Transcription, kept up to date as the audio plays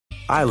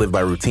I live by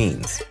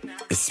routines,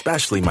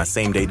 especially my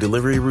same-day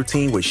delivery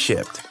routine with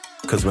Shipt.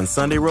 Because when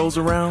Sunday rolls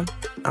around,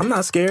 I'm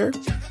not scared.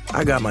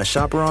 I got my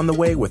shopper on the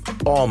way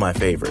with all my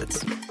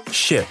favorites.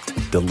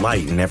 Shipt,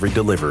 delight in every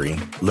delivery.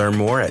 Learn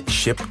more at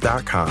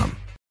shipt.com.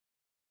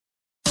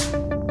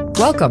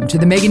 Welcome to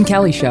The Megyn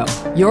Kelly Show,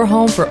 your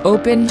home for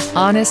open,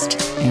 honest,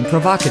 and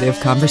provocative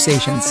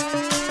conversations.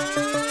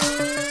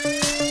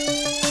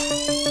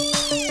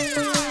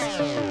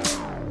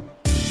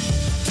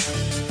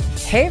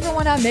 Hey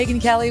everyone, I'm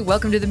Megyn Kelly.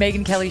 Welcome to The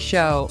Megyn Kelly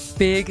Show.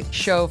 Big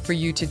show for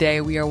you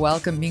today. We are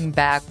welcoming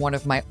back one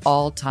of my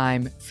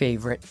all-time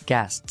favorite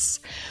guests.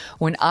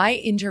 When I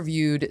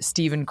interviewed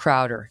Steven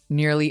Crowder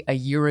nearly a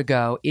year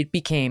ago, it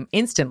became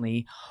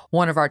instantly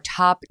one of our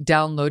top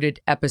downloaded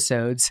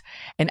episodes.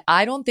 And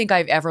I don't think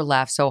I've ever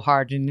laughed so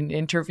hard in an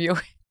interview.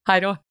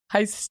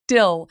 I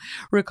still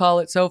recall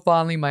it so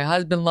fondly. My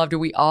husband loved it.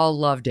 We all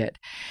loved it.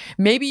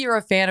 Maybe you're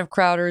a fan of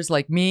Crowder's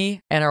like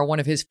me and are one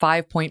of his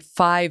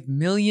 5.5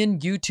 million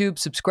YouTube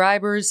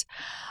subscribers.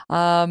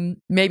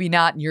 Maybe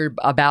not, and you're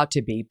about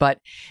to be. But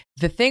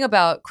the thing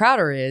about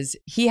Crowder is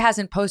he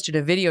hasn't posted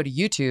a video to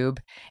YouTube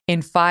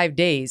in 5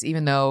 days,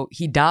 even though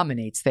he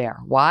dominates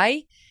there.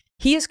 Why?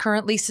 He is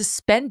currently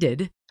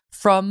suspended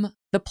from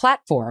the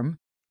platform,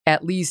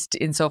 at least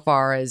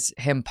insofar as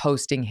him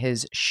posting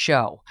his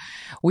show.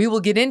 We will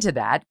get into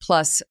that,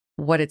 plus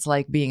what it's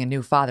like being a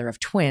new father of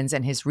twins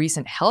and his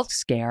recent health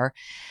scare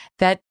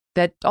that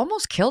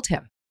almost killed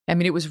him. I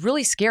mean, it was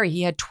really scary.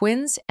 He had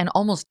twins and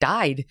almost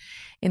died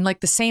in like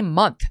the same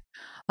month.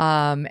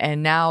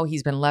 And now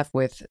he's been left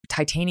with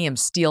titanium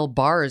steel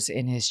bars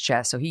in his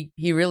chest. So he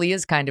really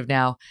is kind of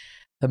now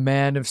the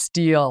man of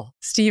steel.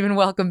 Steven,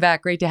 welcome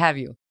back. Great to have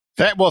you.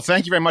 Well,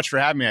 thank you very much for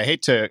having me. I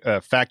hate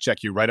to fact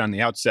check you right on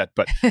the outset,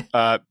 but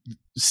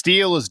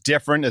steel is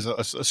different. There's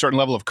a certain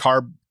level of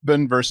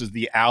carbon versus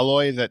the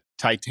alloy that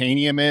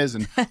titanium is,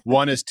 and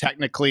one is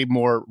technically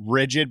more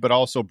rigid but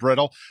also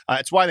brittle.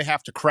 It's why they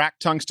have to crack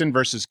tungsten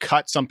versus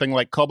cut something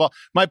like cobalt.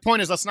 My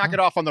point is, let's not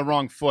get off on the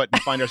wrong foot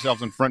and find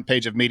ourselves on front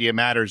page of Media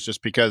Matters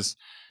just because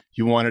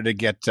you wanted to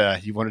get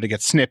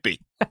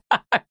snippy.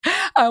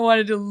 I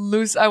wanted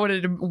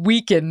to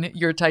weaken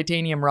your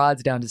titanium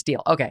rods down to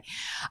steel. Okay.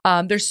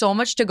 There's so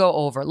much to go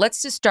over.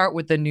 Let's just start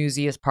with the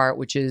newsiest part,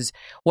 which is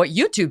what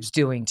YouTube's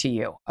doing to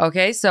you.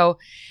 Okay. So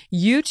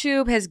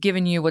YouTube has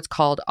given you what's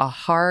called a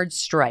hard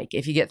strike.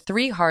 If you get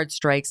 3 hard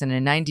strikes in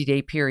a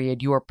 90-day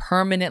period, you are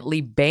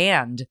permanently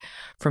banned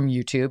from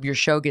YouTube. Your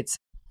show gets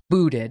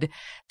booted.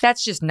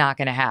 That's just not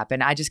going to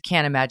happen. I just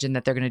can't imagine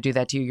that they're going to do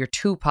that to you. You're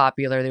too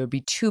popular. There would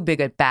be too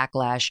big a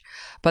backlash,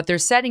 but they're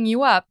setting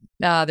you up.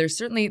 They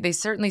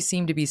certainly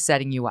seem to be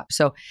setting you up.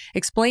 So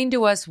explain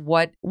to us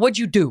what'd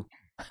you do?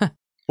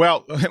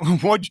 Well,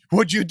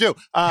 what'd you do?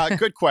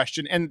 Good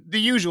question. And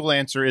the usual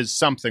answer is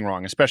something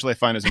wrong, especially I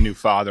find as a new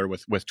father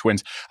with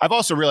twins. I've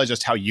also realized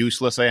just how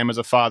useless I am as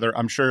a father.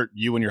 I'm sure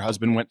you and your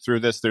husband went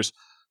through this.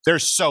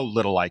 There's so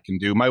little I can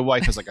do. My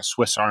wife is like a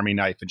Swiss Army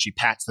knife, and she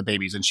pats the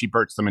babies, and she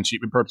burps them, and she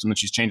burps them, and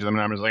she's changing them.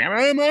 And I'm just like,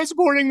 am I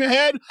supporting the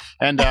head?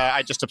 And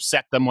I just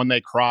upset them when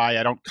they cry.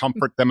 I don't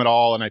comfort them at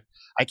all, and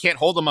I can't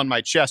hold them on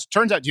my chest.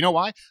 Turns out, do you know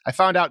why? I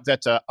found out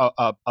that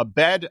a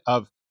bed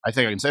of, I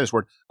think I can say this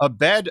word, a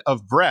bed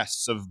of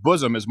breasts, of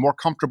bosom, is more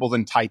comfortable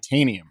than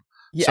titanium.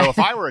 Yeah. So if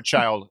I were a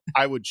child,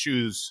 I would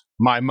choose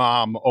my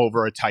mom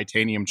over a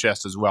titanium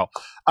chest as well.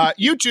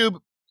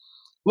 YouTube.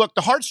 Look,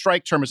 the hard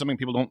strike term is something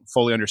people don't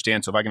fully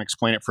understand. So if I can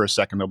explain it for a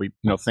second, they'll be,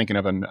 thinking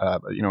of an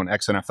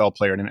ex-NFL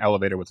player in an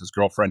elevator with his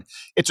girlfriend.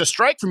 It's a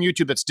strike from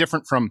YouTube that's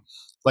different from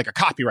like a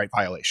copyright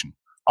violation.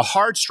 A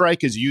hard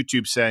strike is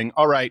YouTube saying,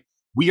 all right,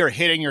 we are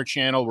hitting your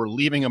channel. We're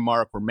leaving a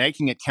mark. We're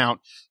making it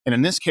count. And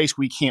in this case,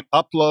 we can't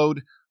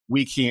upload.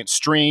 We can't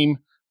stream.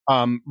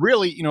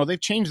 Really, they've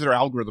changed their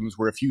algorithms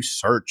where if you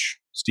search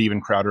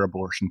Steven Crowder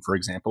abortion, for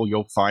example,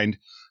 you'll find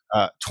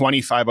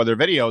 25 other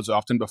videos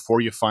often before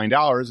you find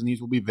ours. And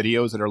these will be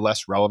videos that are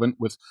less relevant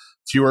with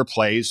fewer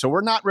plays. So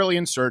we're not really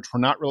in search.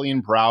 We're not really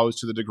in browse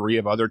to the degree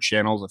of other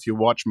channels. If you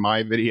watch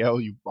my video,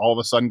 you all of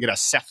a sudden get a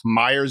Seth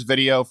Meyers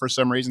video for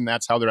some reason.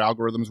 That's how their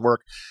algorithms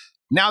work.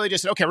 Now they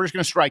just said, okay, we're just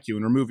going to strike you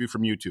and remove you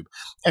from YouTube.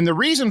 And the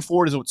reason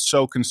for it is what's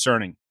so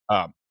concerning,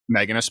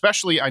 Megyn,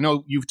 especially I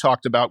know you've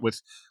talked about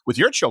with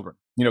your children,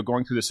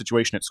 going through this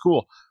situation at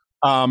school.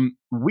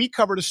 We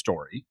covered a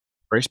story,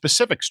 very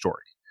specific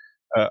story,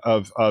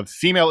 of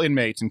female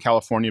inmates in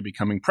California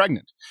becoming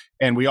pregnant.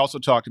 And we also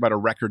talked about a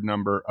record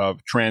number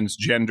of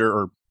transgender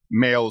or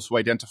males who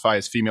identify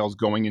as females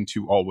going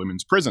into all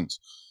women's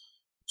prisons.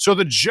 So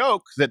the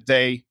joke that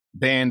they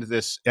banned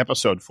this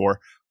episode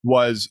for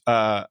was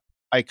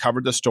I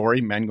covered the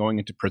story, men going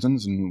into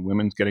prisons and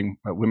women getting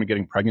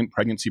pregnant,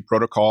 pregnancy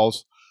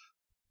protocols.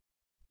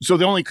 So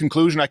the only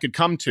conclusion I could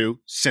come to,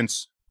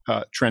 since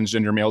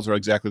transgender males are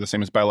exactly the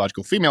same as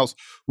biological females,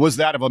 was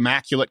that of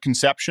immaculate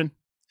conception.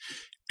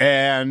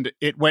 And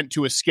it went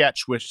to a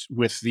sketch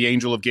with the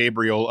angel of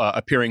Gabriel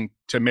appearing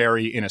to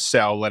Mary in a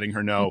cell, letting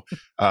her know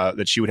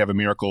that she would have a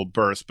miracle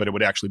birth, but it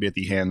would actually be at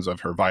the hands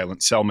of her violent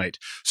cellmate.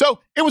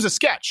 So it was a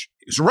sketch.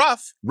 It was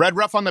rough, read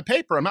rough on the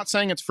paper. I'm not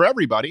saying it's for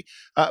everybody,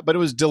 but it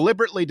was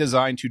deliberately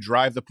designed to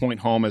drive the point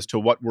home as to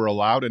what we're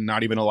allowed and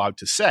not even allowed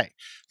to say.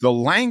 The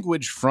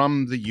language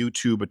from the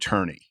YouTube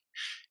attorney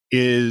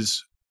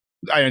is,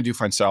 I do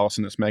find solace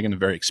in this, Megan, a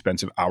very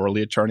expensive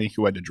hourly attorney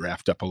who had to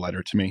draft up a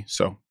letter to me.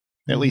 So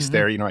at least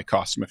there, I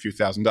cost him a few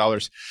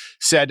 $1,000s,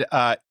 said,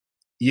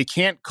 you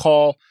can't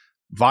call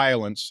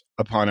violence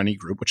upon any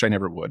group, which I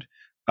never would.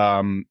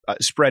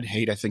 Spread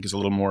hate, I think, is a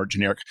little more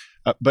generic.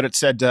 But it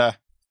said,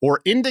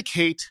 or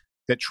indicate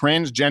that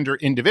transgender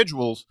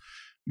individuals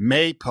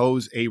may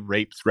pose a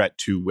rape threat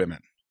to women.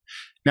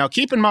 Now,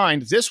 keep in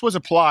mind, this was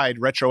applied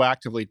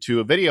retroactively to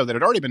a video that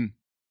had already been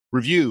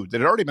reviewed,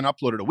 that had already been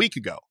uploaded a week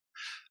ago.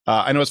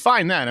 And it was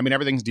fine then. I mean,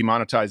 everything's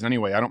demonetized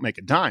anyway. I don't make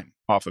a dime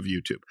off of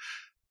YouTube.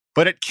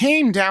 But it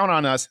came down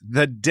on us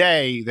the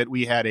day that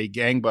we had a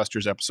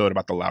gangbusters episode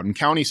about the Loudoun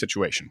County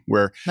situation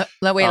where— Wait,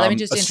 let me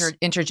just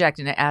interject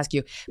and ask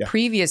you. Yeah.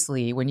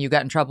 Previously, when you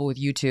got in trouble with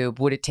YouTube,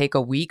 would it take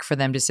a week for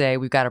them to say,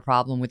 we've got a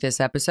problem with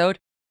this episode?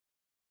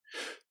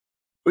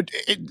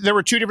 There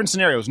were two different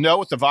scenarios. No,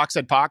 with the Vox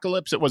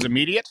Apocalypse, it was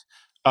immediate.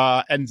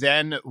 And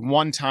then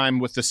one time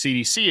with the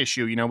CDC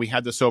issue, we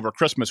had this over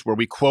Christmas where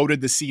we quoted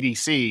the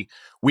CDC.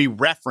 We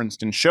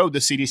referenced and showed the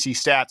CDC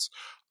stats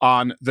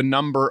on the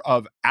number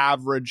of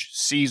average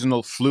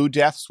seasonal flu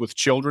deaths with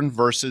children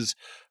versus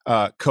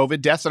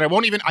COVID deaths. And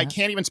I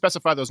can't even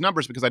specify those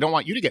numbers because I don't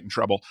want you to get in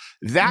trouble.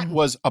 That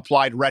was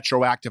applied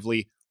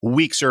retroactively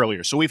weeks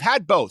earlier. So we've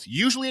had both.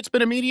 Usually it's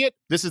been immediate.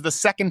 This is the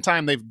second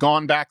time they've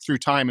gone back through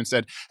time and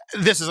said,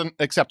 this isn't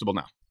acceptable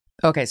now.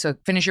 Okay, so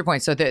finish your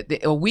point. So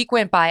a week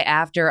went by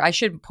after. I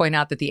should point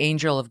out that the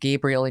angel of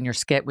Gabriel in your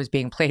skit was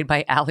being played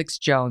by Alex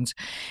Jones.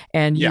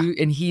 And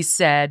he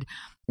said—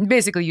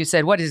 basically, you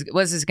said, what is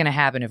this going to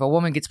happen if a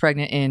woman gets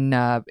pregnant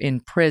in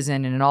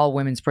prison, and in all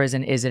women's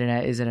prison? Is it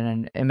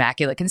an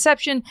immaculate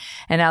conception?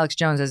 And Alex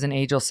Jones, as an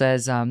angel,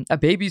 says, a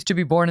baby's to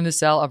be born in the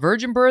cell. A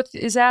virgin birth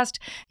is asked.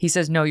 He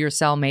says, no, your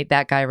cellmate,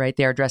 that guy right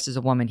there, dressed as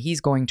a woman,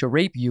 he's going to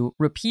rape you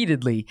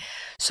repeatedly.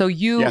 So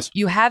you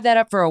have that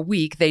up for a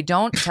week. They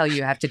don't tell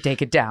you have to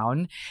take it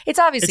down. It's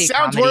obviously— it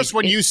sounds worse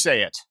when you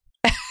say it.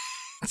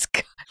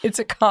 It's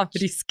a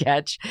comedy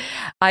sketch.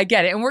 I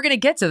get it. And we're going to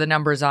get to the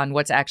numbers on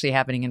what's actually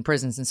happening in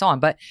prisons and so on.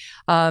 But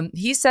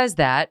he says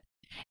that.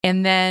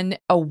 And then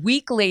a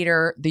week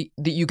later,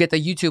 you get the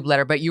YouTube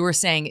letter. But you were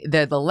saying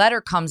that the letter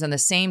comes on the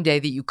same day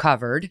that you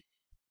covered.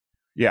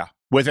 Yeah.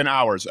 Within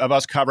hours of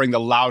us covering the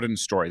Loudoun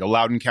story, the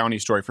Loudoun County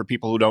story, for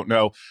people who don't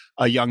know,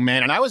 a young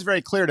man. And I was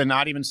very clear to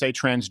not even say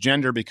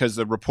transgender because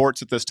the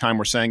reports at this time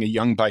were saying a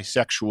young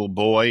bisexual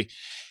boy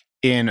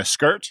in a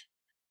skirt.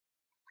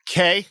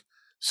 Okay.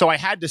 So I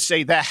had to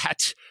say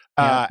that,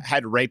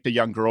 had raped a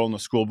young girl, and the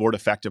school board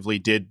effectively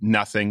did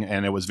nothing.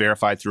 And it was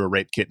verified through a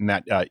rape kit, and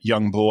that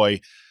young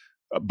boy,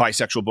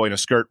 bisexual boy in a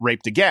skirt,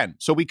 raped again.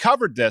 So we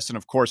covered this. And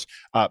of course,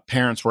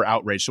 parents were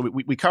outraged. So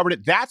we covered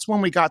it. That's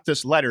when we got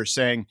this letter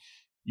saying,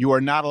 you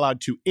are not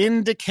allowed to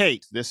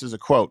indicate, this is a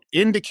quote,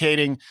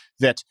 indicating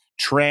that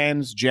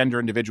transgender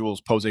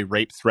individuals pose a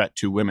rape threat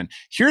to women.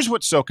 Here's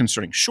what's so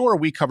concerning. Sure,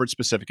 we covered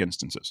specific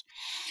instances.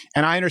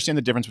 And I understand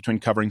the difference between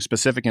covering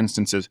specific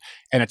instances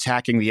and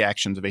attacking the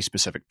actions of a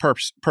specific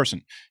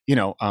person.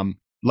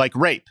 Like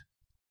rape.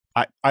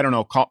 I don't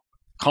know,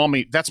 call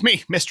me, that's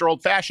me, Mr.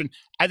 Old-Fashioned.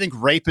 I think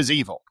rape is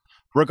evil,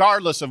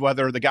 regardless of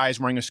whether the guy is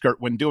wearing a skirt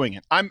when doing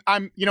it. I'm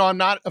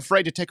not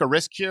afraid to take a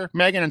risk here,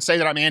 Megan, and say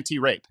that I'm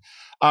anti-rape.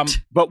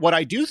 But what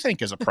I do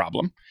think is a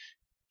problem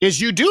is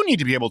you do need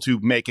to be able to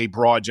make a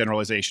broad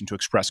generalization to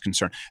express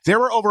concern. There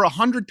were over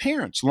 100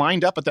 parents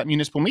lined up at that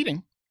municipal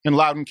meeting in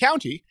Loudoun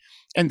County,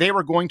 and they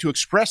were going to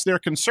express their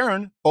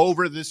concern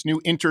over this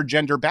new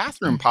intergender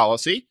bathroom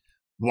policy.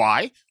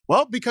 Why?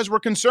 Well, because we're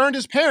concerned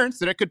as parents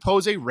that it could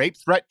pose a rape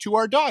threat to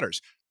our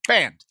daughters.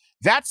 Banned.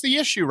 That's the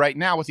issue right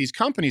now with these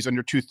companies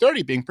under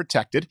 230 being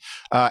protected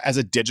as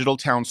a digital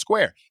town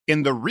square.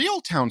 In the real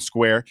town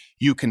square,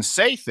 you can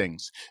say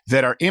things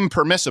that are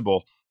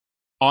impermissible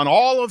on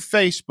all of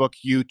Facebook,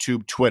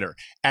 YouTube, Twitter.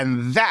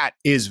 And that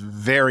is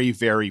very,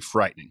 very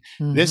frightening.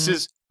 Mm-hmm. This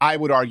is, I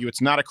would argue,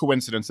 it's not a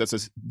coincidence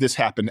that this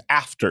happened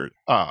after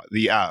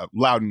the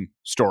Loudoun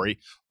story,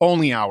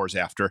 only hours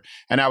after.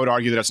 And I would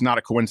argue that it's not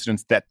a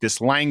coincidence that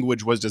this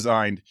language was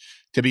designed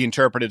to be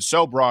interpreted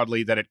so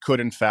broadly that it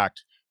could, in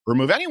fact,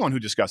 remove anyone who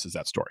discusses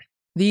that story.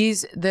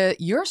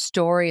 Your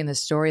story and the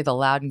story of the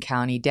Loudoun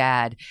County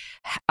dad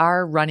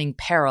are running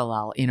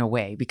parallel in a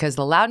way, because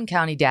the Loudoun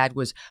County dad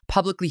was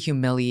publicly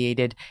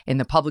humiliated in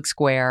the public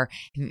square.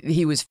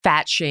 He was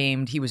fat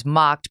shamed. He was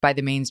mocked by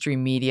the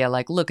mainstream media.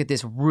 Like, look at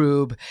this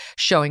rube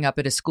showing up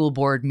at a school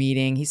board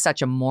meeting. He's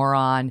such a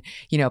moron,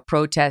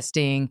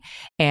 protesting.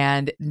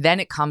 And then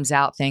it comes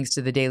out, thanks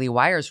to the Daily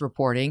Wire's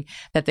reporting,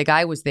 that the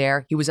guy was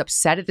there. He was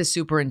upset at the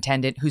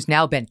superintendent, who's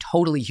now been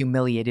totally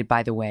humiliated,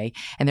 by the way.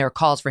 And there are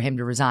calls for him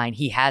to resign.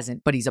 he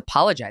hasn't, but he's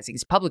apologizing.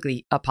 He's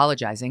publicly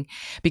apologizing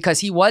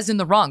because he was in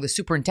the wrong, the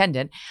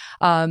superintendent,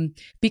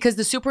 because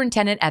the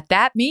superintendent at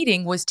that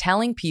meeting was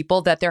telling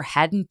people that there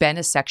hadn't been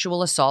a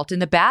sexual assault in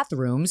the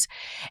bathrooms,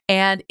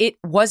 and it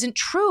wasn't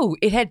true.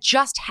 It had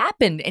just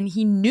happened, and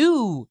he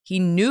knew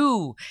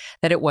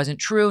that it wasn't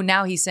true.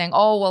 Now he's saying,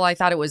 oh, well, I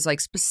thought it was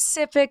like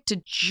specific to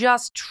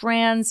just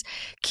trans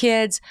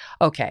kids.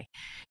 Okay.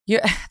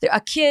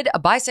 A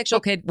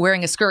bisexual kid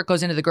wearing a skirt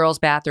goes into the girls'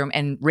 bathroom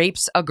and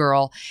rapes a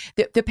girl.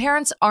 The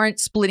parents aren't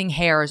splitting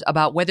hairs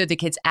about whether the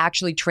kid's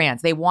actually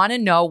trans. They want to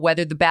know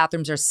whether the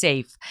bathrooms are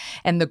safe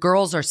and the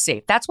girls are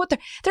safe. That's what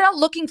they're not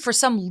looking for,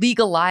 some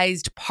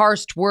legalized,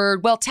 parsed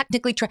word. Well,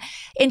 technically,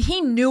 and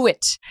he knew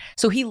it.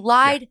 So he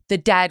lied. Yeah. The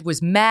dad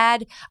was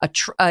mad.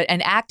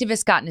 An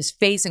activist got in his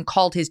face and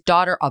called his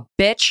daughter a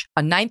bitch,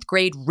 a 9th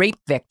grade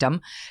rape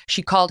victim.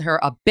 She called her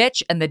a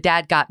bitch, and the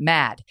dad got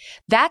mad.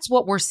 That's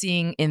what we're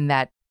seeing in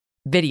that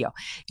video.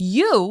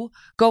 You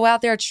go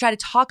out there to try to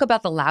talk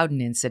about the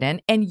Loudon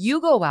incident, and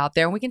you go out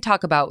there, and we can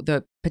talk about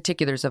the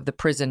particulars of the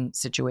prison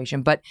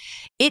situation, but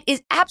it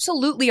is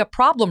absolutely a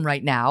problem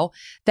right now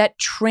that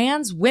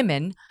trans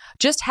women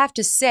just have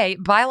to say,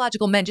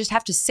 biological men just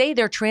have to say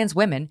they're trans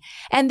women,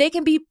 and they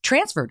can be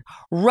transferred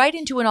right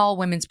into an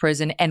all-women's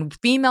prison, and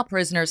female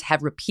prisoners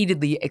have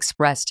repeatedly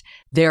expressed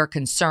their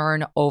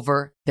concern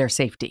over their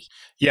safety.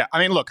 Yeah, I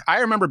mean, look,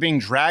 I remember being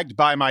dragged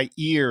by my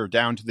ear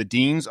down to the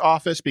dean's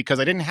office because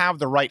I didn't have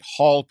the right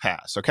hall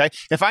pass, okay?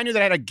 If I knew that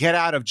I had a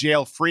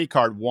get-out-of-jail-free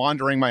card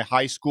wandering my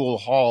high school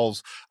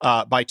halls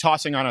by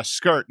tossing on a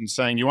skirt and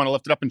saying, you want to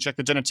lift it up and check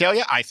the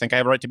genitalia? I think I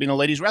have a right to be in a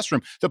ladies'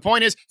 restroom. The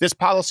point is, this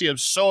policy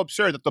is so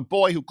absurd that the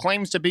boy who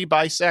claims to be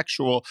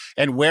bisexual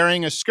and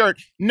wearing a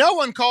skirt, no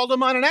one called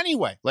him on it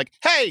anyway. Like,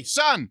 hey,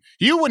 son,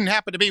 you wouldn't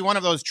happen to be one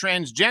of those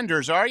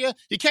transgenders, are you?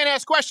 You can't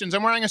ask questions.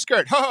 I'm wearing a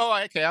skirt. Oh,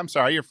 okay, I'm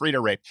sorry. You're free to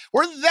rape.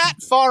 We're that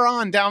far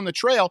on down the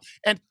trail.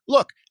 And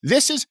look,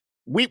 this is,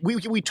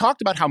 we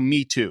talked about how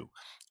Me Too.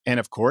 And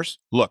of course,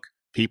 look,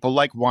 people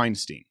like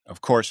Weinstein,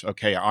 of course,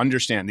 okay, I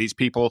understand these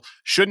people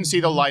shouldn't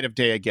see the light of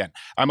day again.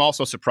 I'm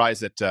also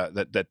surprised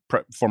that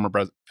former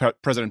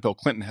President Bill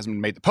Clinton hasn't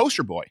made the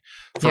poster boy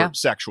for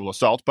sexual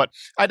assault. But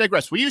I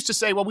digress. We used to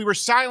say, well, we were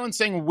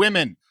silencing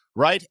women,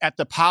 right, at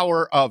the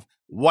power of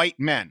white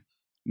men.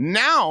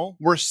 Now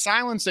we're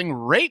silencing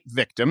rape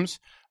victims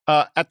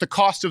at the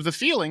cost of the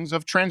feelings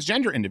of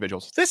transgender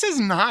individuals. This is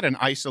not an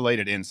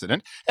isolated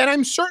incident, and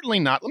I'm certainly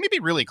not, let me be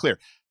really clear,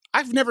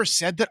 I've never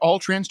said that all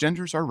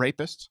transgenders are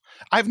rapists.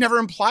 I've never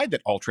implied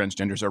that all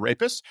transgenders are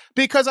rapists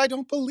because I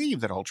don't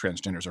believe that all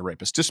transgenders are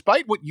rapists,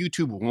 despite what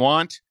YouTube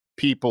want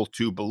people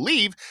to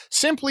believe.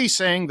 Simply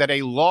saying that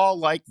a law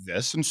like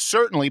this, and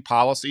certainly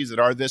policies that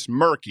are this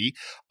murky,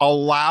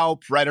 allow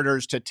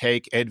predators to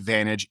take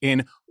advantage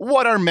in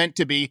what are meant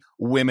to be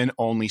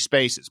women-only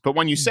spaces. But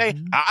when you say,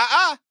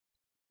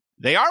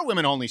 they are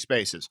women-only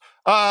spaces.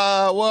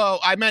 Well,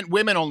 I meant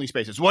women-only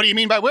spaces. What do you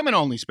mean by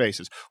women-only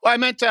spaces? Well, I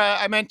meant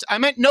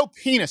no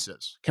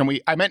penises.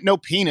 I meant no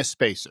penis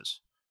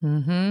spaces.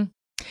 Mm-hmm.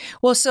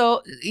 Well,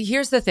 so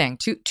here's the thing.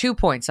 Two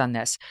points on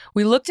this.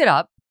 We looked it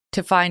up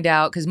to find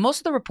out, because most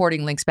of the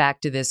reporting links back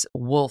to this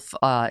WOLF.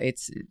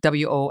 It's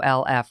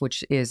WOLF,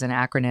 which is an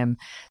acronym,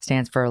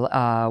 stands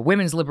for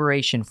Women's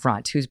Liberation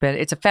Front.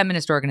 It's a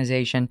feminist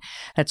organization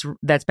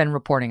that's been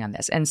reporting on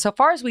this. And so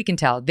far as we can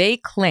tell, they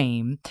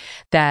claim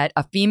that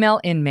a female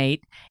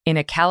inmate in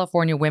a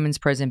California women's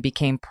prison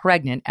became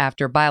pregnant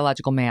after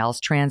biological males,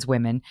 trans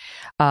women,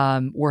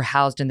 were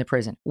housed in the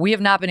prison. We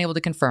have not been able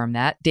to confirm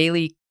that.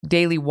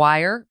 Daily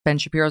Wire, Ben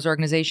Shapiro's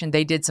organization,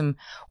 they did some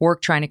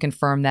work trying to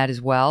confirm that as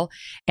well.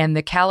 And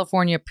the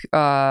California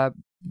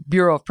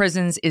Bureau of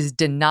Prisons is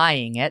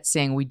denying it,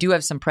 saying we do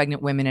have some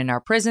pregnant women in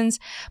our prisons,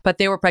 but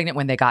they were pregnant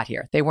when they got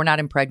here. They were not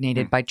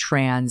impregnated by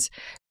trans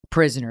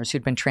prisoners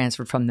who'd been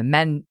transferred from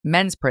the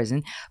men's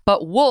prison.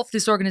 But Wolf,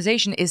 this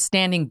organization, is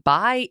standing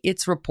by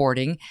its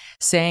reporting,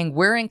 saying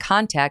we're in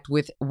contact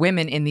with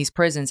women in these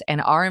prisons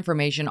and our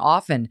information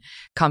often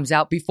comes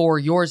out before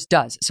yours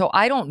does. So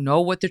I don't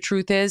know what the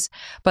truth is,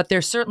 but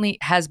there certainly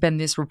has been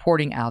this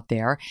reporting out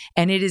there.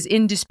 And it is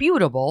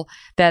indisputable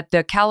that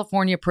the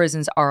California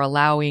prisons are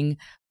allowing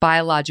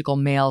biological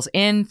males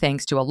in,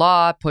 thanks to a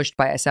law pushed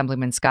by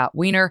Assemblyman Scott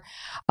Wiener.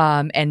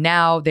 And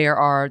now there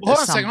are... Hold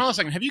on a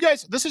second. Have you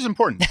guys... This is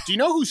important. Do you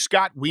know who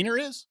Scott Wiener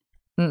is?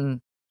 Mm-mm.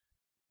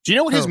 Do you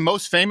know what his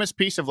most famous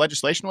piece of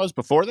legislation was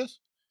before this?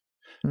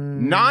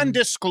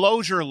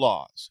 Non-disclosure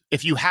laws.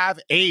 If you have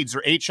AIDS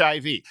or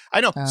HIV,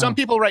 I know some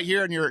people right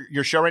here in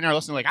your show right now are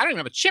listening, like, I don't even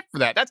have a chip for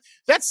that.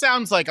 That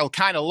sounds like a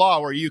kind of law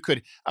where you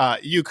could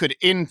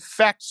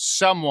infect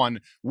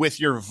someone with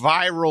your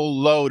viral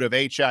load of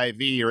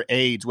HIV or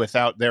AIDS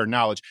without their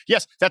knowledge.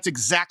 Yes, that's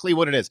exactly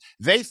what it is.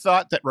 They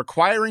thought that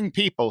requiring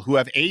people who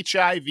have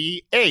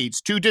HIV/AIDS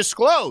to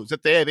disclose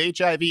that they have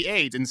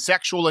HIV/AIDS in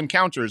sexual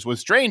encounters with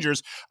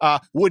strangers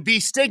would be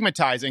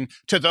stigmatizing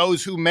to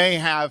those who may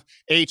have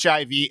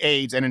HIV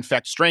HIV/AIDS and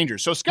infect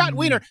strangers. So Scott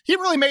Wiener, he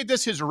really made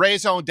this his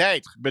raison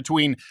d'etre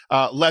between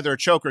leather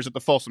chokers at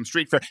the Folsom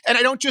Street Fair. And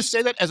I don't just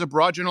say that as a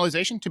broad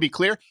generalization. To be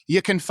clear,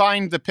 you can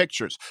find the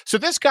pictures. So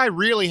this guy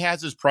really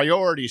has his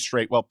priorities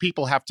straight while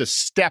people have to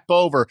step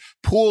over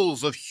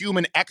pools of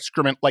human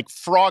excrement like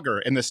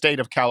Frogger in the state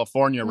of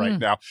California right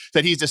now,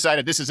 that he's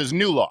decided this is his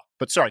new law.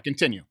 But sorry,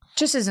 continue.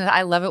 Just as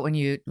I love it when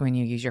you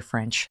use your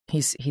French.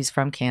 He's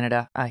from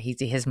Canada.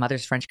 His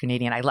mother's French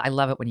Canadian. I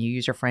love it when you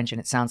use your French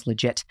and it sounds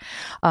legit.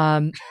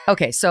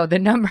 Okay, so the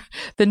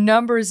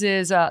numbers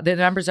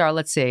are,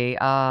 let's see,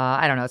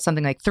 I don't know, it's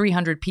something like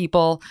 300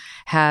 people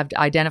have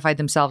identified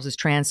themselves as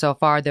trans so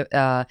far.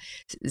 Let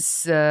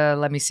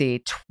me see,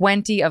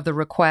 20 of the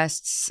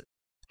requests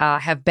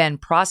have been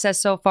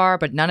processed so far,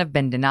 but none have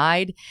been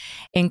denied,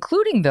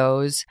 including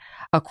those,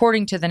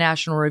 according to the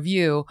National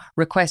Review,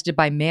 requested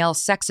by male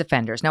sex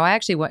offenders. Now, I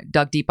actually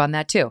dug deep on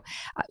that too.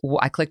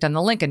 I clicked on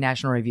the link in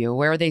National Review.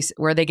 Where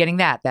are they getting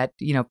that? That,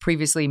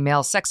 previously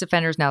male sex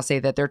offenders now say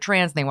that they're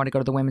trans and they want to go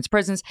to the women's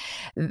prisons.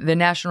 The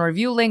National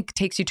Review link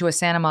takes you to a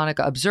Santa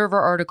Monica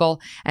Observer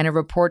article and a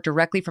report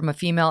directly from a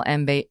female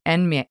inmate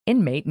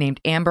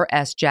named Amber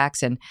S.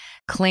 Jackson,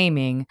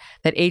 claiming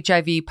that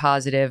HIV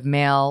positive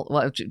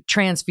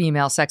trans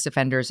female sex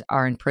offenders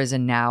are in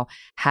prison now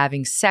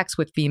having sex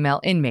with female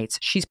inmates.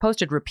 She's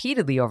posted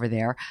repeatedly over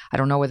there. I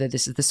don't know whether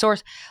this is the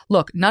source.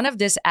 Look, none of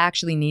this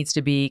actually needs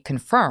to be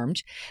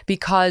confirmed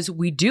because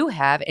we do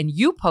have, and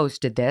you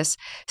posted this,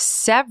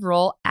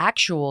 several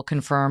actual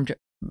confirmed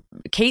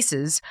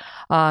cases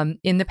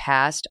in the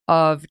past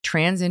of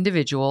trans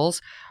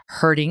individuals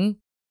hurting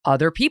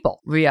other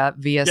people via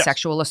yes.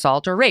 sexual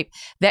assault or rape.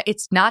 That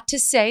it's not to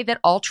say that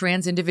all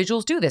trans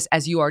individuals do this,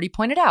 as you already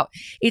pointed out.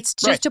 It's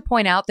just to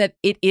point out that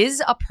it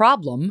is a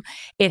problem.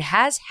 It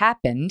has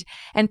happened,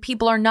 and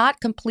people are not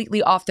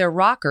completely off their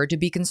rocker to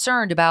be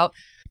concerned about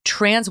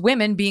trans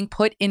women being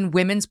put in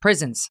women's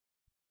prisons.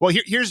 Well,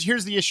 here's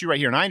the issue right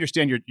here, and I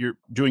understand you're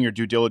doing your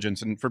due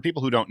diligence. And for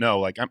people who don't know,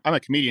 like I'm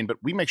a comedian, but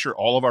we make sure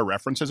all of our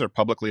references are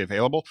publicly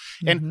available.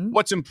 And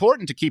what's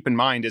important to keep in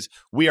mind is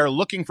we are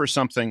looking for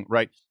something,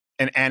 right?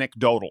 An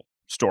anecdotal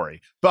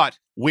story, but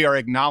we are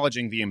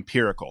acknowledging the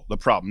empirical, the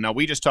problem. Now,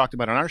 we just talked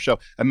about on our show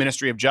a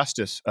Ministry of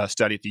Justice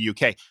study at the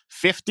UK,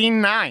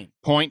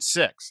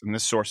 59.6, and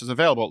this source is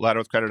available at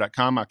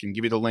louderwithcreditor.com. I can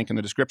give you the link in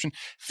the description.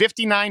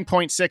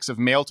 59.6 of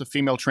male to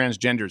female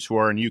transgenders who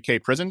are in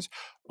UK prisons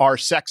are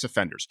sex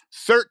offenders.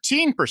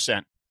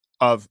 13%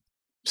 of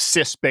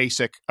cis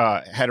basic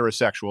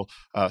heterosexual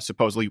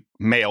supposedly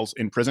males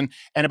in prison,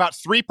 and about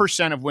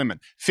 3% of women.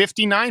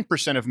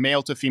 59% of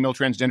male to female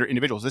transgender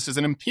individuals. This is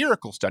an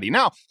empirical study.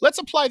 Now, let's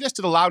apply this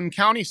to the Loudoun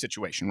County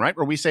situation, right?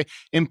 Where we say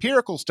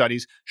empirical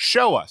studies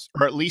show us,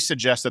 or at least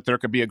suggest, that there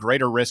could be a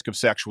greater risk of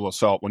sexual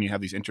assault when you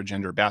have these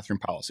intergender bathroom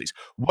policies.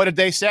 What did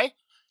they say?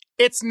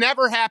 It's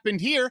never happened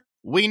here.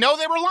 We know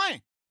they were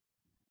lying.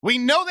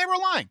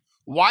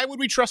 Why would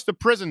we trust the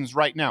prisons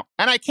right now?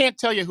 And I can't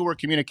tell you who we're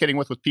communicating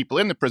with people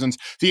in the prisons.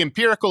 The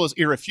empirical is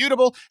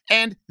irrefutable,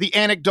 and the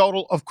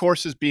anecdotal, of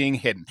course, is being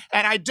hidden.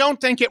 And I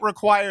don't think it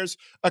requires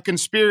a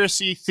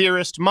conspiracy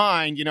theorist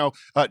mind,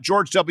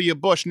 George W.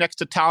 Bush next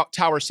to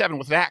Tower 7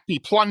 with an Acme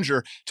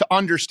plunger to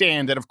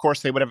understand that, of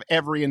course, they would have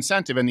every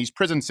incentive in these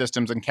prison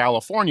systems in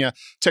California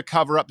to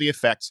cover up the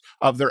effects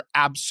of their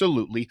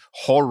absolutely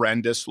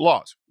horrendous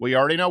laws. We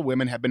already know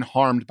women have been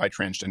harmed by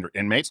transgender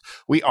inmates.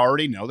 We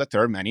already know that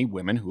there are many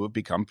women who have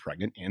become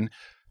pregnant in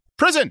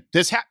prison.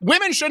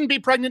 Women shouldn't be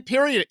pregnant,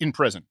 period, in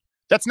prison.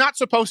 That's not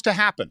supposed to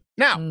happen.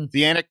 Now,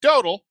 the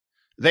anecdotal,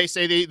 they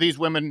say these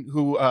women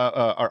who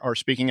are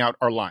speaking out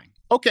are lying.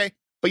 Okay,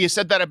 but you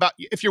said that about,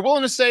 if you're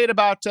willing to say it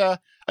about a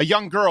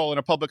young girl in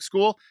a public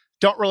school,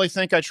 don't really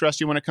think I trust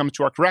you when it comes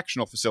to our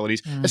correctional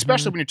facilities,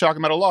 especially when you're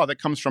talking about a law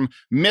that comes from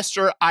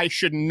Mr. I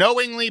should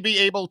knowingly be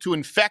able to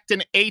infect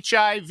an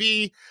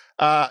HIV,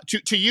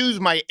 to use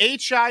my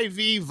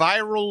HIV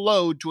viral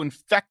load to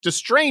infect a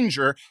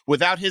stranger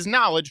without his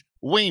knowledge,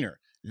 Wiener.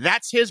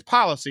 That's his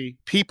policy.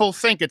 People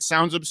think it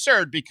sounds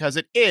absurd because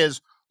it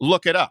is.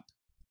 Look it up.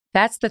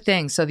 That's the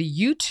thing. So the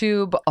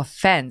YouTube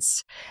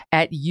offense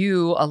at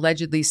you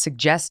allegedly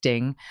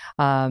suggesting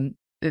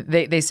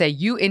They say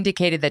you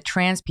indicated that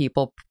trans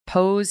people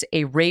pose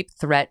a rape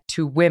threat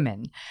to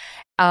women.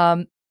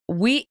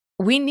 We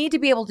need to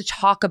be able to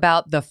talk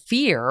about the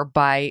fear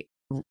by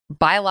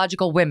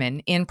biological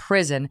women in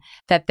prison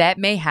that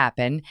may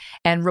happen,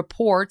 and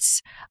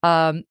reports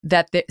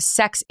that the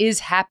sex is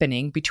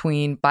happening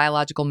between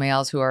biological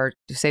males who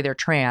say they're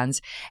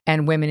trans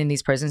and women in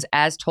these prisons,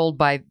 as told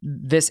by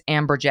this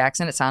Amber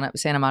Jackson at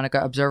Santa Monica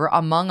Observer,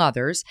 among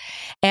others.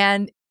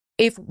 And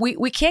if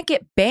we can't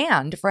get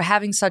banned for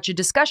having such a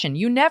discussion.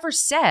 You never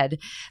said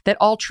that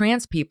all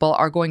trans people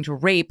are going to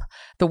rape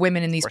the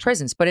women in these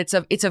prisons, but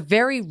it's a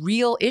very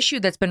real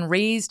issue that's been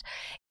raised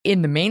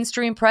in the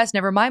mainstream press,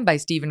 never mind by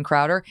Steven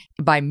Crowder,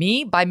 by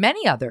me, by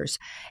many others.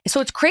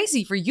 So it's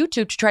crazy for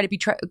YouTube to try to be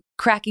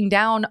cracking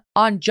down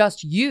on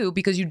just you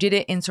because you did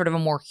it in sort of a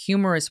more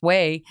humorous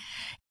way,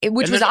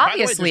 which was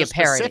obviously a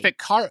parody.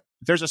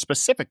 there's a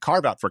specific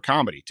carve out for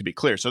comedy, to be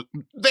clear. So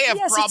they have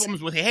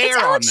problems with hair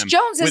on Alex them.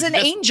 Jones is an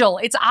angel.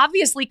 It's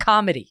obviously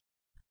comedy.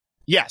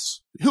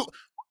 Yes.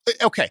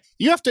 Okay,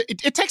 you have to,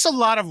 it takes a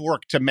lot of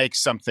work to make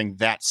something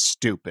that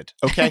stupid,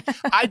 okay?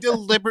 I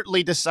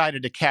deliberately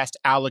decided to cast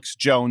Alex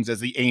Jones as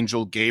the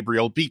angel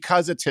Gabriel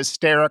because it's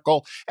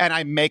hysterical, and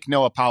I make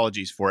no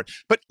apologies for it.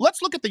 But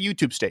let's look at the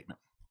YouTube statement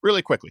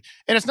really quickly.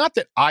 And it's not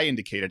that I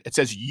indicated, it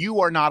says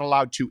you are not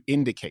allowed to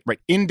indicate, right?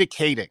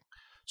 Indicating.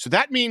 So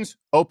that means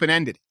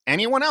open-ended.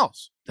 Anyone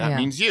else, that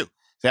means you.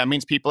 That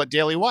means people at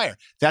Daily Wire.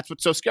 That's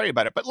what's so scary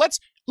about it. But let's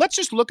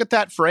just look at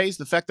that phrase,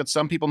 the fact that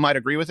some people might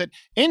agree with it,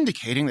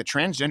 indicating that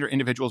transgender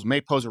individuals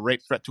may pose a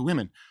rape threat to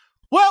women.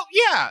 Well,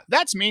 yeah,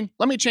 that's mean.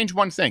 Let me change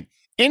one thing.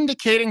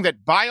 Indicating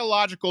that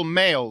biological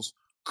males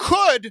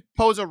could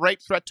pose a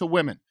rape threat to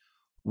women.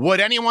 Would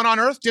anyone on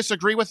earth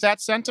disagree with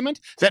that sentiment?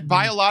 That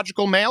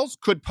biological males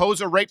could pose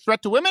a rape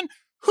threat to women?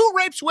 Who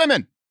rapes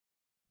women?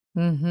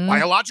 Mm-hmm.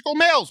 Biological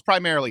males,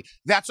 primarily.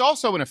 That's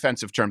also an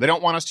offensive term. They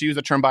don't want us to use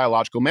the term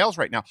biological males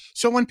right now.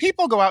 So when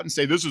people go out and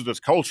say this is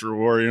this culture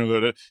war,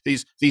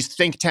 these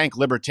think tank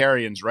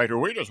libertarians, right, or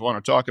we just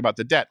want to talk about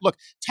the debt. Look,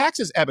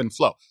 taxes ebb and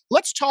flow.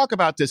 Let's talk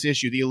about this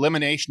issue, the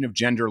elimination of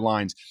gender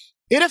lines.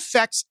 It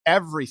affects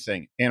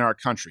everything in our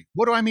country.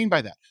 What do I mean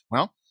by that?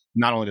 Well,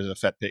 not only does it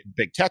affect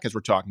big tech, as we're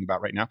talking about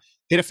right now,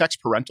 it affects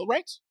parental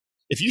rights.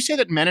 If you say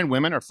that men and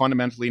women are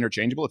fundamentally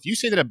interchangeable, if you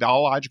say that a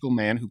biological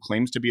man who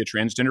claims to be a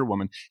transgender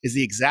woman is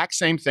the exact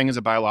same thing as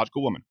a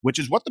biological woman, which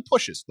is what the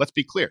push is, let's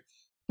be clear.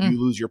 You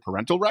lose your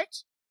parental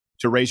rights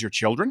to raise your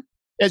children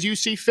as you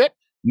see fit,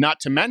 not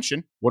to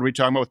mention, what are we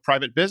talking about with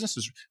private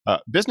businesses,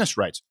 business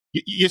rights?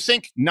 You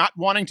think not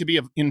wanting to be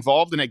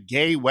involved in a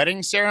gay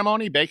wedding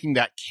ceremony, baking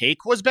that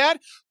cake was bad?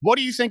 What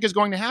do you think is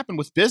going to happen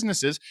with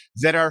businesses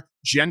that are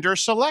gender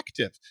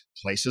selective?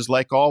 Places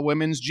like all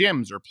women's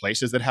gyms or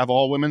places that have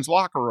all women's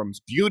locker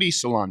rooms, beauty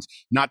salons.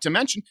 Not to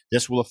mention,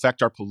 this will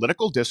affect our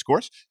political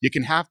discourse. You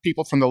can have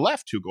people from the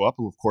left who go up,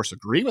 who of course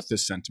agree with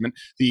this sentiment,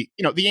 the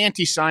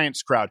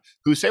anti-science crowd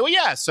who say, well,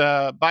 yes,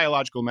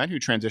 biological men who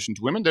transition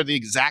to women, they're the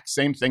exact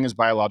same thing as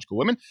biological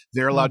women.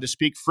 They're allowed to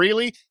speak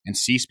freely, and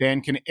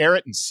C-SPAN can air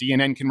it, and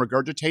CNN can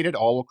regurgitate it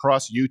all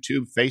across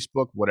YouTube,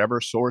 Facebook,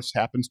 whatever source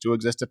happens to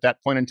exist at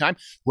that point in time.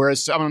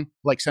 Whereas someone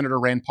like Senator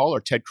Rand Paul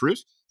or Ted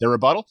Cruz, their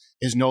rebuttal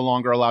is no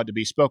longer allowed to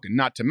be spoken.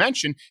 Not to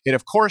mention, it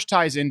of course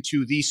ties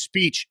into the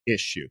speech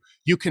issue.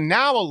 You can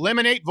now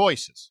eliminate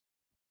voices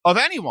of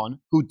anyone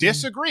who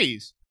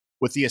disagrees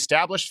with the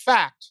established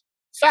fact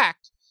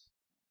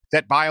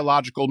that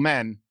biological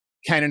men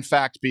can in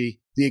fact be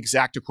the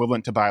exact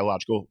equivalent to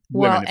biological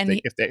women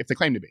if they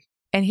claim to be.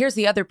 And here's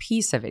the other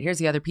piece of it.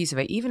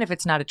 Even if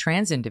it's not a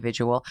trans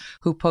individual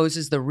who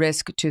poses the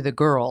risk to the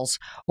girls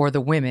or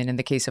the women in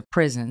the case of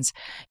prisons,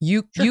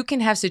 you can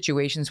have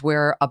situations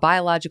where a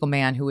biological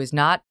man who is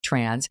not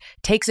trans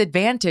takes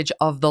advantage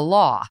of the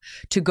law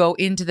to go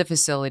into the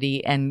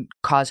facility and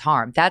cause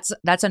harm.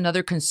 That's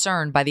another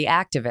concern by the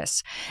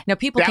activists. Now,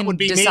 people can decide. That would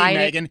be me,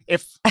 Megan.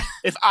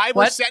 If I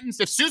were sentenced,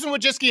 if Susan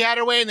Wojcicki had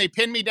her way and they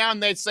pinned me down,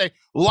 they'd say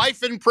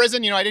life in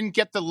prison. I didn't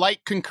get the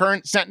light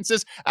concurrent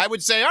sentences. I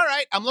would say, all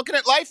right, I'm looking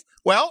at life.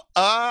 Well,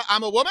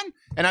 I'm a woman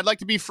and I'd like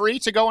to be free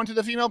to go into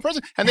the female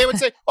prison. And they would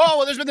say, oh,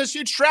 well, there's been this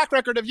huge track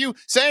record of you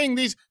saying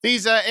these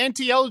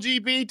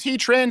anti-LGBT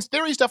trans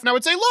theory stuff. And I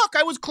would say, look,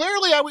 it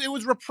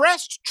was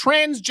repressed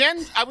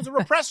transgender. I was a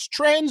repressed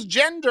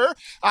transgender.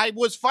 I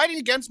was fighting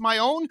against my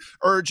own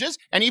urges.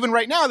 And even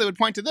right now, they would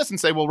point to this and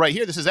say, well, right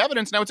here, this is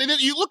evidence. And I would say,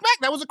 you look back,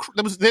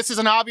 this is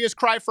an obvious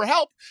cry for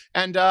help.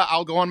 And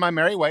I'll go on my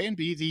merry way and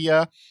be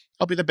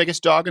I'll be the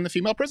biggest dog in the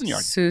female prison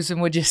yard. Susan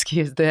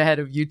Wojcicki is the head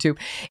of YouTube.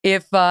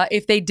 If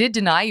they did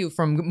deny you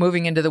from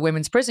moving into the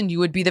women's prison, you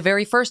would be the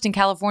very first in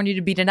California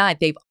to be denied.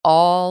 They've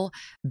all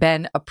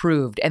been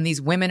approved. And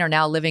these women are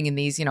now living in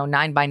these,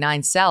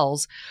 9x9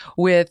 cells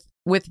with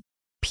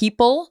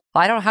people,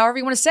 I don't know, however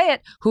you want to say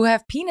it, who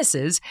have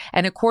penises.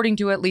 And according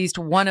to at least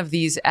one of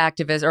these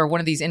activists or one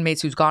of these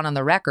inmates who's gone on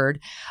the record,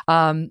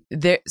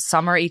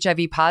 some are HIV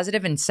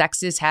positive and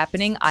sex is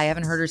happening. I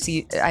haven't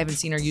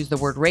seen her use the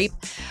word rape,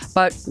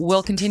 but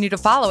we'll continue to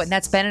follow it. And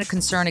that's been a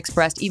concern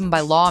expressed even by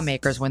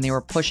lawmakers when they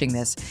were pushing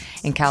this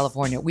in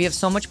California. We have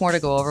so much more to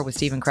go over with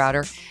Steven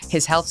Crowder,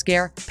 his health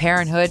scare,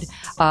 parenthood,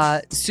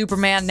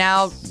 Superman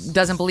now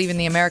doesn't believe in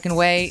the American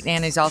way,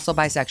 and he's also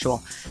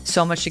bisexual.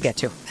 So much to get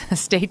to.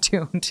 Stay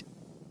tuned.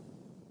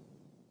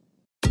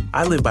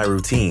 I live by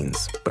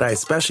routines, but I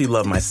especially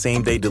love my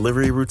same-day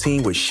delivery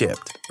routine with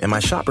Shipt. And my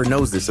shopper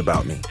knows this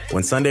about me.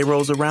 When Sunday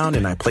rolls around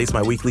and I place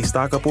my weekly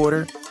stock-up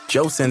order,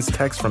 Joe sends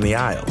texts from the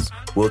aisles.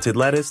 Wilted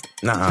lettuce?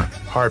 Nuh-uh.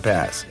 Hard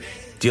pass.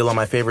 Deal on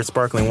my favorite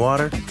sparkling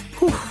water?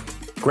 Whew.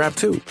 Grab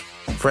two.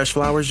 Fresh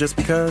flowers just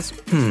because?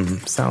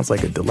 Sounds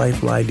like a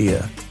delightful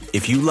idea.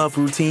 If you love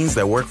routines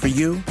that work for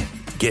you,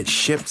 get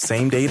Shipt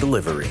same-day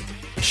delivery.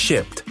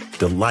 Shipt.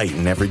 Delight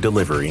in every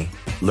delivery.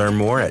 Learn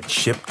more at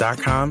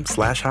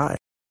shipt.com/hi.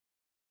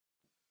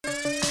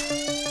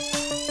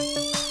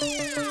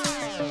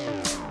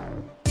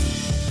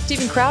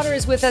 Steven Crowder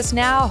is with us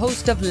now,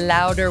 host of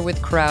Louder with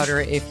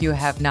Crowder. If you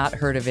have not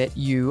heard of it,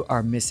 you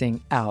are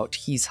missing out.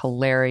 He's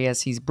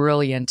hilarious. He's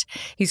brilliant.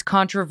 He's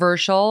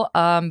controversial,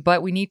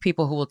 but we need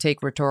people who will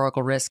take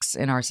rhetorical risks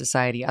in our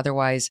society.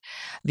 Otherwise,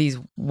 these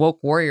woke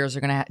warriors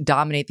are going to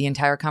dominate the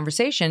entire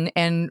conversation,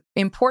 and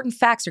important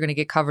facts are going to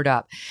get covered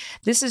up.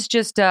 This is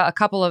just these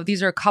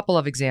are a couple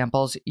of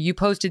examples. You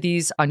posted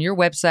these on your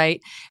website.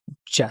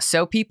 Just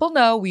so people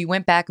know, we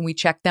went back and we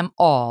checked them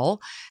all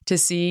to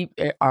see,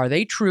 are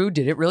they true?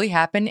 Did it really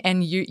happen?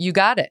 And you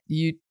got it.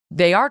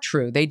 They are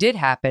true. They did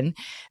happen.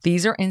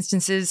 These are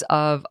instances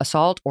of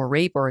assault or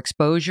rape or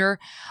exposure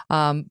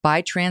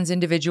by trans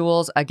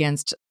individuals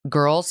against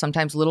girls,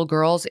 sometimes little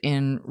girls,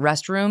 in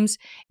restrooms,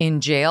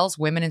 in jails,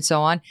 women, and so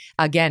on.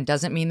 Again,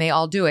 doesn't mean they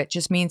all do it.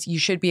 Just means you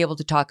should be able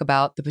to talk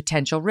about the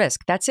potential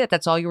risk. That's it.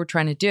 That's all you were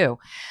trying to do.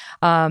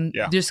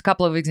 Just a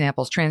couple of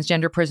examples.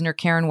 Transgender prisoner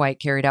Karen White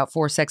carried out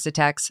 4 sex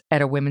attacks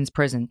at a women's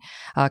prison,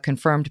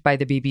 confirmed by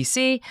the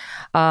BBC.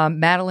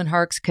 Madeline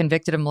Harks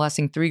convicted of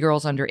molesting 3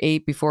 girls under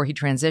 8 before he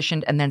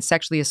transitioned, and then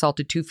sexually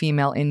assaulted 2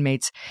 female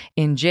inmates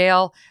in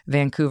jail.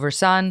 Vancouver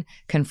Sun,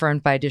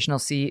 confirmed by additional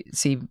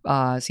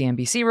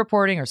CNBC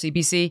reporting, or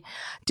CBC.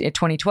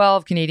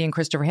 2012, Canadian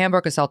Christopher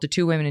Hambrook assaulted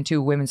 2 women in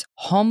 2 women's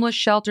homeless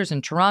shelters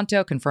in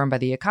Toronto, confirmed by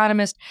The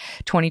Economist.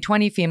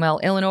 2020, female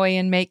Illinois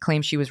inmate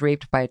claims she was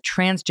raped by a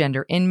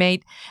transgender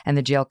inmate, and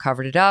the jail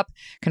covered it up,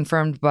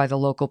 confirmed by the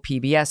local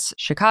PBS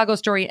Chicago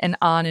story, and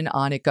on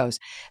it goes.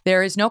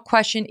 There is no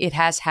question it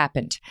has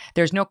happened.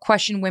 There's no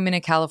question women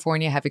in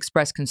California have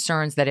expressed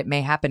concerns that it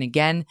may happen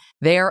again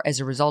there as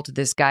a result of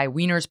this guy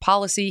Weiner's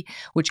policy,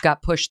 which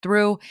got pushed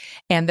through.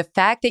 And the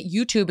fact that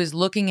YouTube is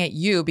looking at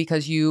you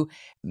because you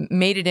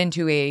made it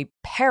into a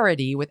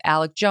parody with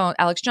Alex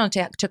Jones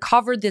to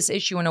cover this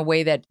issue in a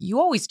way that you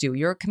always do.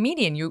 You're a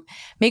comedian. You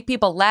make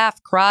people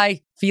laugh, cry,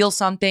 feel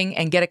something,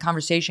 and get a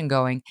conversation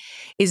going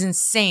is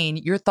insane.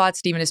 Your thoughts,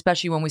 Stephen,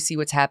 especially when we see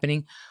what's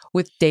happening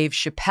with Dave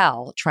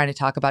Chappelle trying to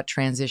talk about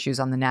trans issues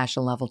on the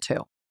national level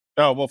too.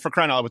 Oh, well, for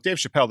crying out loud, with Dave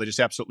Chappelle, they just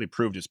absolutely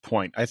proved his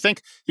point. I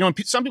think, when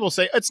some people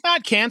say it's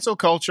not cancel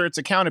culture, it's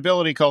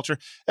accountability culture,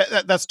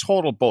 that's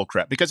total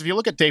bullcrap. Because if you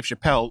look at Dave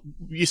Chappelle,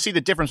 you see the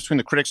difference between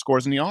the critic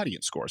scores and the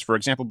audience scores. For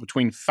example,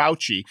 between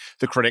Fauci,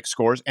 the critic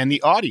scores, and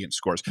the audience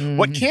scores. Mm-hmm.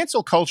 What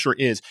cancel culture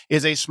is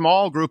a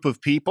small group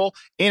of people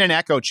in an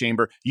echo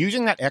chamber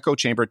using that echo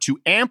chamber to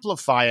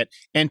amplify it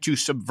and to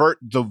subvert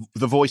the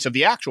voice of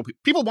the actual people.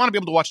 People want to be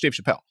able to watch Dave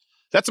Chappelle.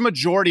 That's a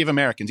majority of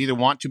Americans either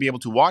want to be able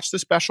to watch the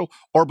special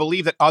or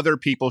believe that other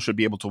people should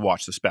be able to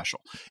watch the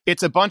special.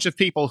 It's a bunch of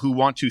people who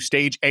want to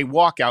stage a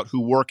walkout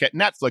who work at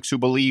Netflix who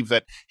believe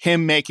that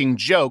him making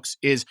jokes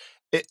is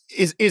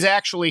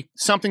actually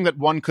something that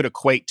one could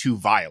equate to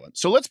violence.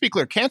 So let's be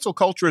clear. Cancel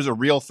culture is a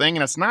real thing,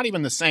 and it's not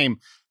even the same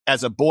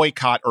as a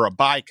boycott or a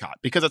boycott,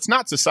 because it's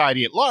not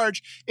society at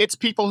large. It's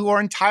people who are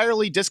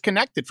entirely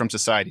disconnected from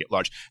society at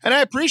large. And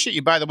I appreciate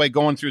you, by the way,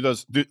 going through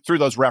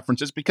those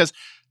references, because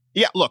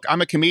yeah, look,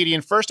 I'm a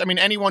comedian first. I mean,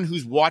 anyone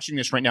who's watching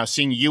this right now,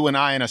 seeing you and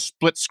I in a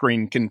split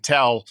screen can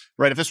tell,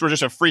 right? If this were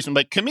just a free screen,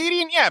 like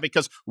comedian, yeah,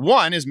 because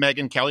one is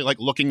Megyn Kelly,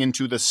 like looking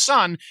into the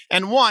sun,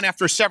 and one,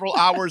 after several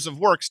hours of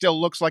work, still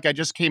looks like I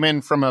just came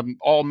in from an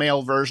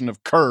all-male version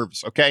of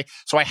Curves, okay?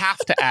 So I have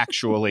to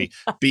actually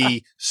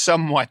be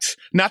somewhat,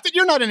 not that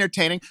you're not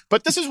entertaining,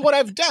 but this is what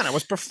I've done. I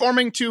was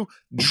performing to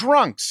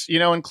drunks,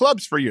 in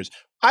clubs for years.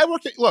 I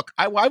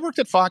worked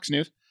at Fox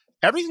News.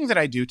 Everything that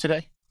I do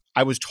today,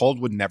 I was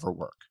told would never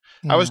work.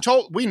 Yeah. I was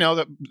told, we know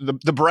that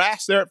the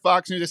brass there at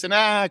Fox News, they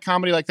said,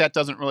 comedy like that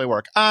doesn't really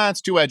work. It's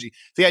too edgy.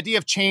 The idea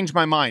of change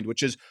my mind,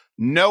 which is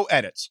no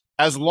edits,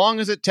 as long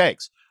as it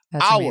takes.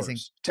 That's hours amazing.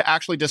 To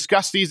actually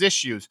discuss these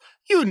issues.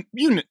 You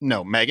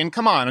know, Megyn,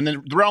 come on. In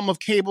the realm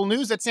of cable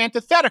news, that's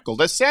antithetical.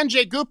 The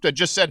Sanjay Gupta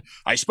just said,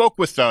 I spoke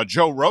with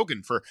Joe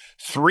Rogan for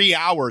 3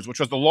 hours,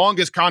 which was the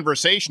longest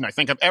conversation I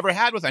think I've ever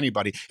had with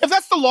anybody. If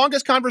that's the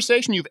longest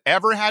conversation you've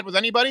ever had with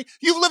anybody,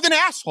 you've lived an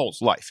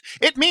asshole's life.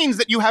 It means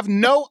that you have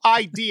no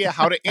idea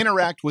how to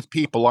interact with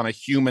people on a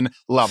human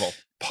level.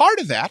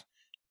 Part of that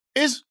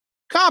is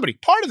comedy.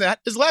 Part of that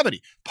is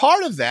levity.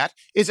 Part of that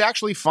is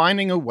actually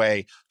finding a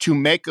way to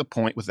make a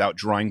point without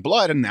drawing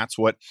blood, and that's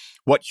what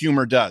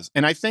humor does.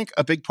 And I think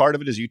a big part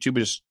of it is YouTube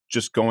is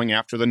just going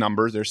after the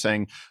numbers. They're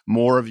saying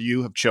more of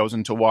you have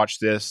chosen to watch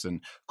this,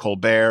 and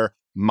Colbert,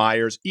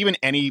 Myers, even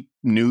any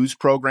news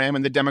program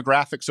in the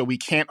demographic, so we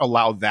can't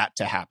allow that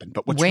to happen.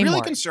 But what's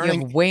really concerning...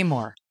 You have way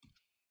more.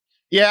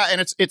 Yeah,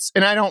 and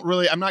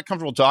I'm not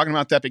comfortable talking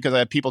about that because I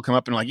have people come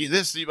up and like,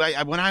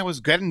 when I was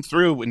getting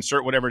through,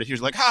 insert whatever it is,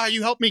 he's like,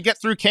 you helped me get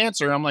through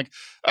cancer. I'm like,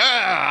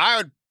 I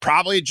would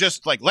probably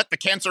just like let the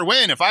cancer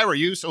win if I were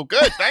you. So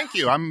good, thank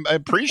you. I'm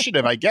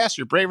appreciative, I guess.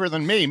 You're braver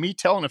than me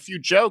telling a few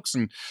jokes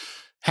and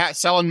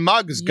selling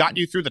mugs got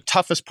you through the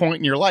toughest point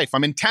in your life.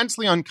 I'm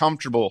intensely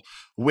uncomfortable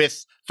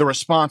with the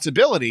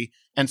responsibility.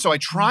 And so I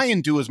try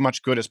and do as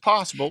much good as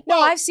possible. No,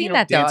 I've seen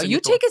that though. You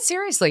take it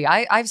seriously.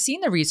 I've seen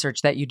the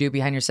research that you do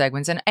behind your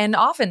segments. And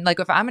often, like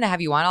if I'm going to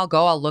have you on,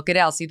 I'll look at it,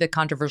 I'll see the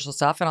controversial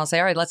stuff and I'll say,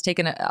 all right, let's take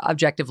an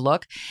objective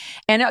look.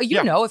 And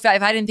you know, if I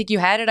didn't think you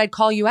had it, I'd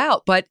call you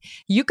out. But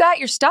you got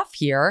your stuff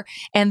here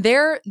and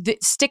they're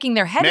sticking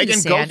their head in the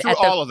sand. Megan, go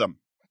through all of them.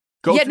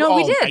 Go through all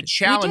we of them. did. I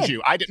challenge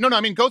you.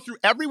 Go through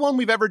everyone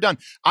we've ever done.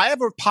 I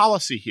have a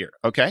policy here,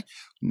 okay?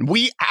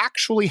 We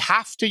actually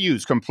have to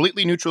use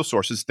completely neutral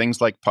sources, things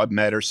like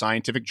PubMed or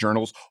scientific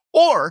journals,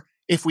 or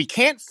if we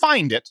can't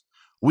find it,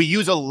 we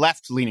use a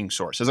left-leaning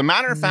source. As a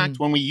matter of fact,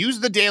 when we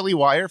used the Daily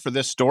Wire for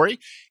this story,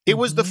 it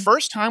was the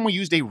first time we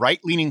used a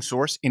right-leaning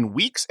source in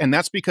weeks, and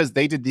that's because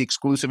they did the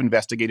exclusive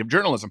investigative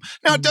journalism.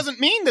 Now, it doesn't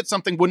mean that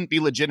something wouldn't be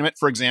legitimate,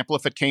 for example,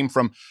 if it came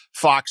from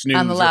Fox News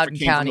on the Loudoun or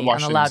if it came from the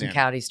Washington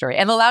County story.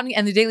 And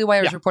the Daily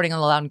Wire's reporting on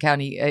the Loudoun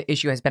County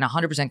issue has been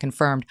 100%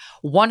 confirmed,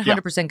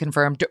 100%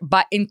 confirmed,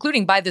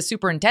 including by the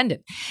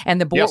superintendent. And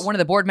the board, one of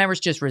the board members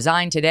just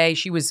resigned today.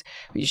 She was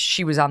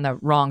on the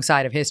wrong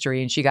side of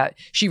history, and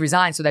she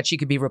resigned so that she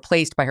could be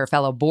replaced by her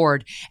fellow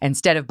board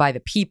instead of by the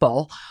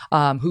people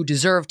who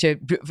deserve to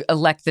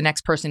elect the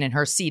next person in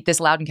her seat. This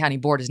Loudoun County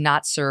board has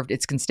not served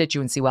its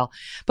constituency well.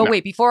 But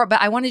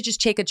but I want to just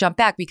take a jump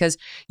back because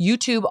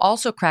YouTube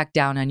also cracked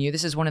down on you.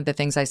 This is one of the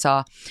things I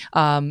saw.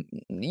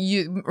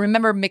 You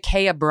remember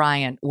Micaiah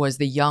Bryant was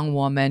the young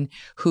woman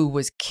who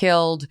was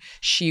killed.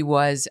 She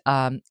was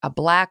a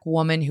black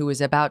woman who was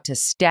about to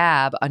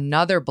stab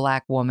another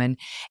black woman,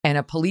 and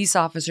a police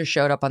officer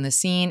showed up on the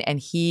scene and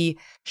he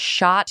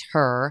shot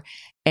her.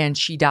 And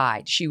she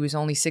died. She was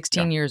only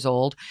 16 years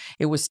old.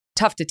 It was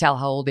tough to tell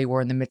how old they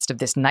were in the midst of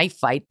this knife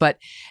fight, but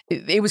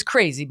it was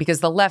crazy because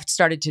the left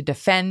started to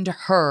defend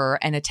her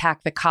and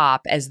attack the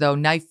cop as though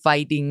knife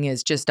fighting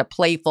is just a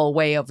playful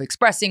way of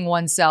expressing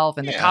oneself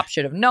and the cop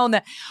should have known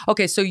that.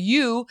 Okay, so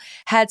you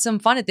had some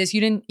fun at this.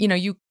 You didn't,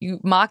 you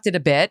mocked it a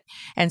bit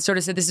and sort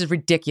of said this is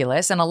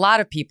ridiculous. And a lot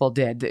of people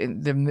did,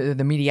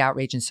 the media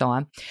outrage and so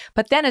on.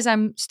 But then as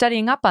I'm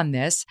studying up on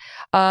this,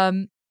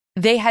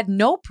 they had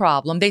no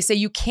problem. They say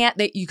you can't,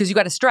 because you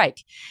got to strike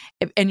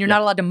and you're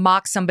not allowed to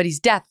mock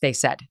somebody's death, they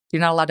said. You're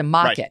not allowed to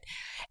mock it.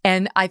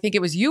 And I think it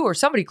was you or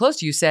somebody close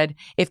to you said,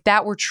 if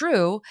that were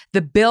true,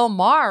 the Bill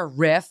Maher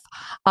riff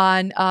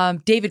on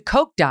David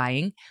Koch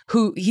dying,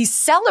 he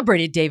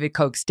celebrated David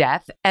Koch's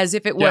death as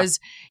if it was,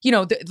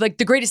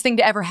 the greatest thing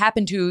to ever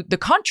happen to the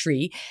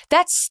country,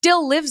 that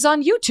still lives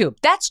on YouTube.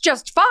 That's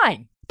just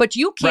fine. But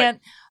you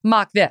can't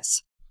mock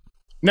this.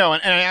 No,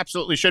 and I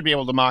absolutely should be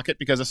able to mock it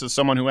because this is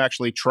someone who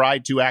actually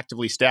tried to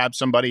actively stab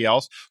somebody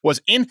else.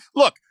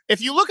 Look,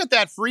 if you look at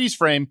that freeze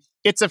frame,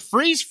 it's a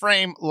freeze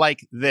frame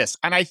like this.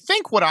 And I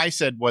think what I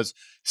said was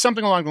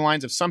something along the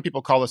lines of some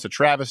people call this a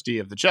travesty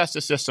of the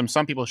justice system.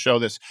 Some people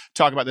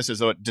talk about this as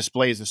though it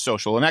displays the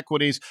social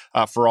inequities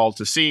for all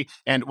to see.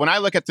 And when I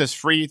look at this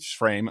freeze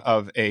frame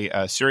of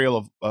a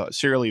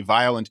serially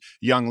violent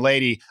young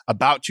lady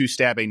about to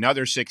stab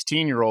another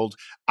 16-year-old,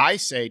 I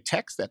say,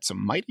 Tex, that's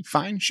some mighty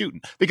fine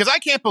shooting. Because I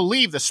can't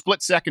believe the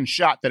split-second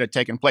shot that had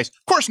taken place.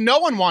 Of course, no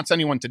one wants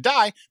anyone to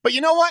die. But you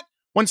know what?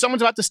 When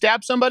someone's about to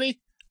stab somebody,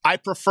 I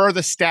prefer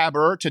the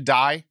stabber to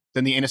die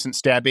than the innocent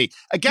stabbee.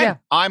 Again,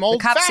 I'm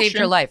old-fashioned. The cop saved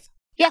your life.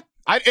 Yeah.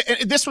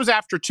 This was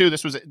after, too.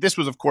 This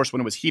was, of course, when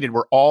it was heated,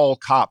 where all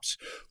cops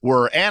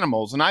were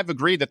animals. And I've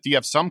agreed that you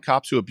have some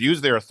cops who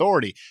abuse their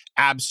authority.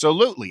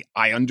 Absolutely.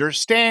 I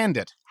understand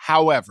it.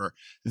 However,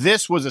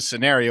 this was a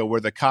scenario where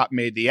the cop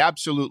made the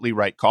absolutely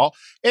right call.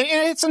 And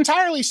it's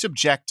entirely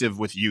subjective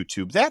with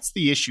YouTube. That's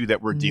the issue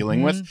that we're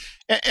dealing with.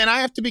 And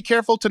I have to be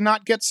careful to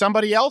not get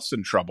somebody else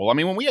in trouble. I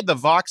mean, when we had the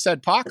Vox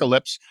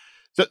Adpocalypse,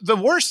 the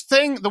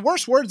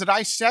worst words that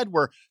I said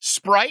were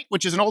sprite,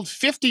 which is an old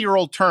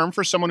 50-year-old term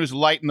for someone who's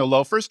light in the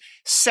loafers,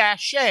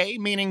 sachet,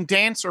 meaning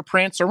dance or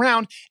prance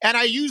around, and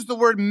I used the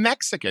word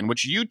Mexican,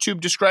 which YouTube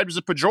described as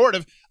a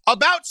pejorative,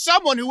 about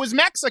someone who was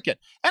Mexican.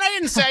 And I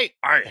didn't say,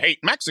 I hate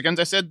Mexicans.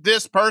 I said,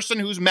 this person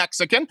who's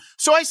Mexican.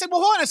 So I said, well,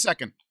 hold on a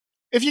second.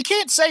 If you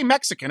can't say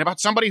Mexican about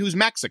somebody who's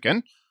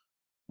Mexican,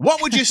 what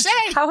would you say?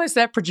 How is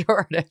that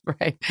pejorative,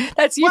 right?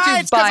 That's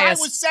YouTube's bias.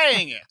 I was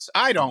saying it.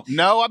 I don't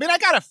know. I mean, I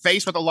got a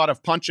face with a lot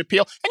of punch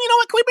appeal. And you know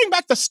what? Can we bring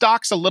back the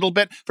stocks a little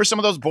bit for some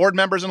of those board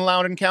members in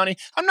Loudoun County?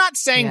 I'm not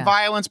saying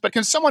violence, but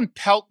can someone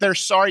pelt their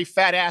sorry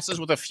fat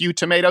asses with a few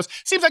tomatoes?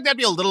 Seems like that'd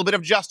be a little bit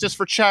of justice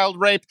for child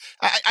rape.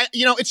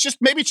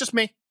 Maybe it's just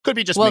me. Could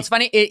be just me. Well, it's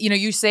funny.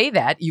 You say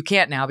that. You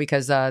can't now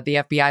because the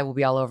FBI will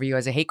be all over you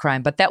as a hate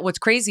crime. But what's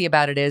crazy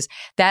about it is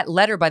that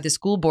letter by the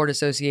School Board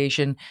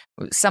Association,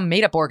 some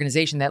made-up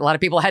organization that a lot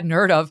of people hadn't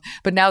heard of,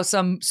 but now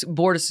some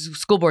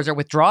school boards are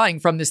withdrawing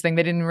from this thing.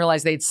 They didn't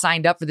realize they'd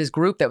signed up for this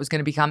group that was going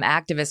to become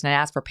activists and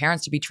ask for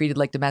parents to be treated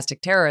like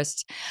domestic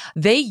terrorists.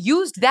 They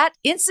used that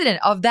incident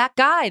of that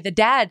guy, the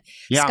dad,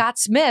 Scott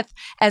Smith,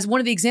 as one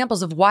of the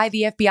examples of why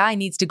the FBI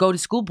needs to go to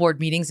school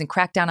board meetings and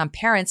crack down on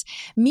parents.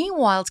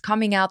 Meanwhile, it's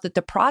coming out that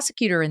the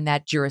prosecutor in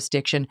that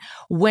jurisdiction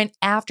went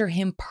after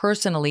him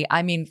personally.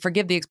 I mean,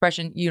 forgive the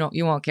expression,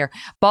 you won't care.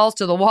 Balls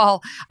to the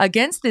wall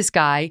against this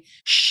guy.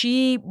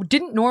 She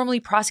didn't normally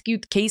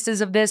prosecute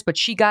cases of this, but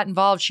she got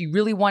involved. She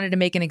really wanted to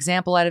make an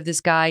example out of this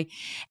guy.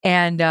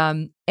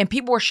 And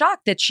people were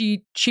shocked that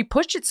she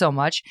pushed it so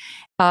much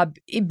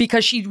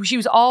because she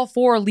was all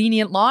for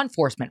lenient law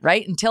enforcement,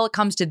 right? Until it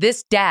comes to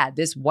this dad,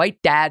 this white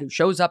dad who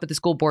shows up at the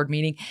school board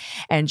meeting,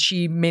 and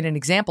she made an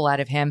example out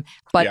of him.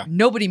 But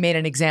nobody made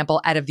an example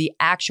out of the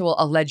actual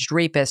alleged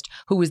rapist,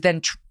 who was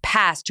then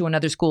passed to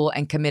another school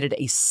and committed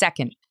a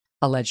second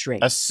alleged rape.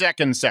 A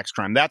second sex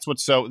crime. That's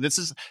what's so. This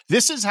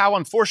is how,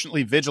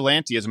 unfortunately,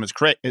 vigilantism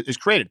is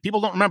created.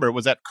 People don't remember it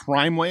was that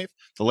crime wave,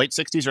 the late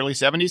 60s, early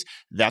 70s.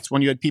 That's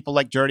when you had people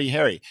like Dirty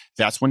Harry.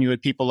 That's when you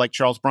had people like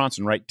Charles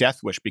Bronson, right?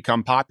 Death Wish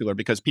become popular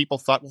because people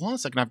thought, well, hold on a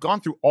second, I've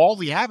gone through all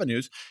the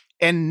avenues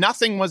and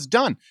nothing was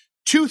done.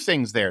 Two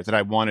things there that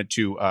I wanted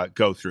to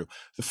go through.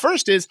 The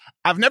first is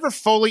I've never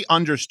fully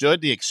understood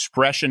the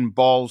expression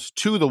balls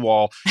to the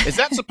wall. Is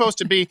that supposed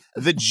to be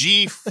the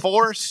G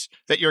force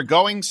that you're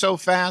going so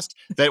fast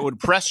that it would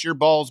press your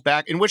balls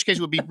back, in which case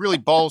it would be really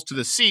balls to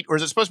the seat? Or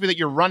is it supposed to be that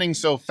you're running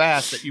so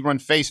fast that you run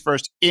face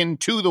first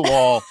into the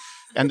wall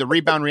and the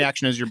rebound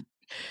reaction is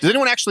does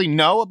anyone actually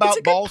know about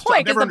balls? It's a good point,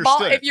 I've never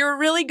understood. If you're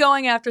really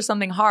going after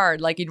something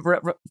hard, like you'd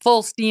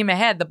full steam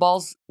ahead, the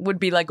balls would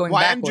be like going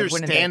backward. I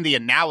understand the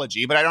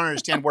analogy, but I don't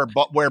understand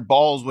where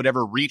balls would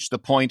ever reach the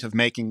point of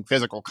making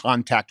physical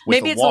contact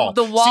with the wall.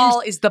 Maybe the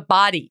wall is the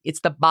body.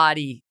 It's the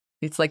body.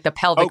 It's like the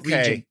pelvic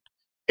region.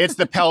 It's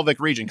the pelvic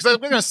region. Because I was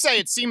going to say,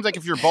 it seems like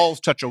if your balls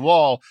touch a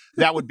wall,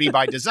 that would be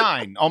by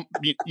design.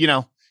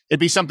 It'd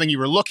be something you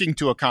were looking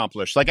to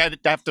accomplish. Like I'd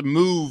have to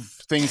move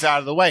things out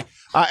of the way.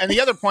 And the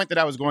other point that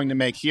I was going to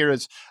make here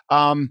is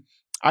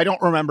I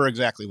don't remember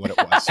exactly what it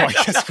was. So I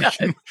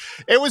guess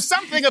it was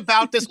something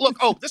about this. Look,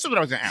 this is what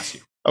I was going to ask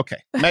you. Okay,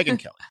 Megyn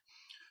Kelly.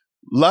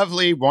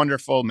 Lovely,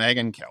 wonderful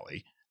Megyn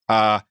Kelly.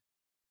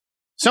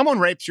 Someone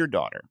rapes your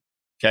daughter.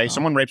 Okay,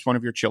 someone rapes one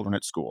of your children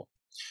at school.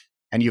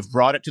 And you've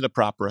brought it to the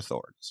proper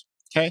authorities.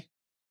 Okay,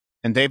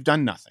 and they've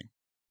done nothing.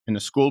 And the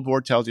school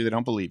board tells you they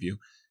don't believe you.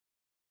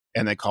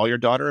 And they call your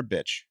daughter a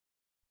bitch.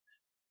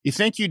 You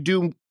think you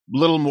do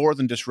little more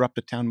than disrupt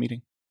a town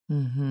meeting?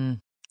 Mm-hmm.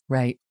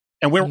 Right.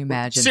 And Can you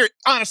imagine?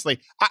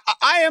 Honestly,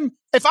 I am.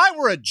 If I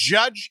were a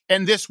judge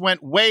and this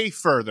went way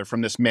further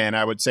from this man,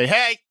 I would say,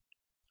 hey,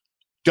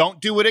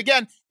 don't do it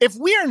again. If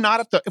we're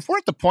at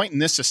the point in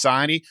this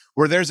society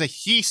where there's a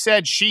he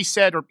said, she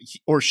said,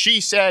 or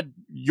she said,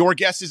 your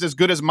guess is as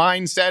good as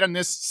mine said in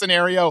this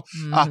scenario,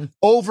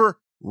 over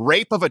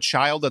rape of a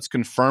child that's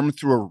confirmed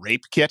through a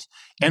rape kit,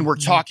 and we're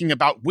talking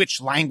about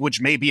which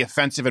language may be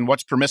offensive and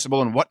what's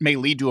permissible and what may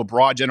lead to a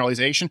broad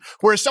generalization,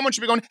 whereas someone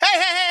should be going,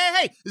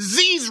 hey,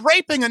 Z's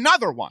raping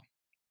another one.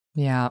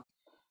 Yeah.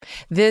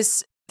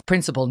 This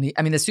principal,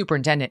 the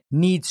superintendent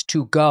needs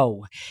to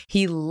go.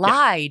 He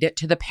lied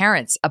to the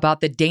parents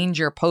about the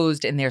danger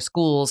posed in their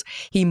schools.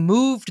 He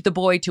moved the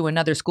boy to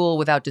another school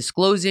without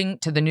disclosing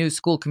to the new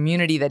school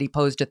community that he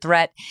posed a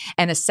threat,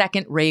 and a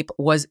second rape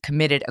was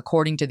committed,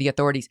 according to the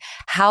authorities.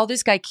 How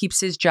this guy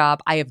keeps his job,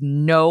 I have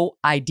no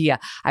idea.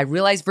 I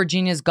realize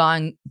Virginia's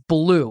gone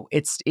blue.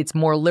 It's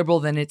more liberal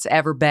than it's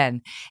ever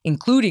been,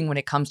 including when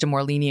it comes to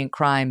more lenient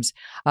crime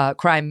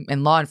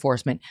and law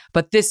enforcement.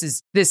 But this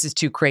is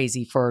too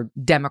crazy for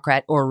Democrat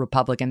or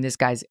Republican. This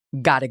guy's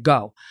got to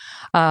go.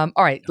 All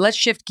right, let's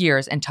shift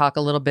gears and talk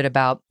a little bit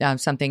about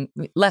something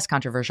less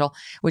controversial,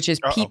 which is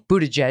Pete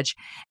Buttigieg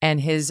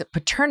and his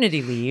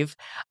paternity leave.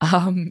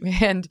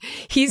 And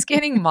he's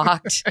getting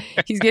mocked.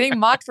 He's getting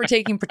mocked for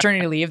taking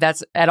paternity leave.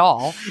 That's at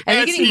all.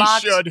 And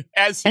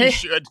as he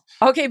should.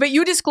 Okay, but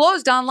you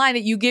disclosed online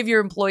that you give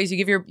your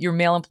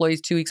male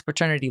employees 2 weeks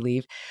paternity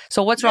leave.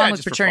 So what's wrong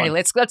with paternity?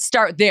 Let's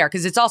start there,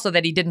 because it's also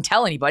that he didn't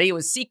tell anybody. It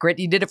was secret.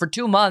 He did it for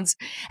 2 months,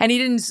 and he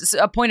didn't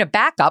appoint a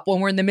backup when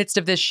we're in the midst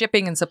of this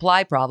shipping and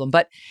supply problem.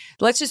 But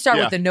let's just start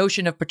with the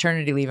notion of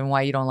paternity leave and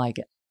why you don't like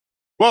it.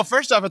 Well,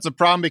 first off, it's a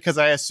problem because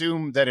I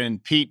assume that in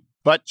Pete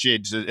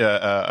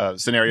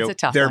Buttigieg's scenario,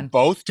 they're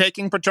both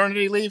taking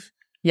paternity leave.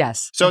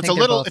 Yes. So it's a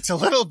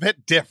little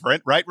bit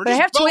different, right? They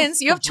have twins.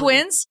 You have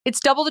twins.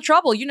 It's double the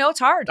trouble. It's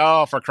hard.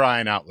 Oh, for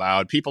crying out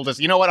loud. People just,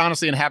 you know what?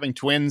 Honestly, in having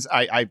twins,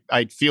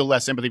 I feel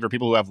less sympathy for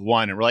people who have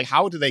one. And we're like,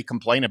 how do they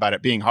complain about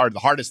it being hard? The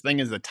hardest thing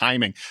is the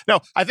timing.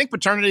 No, I think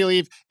paternity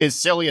leave is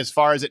silly as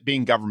far as it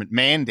being government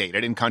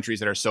mandated in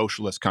countries that are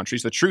socialist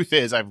countries. The truth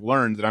is, I've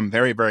learned that I'm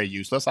very, very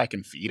useless. I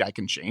can feed, I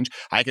can change,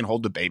 I can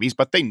hold the babies,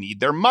 but they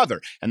need their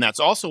mother. And that's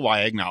also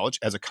why I acknowledge,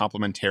 as a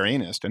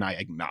complementarianist, and I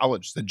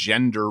acknowledge the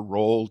gender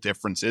role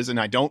differences. And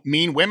I don't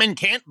mean women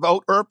can't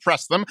vote or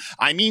oppress them.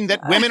 I mean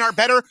that women are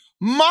better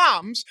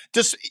moms.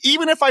 Just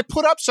even if I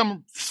put up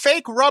some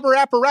fake rubber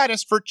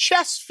apparatus for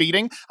chest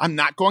feeding, I'm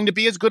not going to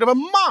be as good of a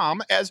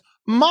mom as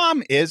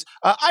mom is.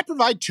 I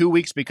provide 2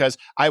 weeks because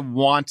I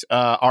want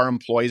our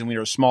employees, and we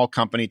are a small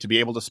company, to be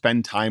able to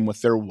spend time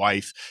with their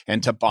wife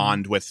and to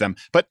bond with them.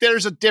 But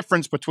there's a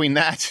difference between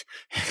that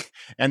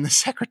and the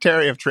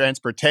Secretary of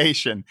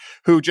Transportation,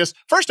 who just,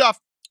 first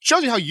off,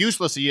 shows you how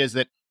useless he is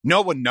that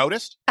no one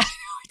noticed.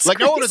 Like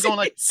no one is going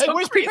like, hey, So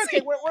where's crazy.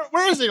 PK?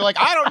 Where is he? Like,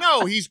 I don't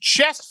know. He's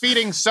chest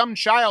feeding some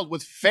child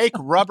with fake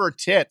rubber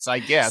tits, I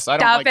guess. I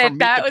don't Stop like it.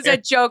 That was a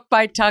joke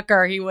by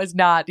Tucker. He was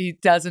not. He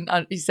doesn't.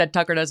 He said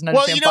Tucker doesn't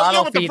understand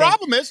bottle what feeding. the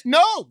problem is?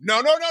 No.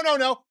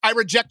 I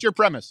reject your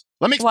premise.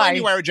 Let me explain Why? to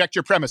you why I reject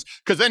your premise.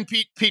 Because then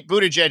Pete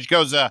Buttigieg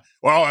goes,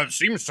 well, it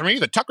seems to me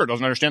that Tucker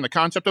doesn't understand the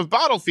concept of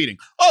bottle feeding.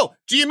 Oh,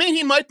 do you mean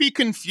he might be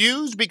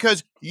confused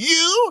because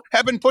you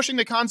have been pushing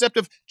the concept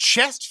of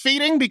chest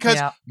feeding because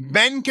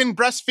men can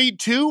breastfeed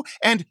too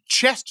and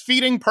chest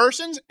feeding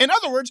persons? In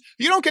other words,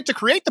 you don't get to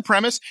create the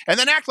premise and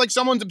then act like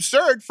someone's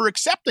absurd for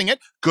accepting it.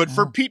 Good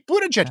for Pete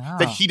Buttigieg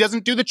that he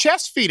doesn't do the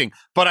chest feeding.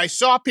 But I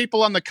saw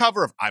people on the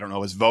cover of, I don't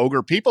know, his Vogue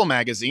or People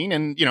magazine,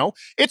 and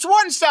it's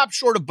one stop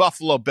short of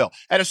Buffalo Bill.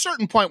 At a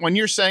certain point when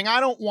you're saying, I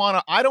don't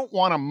want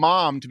a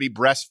mom to be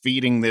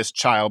breastfeeding this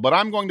child, but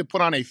I'm going to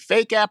put on a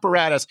fake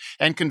apparatus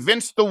and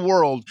convince the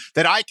world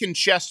that I can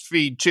chest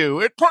feed too.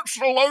 It puts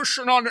the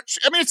lotion on it.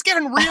 I mean, it's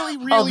getting really,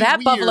 really Oh, that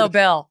weird. Buffalo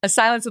Bill. A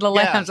Silence of the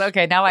Lambs. Yes.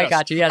 Okay, now I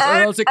got you. Yes,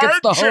 or else it gets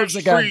the hose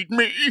again. Feed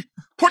me.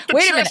 Put the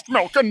Wait a chest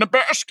milk in the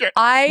basket.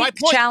 I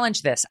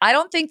challenge this. I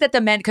don't think that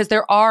the men, because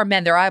there are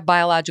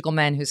biological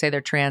men who say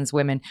they're trans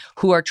women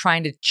who are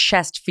trying to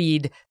chest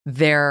feed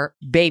their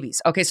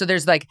babies. Okay, so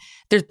there's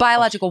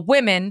biological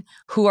women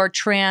who are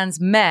trans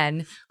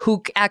men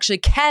who actually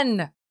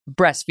can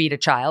breastfeed a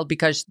child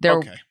because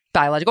they're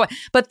biological.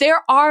 But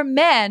there are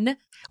men.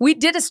 We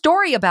did a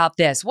story about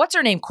this. What's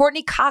her name?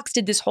 Courtney Cox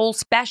did this whole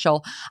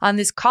special on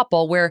this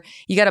couple where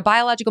you got a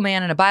biological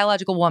man and a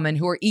biological woman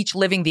who are each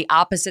living the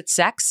opposite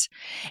sex.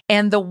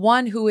 And the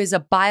one who is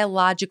a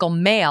biological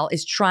male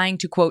is trying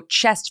to, quote,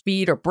 chest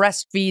feed or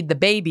breastfeed the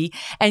baby.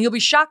 And you'll be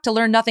shocked to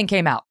learn nothing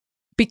came out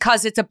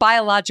because it's a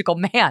biological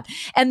man.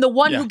 And the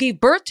one who gave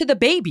birth to the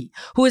baby,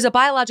 who is a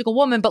biological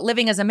woman but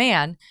living as a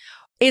man,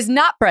 is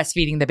not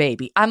breastfeeding the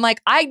baby. I'm like,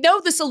 I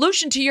know the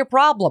solution to your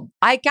problem.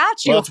 I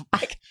got you. Well,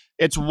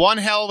 it's one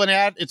hell of an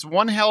ad. It's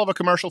one hell of a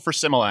commercial for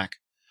Similac.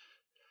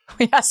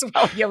 Yes.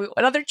 Well,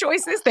 what other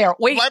choice is there?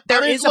 Wait,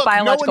 there is a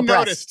biological no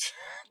one breast. Noticed.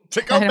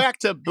 To go back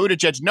to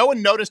Buttigieg, no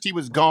one noticed he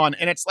was gone.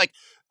 And it's like,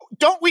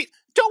 don't we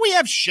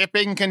have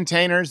shipping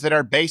containers that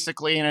are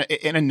basically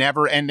in a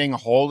never-ending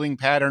holding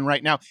pattern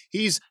right now?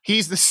 He's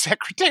the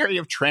Secretary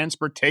of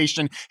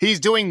Transportation. He's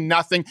doing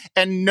nothing,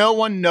 and no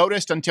one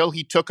noticed until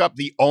he took up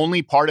the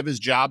only part of his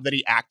job that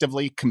he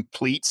actively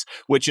completes,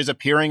 which is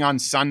appearing on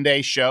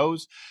Sunday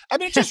shows. I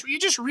mean, you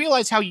just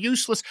realize how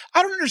useless.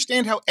 I don't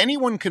understand how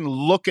anyone can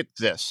look at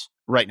this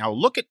right now,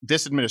 look at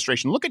this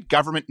administration, look at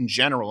government in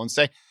general, and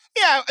say,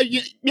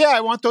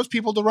 I want those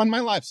people to run my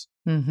lives.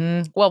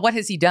 Mm-hmm. Well, what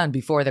has he done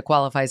before that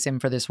qualifies him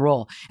for this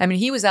role? I mean,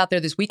 he was out there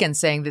this weekend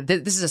saying that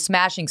this is a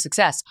smashing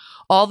success.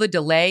 All the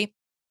delay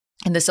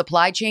in the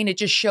supply chain, it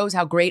just shows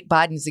how great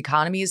Biden's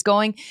economy is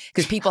going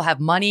because people have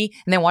money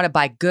and they want to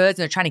buy goods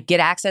and they're trying to get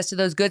access to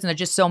those goods and they're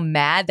just so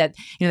mad that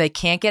they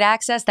can't get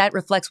access. That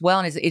reflects well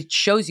and it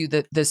shows you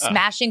the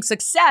smashing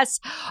success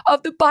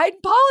of the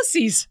Biden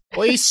policies.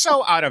 Well, he's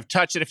so out of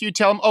touch that if you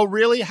tell him, oh,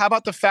 really? How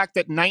about the fact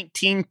that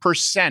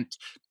 19%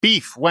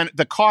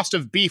 the cost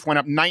of beef went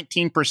up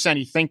 19%?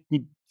 You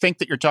think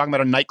that you're talking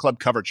about a nightclub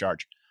cover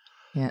charge.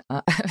 Yeah.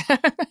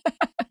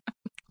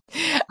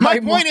 My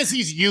point is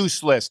he's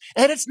useless.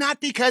 And it's not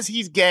because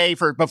he's gay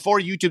before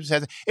YouTube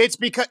says it. It's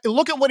because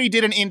look at what he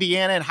did in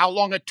Indiana and how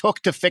long it took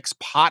to fix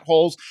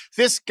potholes.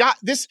 This guy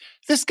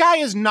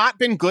has not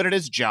been good at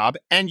his job.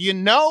 And you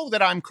know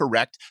that I'm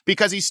correct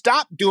because he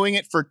stopped doing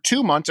it for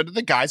 2 months under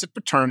the guise of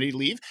paternity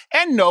leave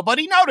and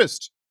nobody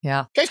noticed.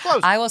 Yeah. Case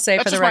closed. I will say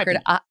That's for the record,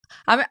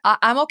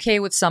 I'm okay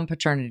with some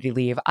paternity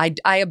leave.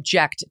 I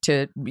object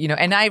to,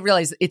 and I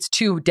realize it's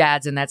two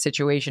dads in that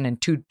situation and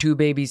two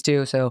babies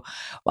too. So,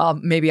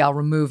 maybe I'll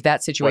remove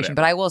that situation. Whatever.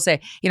 But I will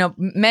say,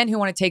 men who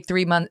want to take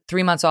 3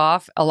 months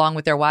off along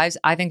with their wives,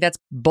 I think that's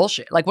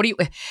bullshit. Like,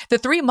 the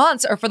 3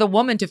 months are for the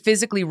woman to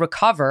physically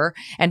recover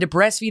and to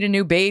breastfeed a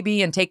new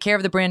baby and take care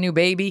of the brand new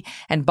baby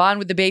and bond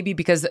with the baby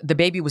because the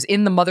baby was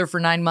in the mother for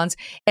 9 months.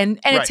 And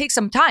it takes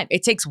some time.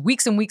 It takes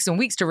weeks and weeks and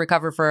weeks to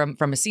recover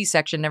from a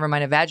C-section, never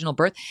mind a vaginal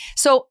birth.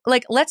 So,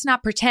 let's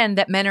not pretend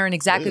that men are in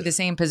exactly the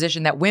same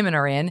position that women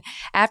are in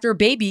after a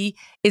baby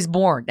is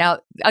born.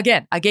 Now,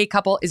 again, a gay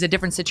couple is a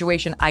different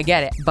situation. I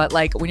get it. But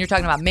when you're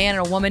talking about man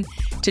and a woman,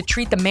 to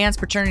treat the man's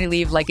paternity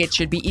leave like it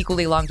should be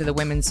equally long to the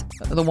woman's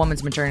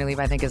maternity leave,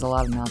 I think is a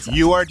lot of nonsense.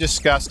 You are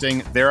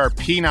disgusting. There are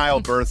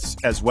penile births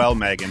as well,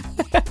 Megan.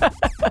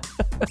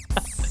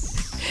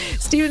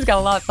 Steven's got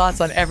a lot of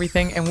thoughts on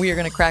everything, and we are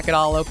going to crack it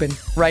all open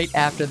right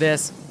after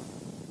this.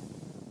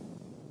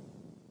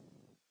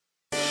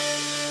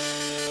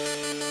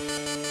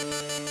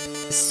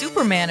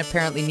 Superman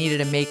apparently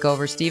needed a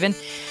makeover, Stephen.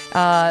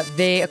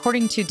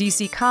 According to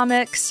DC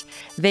Comics,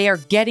 they are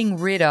getting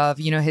rid of,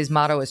 his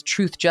motto is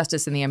truth,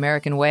 justice, and the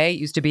American way. It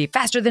used to be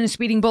faster than a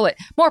speeding bullet,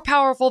 more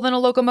powerful than a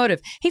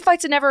locomotive. He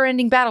fights a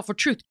never-ending battle for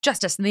truth,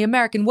 justice, and the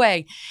American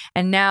way.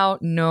 And now,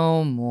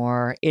 no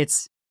more.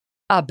 It's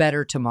a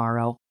better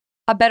tomorrow.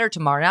 a better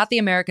tomorrow, not the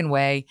American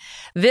way.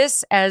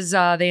 This, as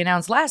they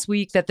announced last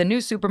week, that the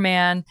new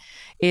Superman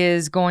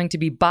is going to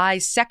be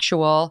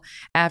bisexual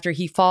after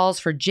he falls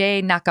for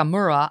Jay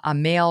Nakamura, a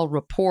male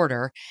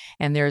reporter.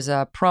 And there's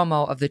a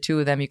promo of the two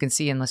of them you can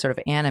see in the sort of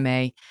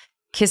anime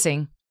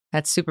kissing.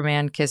 That's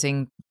Superman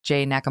kissing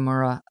Jay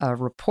Nakamura, a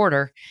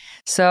reporter.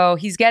 So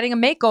he's getting a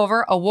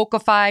makeover, a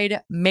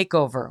wokeified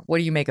makeover. What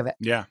do you make of it?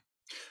 Yeah.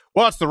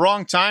 Well, it's the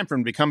wrong time for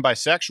him to become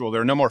bisexual.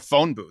 There are no more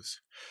phone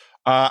booths.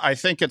 I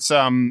think it's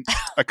a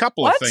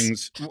couple of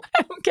things.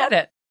 I don't get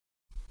it.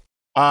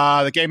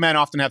 The gay men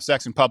often have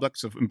sex in public,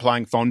 so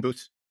implying phone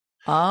booths.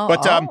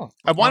 But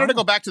I wanted to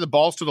go back to the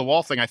balls to the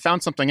wall thing. I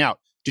found something out.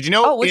 Did you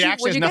know it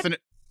actually has nothing?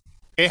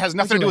 It has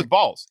nothing to do with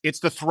balls. It's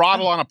the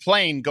throttle on a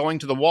plane going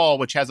to the wall,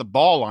 which has a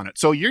ball on it.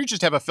 So you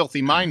just have a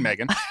filthy mind,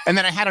 Megan. And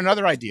then I had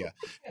another idea.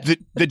 The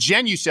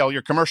Genucell,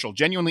 your commercial,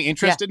 genuinely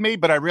interested me,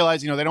 but I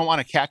realized, they don't want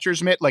a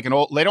catcher's mitt, they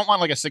don't want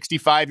like a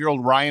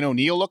 65-year-old Ryan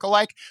O'Neal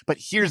lookalike. But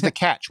here's the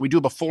catch. We do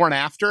a before and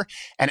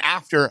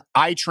after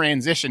I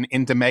transition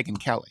into Megyn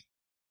Kelly.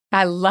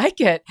 I like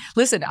it.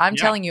 Listen, I'm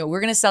telling you, we're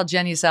going to sell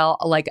Genucell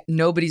like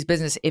nobody's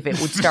business if it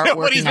would start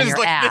working on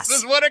your ass. This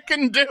is what it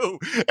can do.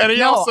 And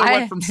he also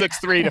went from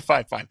 6'3" to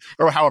 5'5",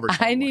 or however.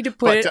 I need to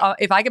put it,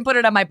 if I can put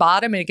it on my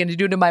bottom and it can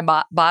do to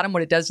my bottom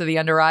what it does to the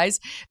under eyes,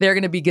 they're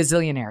going to be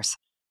gazillionaires.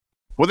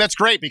 Well, that's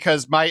great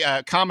because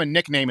my common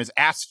nickname is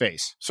Ass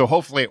Face. So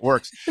hopefully it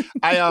works.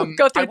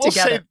 Go through it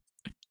together.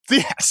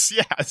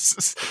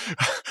 Yes.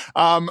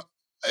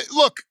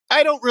 Look,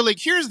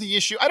 here's the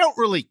issue. I don't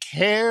really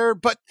care,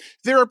 but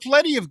there are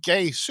plenty of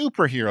gay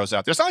superheroes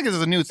out there. It's not like this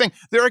is a new thing.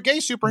 There are gay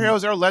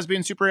superheroes, there are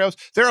lesbian superheroes,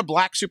 there are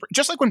black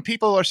just like when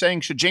people are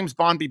saying, should James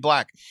Bond be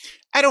black?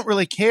 I don't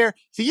really care.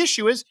 The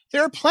issue is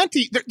there are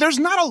plenty. There's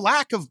not a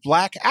lack of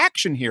black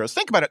action heroes.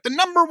 Think about it. The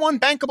number one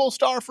bankable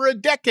star for a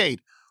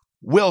decade,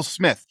 Will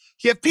Smith.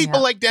 You have people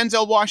like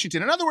Denzel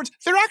Washington. In other words,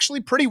 they're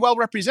actually pretty well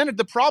represented.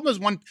 The problem is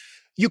when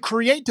you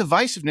create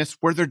divisiveness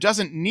where there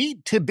doesn't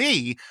need to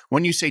be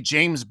when you say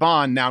James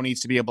Bond now needs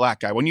to be a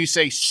black guy. When you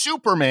say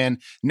Superman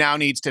now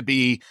needs to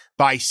be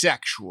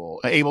bisexual,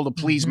 able to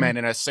please men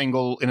in a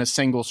single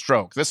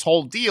stroke. This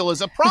whole deal is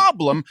a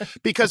problem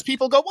because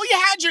people go, well,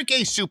 you had your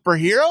gay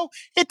superhero.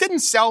 It didn't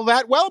sell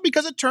that well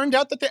because it turned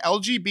out that the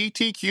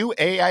LGBTQAIP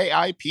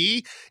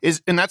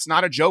is, and that's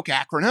not a joke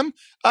acronym,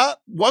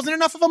 wasn't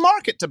enough of a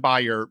market to buy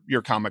your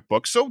comic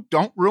book. So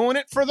don't ruin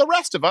it for the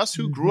rest of us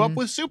who grew up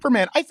with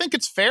Superman. I think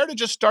it's fair to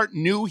just start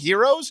new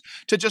heroes,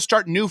 to just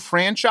start new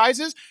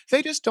franchises.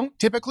 They just don't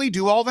typically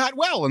do all that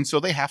well. And so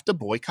they have to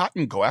boycott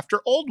and go after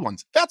old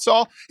ones. That's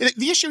all.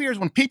 The issue here is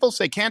when people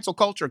say cancel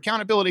culture,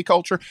 accountability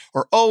culture,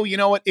 or, oh, you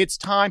know what, it's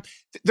time.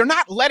 They're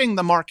not letting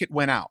the market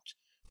win out.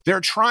 They're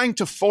trying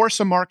to force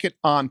a market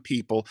on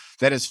people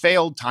that has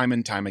failed time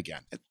and time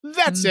again.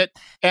 That's it.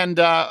 And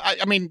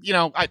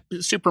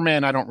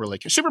Superman, I don't really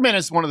care. Superman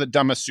is one of the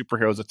dumbest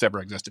superheroes that's ever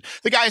existed.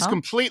 The guy is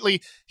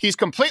he's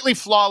completely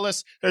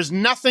flawless. There's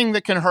nothing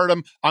that can hurt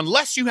him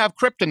unless you have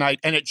kryptonite.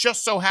 And it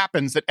just so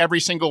happens that every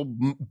single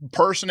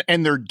person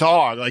and their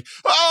dog, like,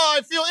 oh,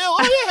 I feel ill.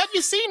 Oh, yeah, have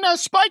you seen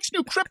Spike's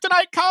new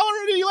kryptonite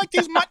collar? Do you like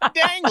these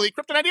dangly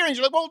kryptonite earrings?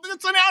 You're like, well,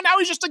 now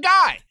he's just a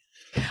guy.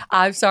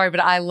 I'm sorry, but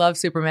I love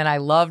Superman. I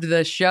loved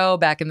the show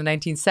back in the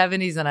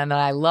 1970s, and then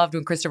I loved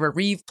when Christopher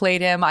Reeve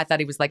played him. I thought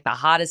he was like the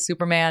hottest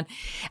Superman.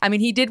 I mean,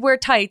 he did wear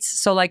tights,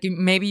 so like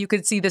maybe you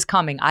could see this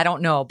coming. I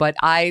don't know, but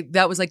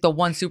that was like the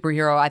one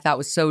superhero I thought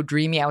was so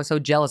dreamy. I was so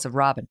jealous of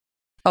Robin.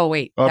 Oh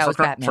wait, that was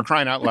Batman. For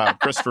crying out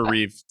loud, Christopher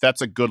Reeve,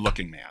 that's a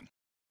good-looking man.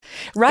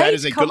 Right? That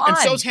is and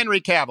so is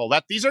Henry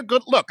Cavill. These are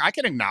good. Look, I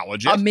can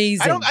acknowledge it.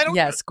 Amazing.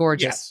 Yes,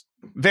 gorgeous. Yes,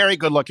 very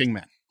good-looking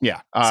men.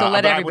 Yeah. So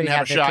let everybody I wouldn't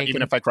have a shot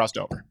even if I crossed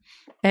over.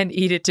 And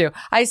eat it too.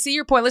 I see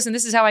your point. Listen,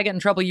 this is how I got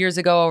in trouble years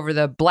ago over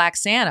the Black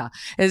Santa,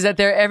 is that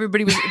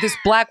this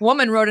black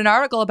woman wrote an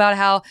article about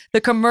how the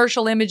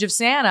commercial image of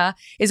Santa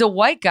is a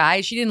white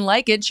guy. She didn't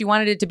like it. She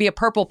wanted it to be a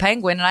purple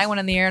penguin. And I went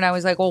on the air and I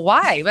was like, well,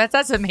 why? That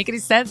doesn't make any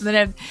sense. And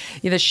then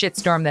the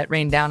shitstorm that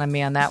rained down on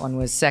me on that one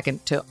was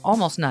second to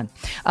almost none.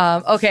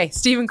 Okay,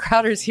 Steven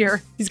Crowder's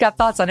here. He's got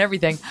thoughts on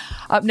everything.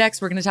 Up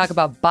next, we're going to talk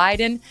about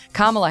Biden,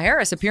 Kamala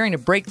Harris appearing to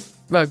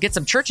get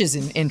some churches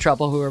in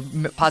trouble who are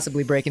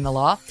possibly breaking the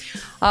law,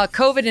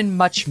 COVID, and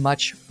much,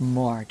 much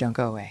more. Don't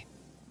go away.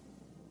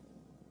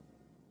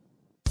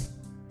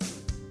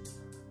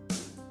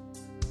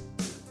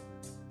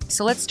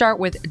 So let's start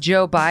with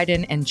Joe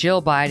Biden and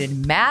Jill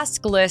Biden,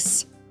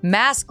 maskless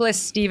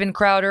Steven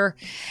Crowder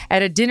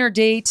at a dinner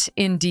date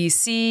in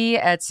D.C.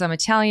 at some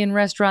Italian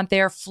restaurant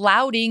there,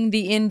 flouting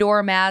the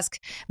indoor mask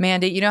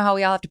mandate. You know how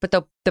we all have to put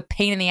the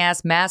pain in the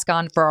ass mask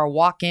on for our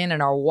walk in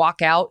and our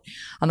walk out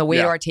on the way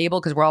to our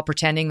table because we're all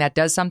pretending that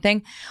does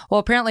something.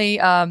 Well, apparently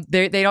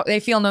they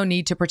feel no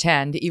need to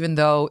pretend, even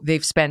though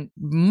they've spent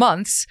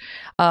months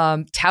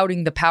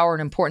touting the power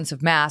and importance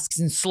of masks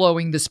and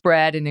slowing the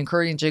spread and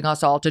encouraging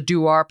us all to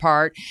do our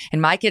part.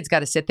 And my kids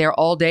got to sit there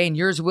all day, and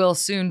yours will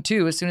soon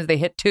too, as soon as they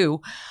hit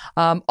 2,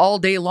 all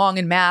day long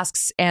in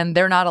masks, and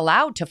they're not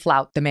allowed to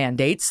flout the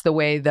mandates the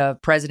way the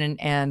president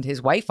and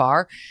his wife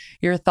are.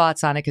 Your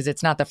thoughts on it, because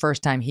it's not the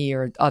first time he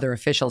or or other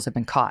officials have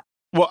been caught.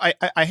 Well,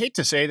 I hate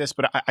to say this,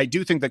 but I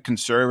do think that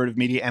conservative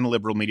media and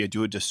liberal media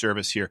do a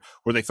disservice here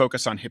where they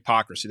focus on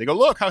hypocrisy. They go,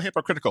 look, how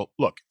hypocritical.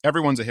 Look,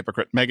 everyone's a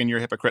hypocrite. Megan, you're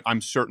a hypocrite.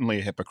 I'm certainly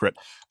a hypocrite.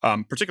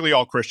 Particularly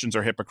all Christians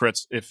are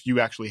hypocrites. If you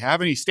actually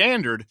have any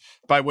standard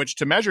by which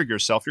to measure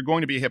yourself, you're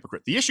going to be a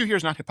hypocrite. The issue here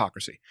is not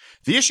hypocrisy.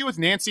 The issue with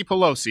Nancy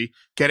Pelosi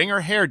getting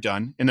her hair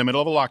done in the middle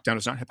of a lockdown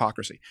is not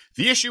hypocrisy.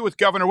 The issue with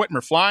Governor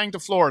Whitmer flying to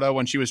Florida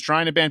when she was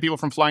trying to ban people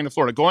from flying to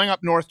Florida, going up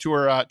north to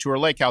her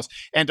lake house,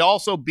 and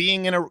also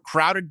being in a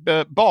crowded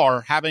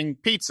bar having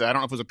pizza, I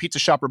don't know if it was a pizza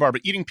shop or bar, but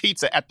eating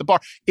pizza at the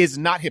bar is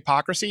not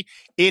hypocrisy.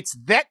 It's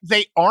that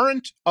they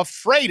aren't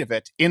afraid of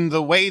it in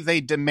the way they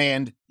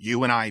demand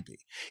you and I be.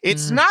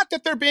 It's not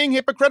that they're being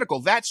hypocritical.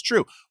 That's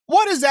true.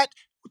 What does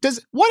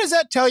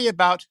that tell you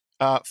about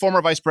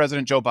former Vice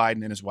President Joe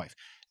Biden and his wife?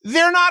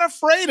 They're not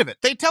afraid of it.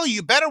 They tell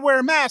you better wear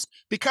a mask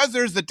because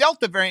there's the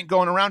Delta variant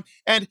going around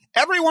and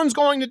everyone's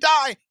going to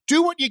die.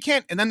 Do what you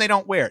can. And then they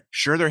don't wear it.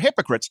 Sure, they're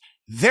hypocrites.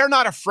 They're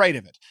not afraid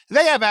of it.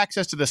 They have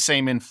access to the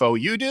same info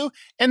you do.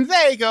 And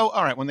they go,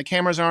 all right, when the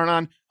cameras aren't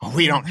on,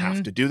 we don't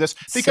have to do this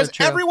because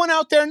everyone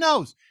out there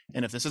knows.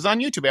 And if this is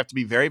on YouTube, I have to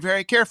be very,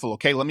 very careful.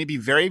 Okay, let me be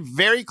very,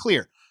 very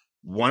clear.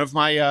 One of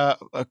my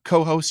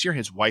co-hosts here,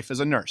 his wife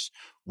is a nurse.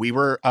 We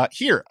were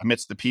here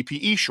amidst the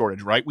PPE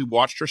shortage, right? We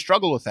watched her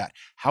struggle with that.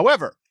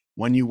 However,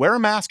 when you wear a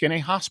mask in a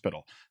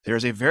hospital,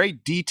 there's a very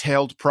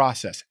detailed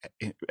process.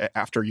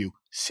 After you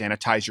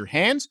sanitize your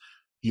hands,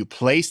 you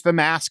place the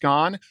mask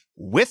on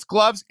with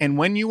gloves, and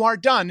when you are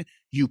done,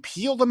 you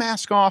peel the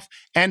mask off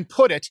and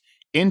put it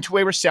into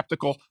a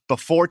receptacle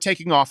before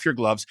taking off your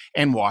gloves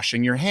and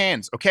washing your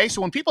hands. Okay,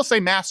 so when people say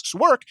masks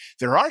work,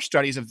 there are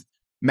studies of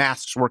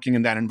masks working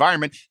in that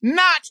environment,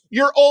 not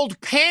your old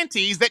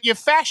panties that you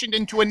fashioned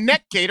into a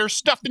neck gaiter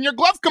stuffed in your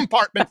glove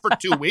compartment for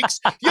 2 weeks.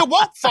 You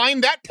won't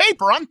find that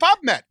paper on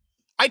PubMed.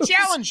 I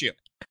challenge you.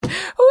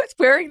 Who is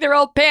wearing their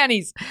old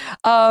panties? Yes.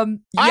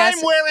 I'm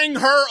wearing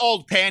her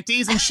old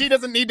panties, and she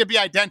doesn't need to be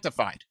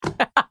identified.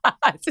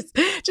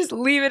 just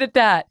leave it at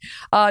that.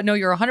 No,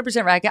 you're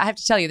 100% right. I have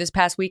to tell you, this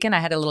past weekend, I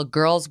had a little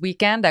girls'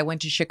 weekend. I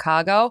went to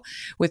Chicago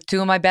with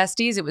two of my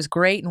besties. It was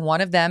great. And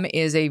one of them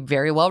is a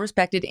very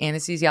well-respected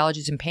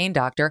anesthesiologist and pain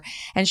doctor.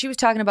 And she was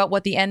talking about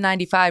what the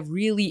N95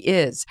 really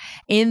is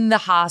in the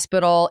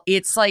hospital.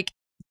 It's like,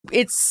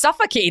 it's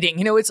suffocating,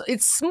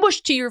 it's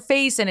smushed to your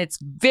face and it's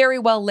very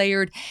well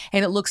layered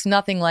and it looks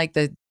nothing like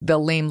the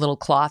lame little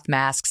cloth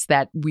masks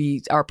that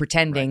we are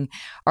pretending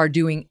are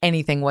doing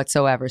anything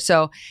whatsoever.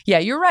 So yeah,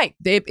 you're right.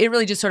 It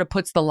really just sort of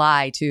puts the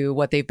lie to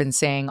what they've been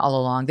saying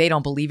all along. They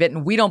don't believe it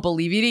and we don't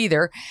believe it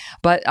either.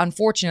 But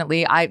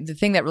unfortunately, the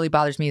thing that really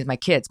bothers me is my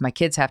kids. My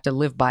kids have to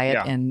live by it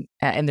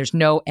and there's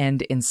no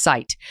end in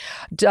sight.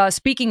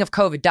 Speaking of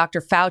COVID, Dr.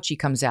 Fauci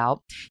comes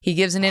out. He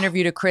gives an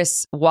interview to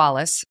Chris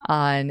Wallace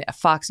on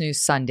Fox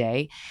News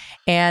Sunday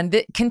and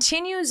it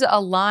continues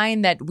a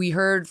line that we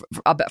heard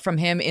from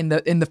him in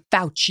the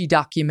Fauci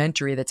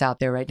documentary that's out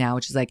there right now,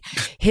 which is like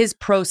his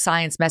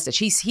pro-science message.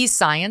 He's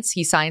science.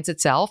 He's science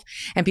itself.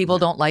 And people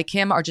don't like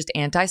him are just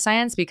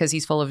anti-science because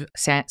he's full of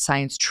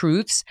science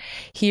truths.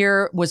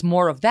 Here was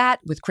more of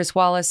that with Chris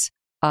Wallace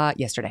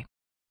yesterday.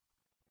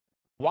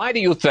 Why do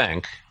you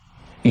think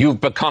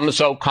you've become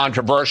so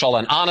controversial?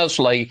 And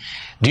honestly,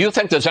 do you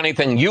think there's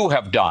anything you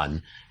have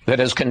done that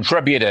has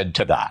contributed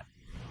to that?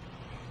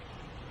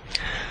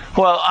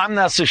 Well, I'm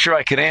not so sure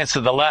I could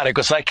answer the latter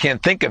because I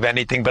can't think of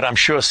anything, but I'm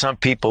sure some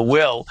people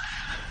will.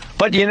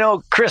 But,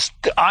 Chris,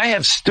 I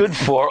have stood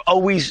for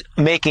always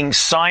making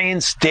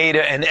science,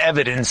 data, and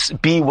evidence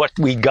be what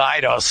we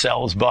guide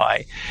ourselves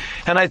by.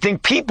 And I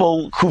think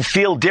people who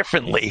feel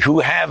differently, who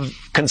have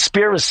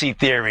conspiracy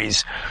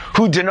theories,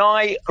 who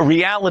deny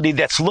reality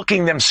that's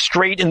looking them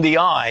straight in the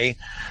eye,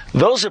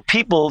 those are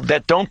people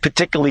that don't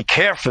particularly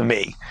care for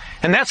me.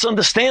 And that's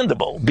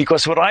understandable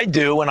because what I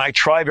do, and I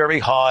try very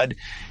hard,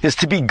 is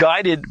to be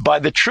guided by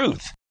the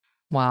truth.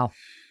 Wow.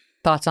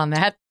 Thoughts on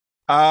that?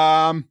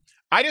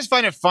 I just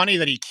find it funny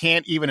that he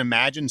can't even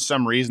imagine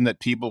some reason that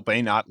people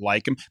may not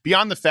like him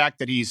beyond the fact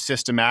that he's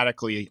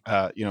systematically,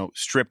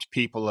 stripped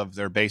people of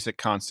their basic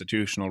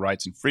constitutional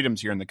rights and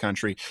freedoms here in the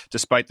country,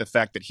 despite the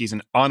fact that he's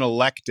an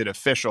unelected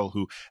official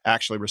who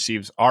actually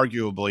receives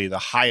arguably the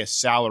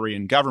highest salary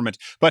in government.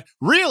 But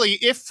really,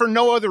 if for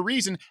no other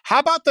reason, how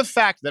about the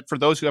fact that for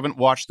those who haven't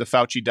watched the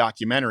Fauci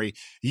documentary,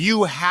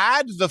 you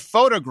had the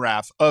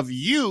photograph of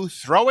you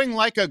throwing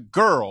like a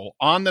girl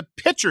on the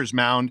pitcher's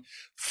mound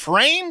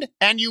framed,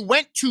 and you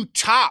went to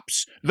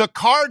Topps, the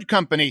card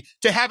company,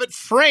 to have it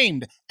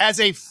framed as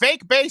a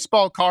fake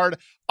baseball card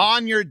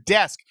on your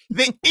desk.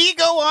 The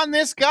ego on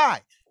this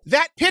guy.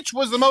 That pitch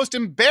was the most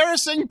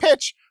embarrassing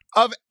pitch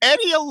of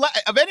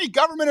any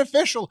government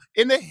official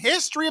in the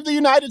history of the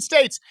United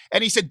States.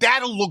 And he said,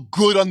 that'll look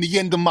good on the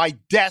end of my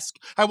desk.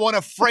 I want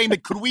to frame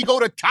it. Could we go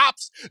to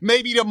Topps?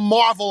 Maybe to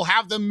Marvel,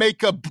 have them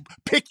make a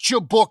picture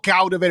book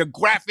out of it, a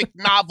graphic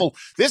novel.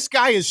 This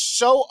guy is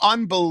so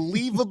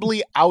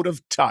unbelievably out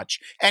of touch.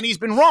 And he's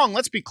been wrong.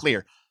 Let's be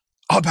clear.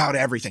 about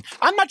everything.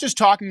 I'm not just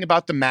talking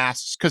about the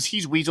masks, because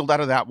he's weaseled out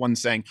of that one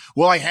saying,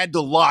 well, I had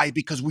to lie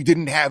because we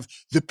didn't have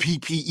the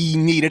PPE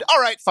needed. All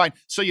right, fine.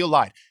 So you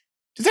lied.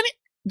 Does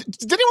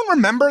anyone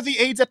remember the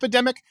AIDS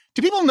epidemic?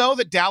 Do people know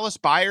that Dallas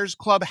Buyers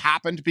Club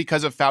happened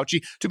because of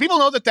Fauci? Do people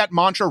know that that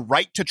mantra,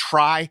 right to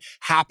try,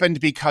 happened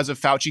because of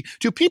Fauci?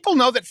 Do people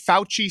know that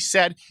Fauci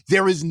said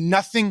there is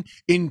nothing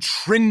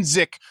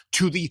intrinsic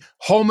to the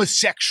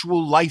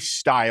homosexual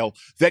lifestyle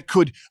that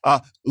could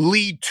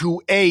lead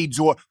to AIDS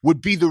or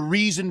would be the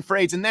reason for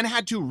AIDS, and then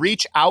had to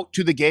reach out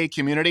to the gay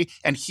community?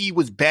 And he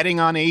was betting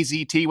on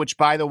AZT, which,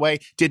 by the way,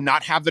 did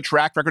not have the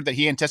track record that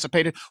he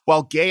anticipated,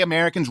 while gay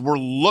Americans were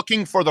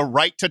looking for the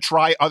right to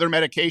try other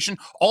medication.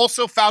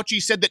 Also,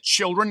 Fauci said that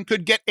children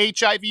could get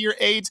HIV or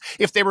AIDS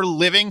if they were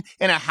living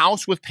in a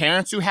house with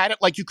parents who had it,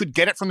 like you could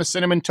get it from the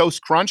Cinnamon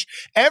Toast Crunch.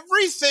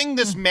 Everything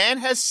this man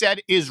has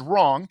said is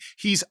wrong.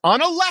 He's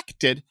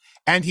unelected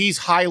and he's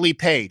highly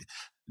paid.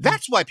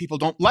 That's why people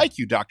don't like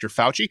you, Dr.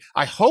 Fauci.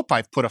 I hope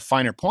I've put a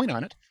finer point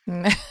on it.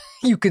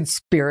 You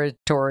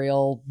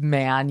conspiratorial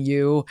man,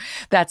 you.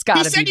 That's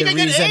got to be the reason. He said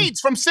you could get AIDS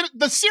from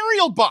the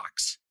cereal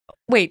box.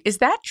 Wait, is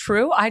that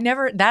true? I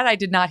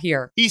did not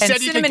hear. He said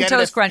Cinnamon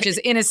Toast Crunch is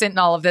innocent in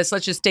all of this.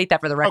 Let's just state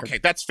that for the record. Okay,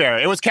 that's fair.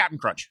 It was Captain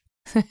Crunch.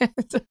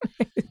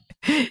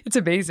 It's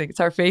amazing. It's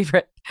our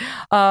favorite.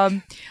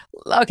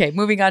 Okay,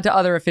 moving on to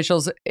other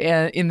officials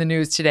in the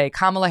news today.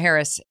 Kamala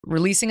Harris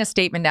releasing a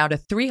statement now to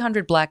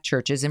 300 Black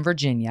churches in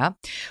Virginia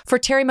for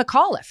Terry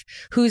McAuliffe,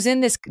 who's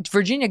in this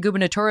Virginia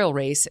gubernatorial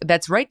race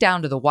that's right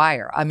down to the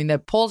wire. I mean, the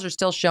polls are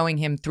still showing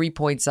him 3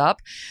 points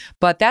up,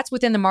 but that's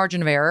within the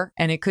margin of error,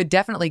 and it could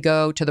definitely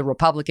go to the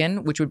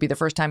Republican, which would be the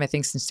first time, I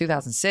think, since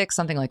 2006,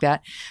 something like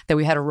that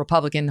we had a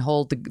Republican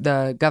hold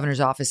the governor's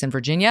office in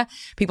Virginia.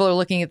 People are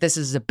looking at this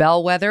as a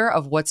bellwether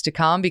of what's to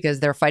come because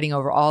they're fighting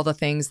over all the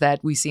things that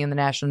we see in the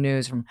national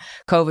news, from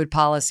COVID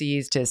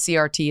policies to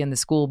CRT and the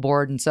school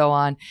board and so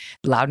on.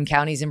 Loudoun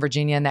County's in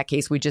Virginia in that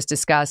case we just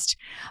discussed.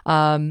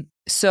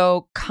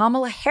 So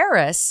Kamala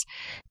Harris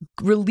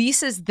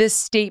releases this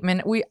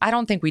statement. I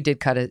don't think we did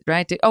cut it,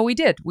 right? We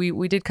did.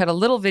 We did cut a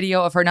little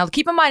video of her. Now,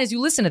 keep in mind as you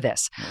listen to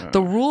this,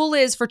 the rule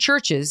is for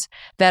churches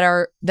that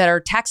are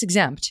tax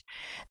exempt,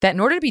 that in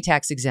order to be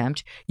tax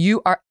exempt,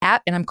 you are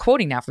and I'm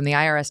quoting now from the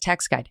IRS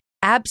tax guide,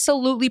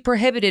 absolutely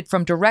prohibited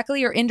from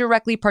directly or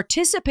indirectly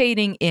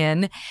participating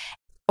in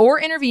or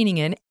intervening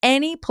in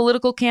any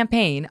political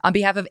campaign on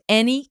behalf of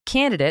any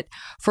candidate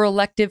for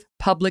elective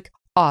public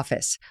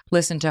office.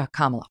 Listen to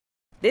Kamala.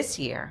 This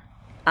year,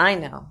 I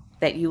know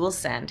that you will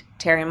send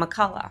Terry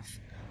McAuliffe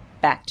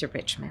back to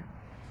Richmond.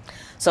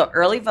 So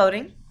early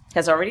voting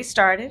has already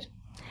started,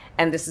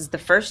 and this is the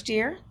first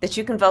year that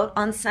you can vote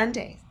on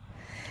Sunday.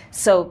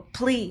 So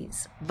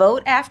please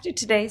vote after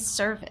today's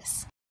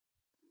service.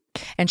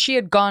 And she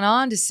had gone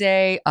on to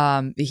say,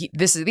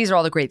 these are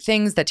all the great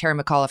things that Terry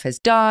McAuliffe has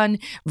done.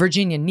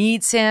 Virginia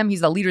needs him.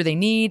 He's the leader they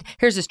need.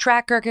 Here's his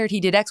track record. He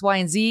did X, Y,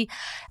 and Z.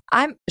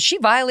 She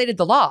violated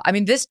the law. I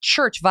mean, this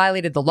church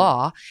violated the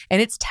law,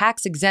 and its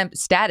tax exempt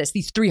status,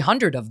 these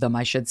 300 of them,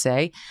 I should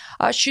say,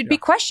 should be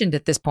questioned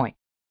at this point.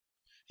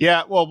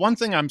 Yeah, well, one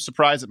thing I'm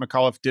surprised that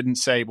McAuliffe didn't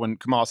say when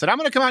Kamala said, I'm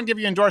going to come out and give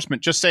you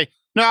endorsement, just say,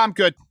 no, I'm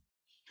good.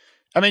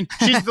 I mean,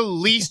 she's the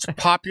least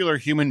popular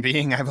human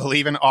being, I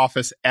believe, in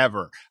office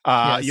ever.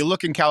 Yes. You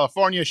look in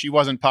California, she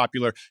wasn't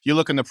popular. You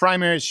look in the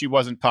primaries, she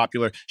wasn't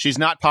popular. She's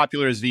not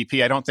popular as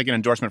VP. I don't think an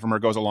endorsement from her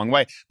goes a long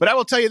way. But I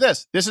will tell you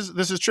this. This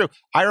is true.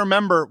 I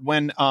remember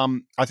when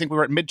I think we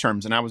were at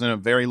midterms, and I was in a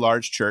very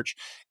large church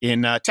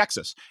in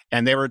Texas,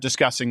 and they were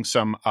discussing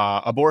some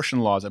abortion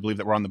laws, I believe,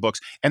 that were on the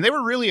books. And they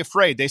were really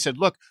afraid. They said,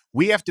 look,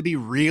 we have to be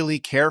really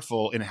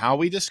careful in how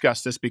we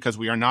discuss this because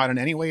we are not in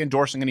any way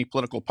endorsing any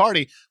political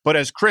party. But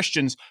as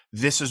Christians,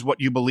 this is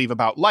what you believe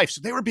about life. So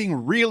they were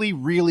being really,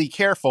 really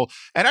careful.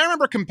 And I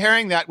remember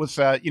comparing that with,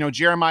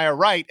 Jeremiah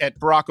Wright at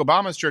Barack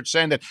Obama's church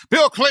saying that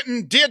Bill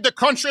Clinton did the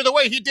country the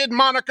way he did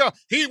Monica.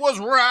 He was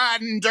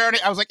riding dirty.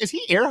 I was like, is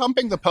he air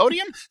humping the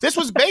podium? This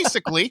was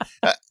basically...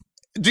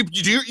 Do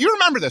you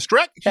remember this,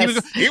 correct?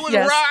 Yes. He was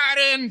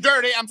riding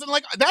dirty. I'm saying,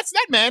 like,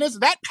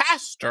 that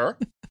pastor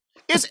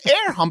is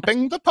air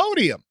humping the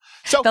podium.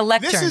 So the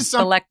lectern. This is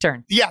the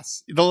lectern.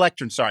 Yes, the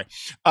lectern. Sorry.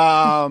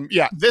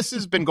 This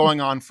has been going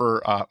on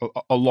for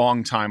a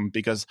long time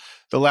because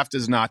the left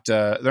is not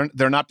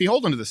they're not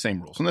beholden to the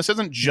same rules. And this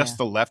isn't just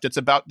the left; it's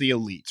about the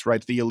elites,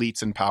 right? The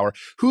elites in power.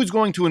 Who's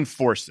going to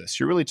enforce this?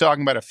 You're really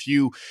talking about a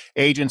few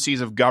agencies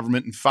of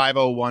government in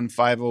 501,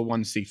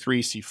 501c3,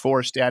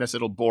 C4 status.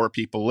 It'll bore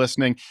people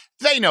listening.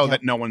 They know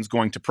that no one's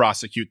going to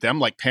prosecute them,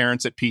 like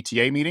parents at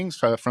PTA meetings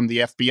from the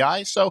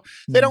FBI. So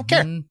they don't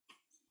care.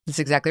 That's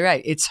exactly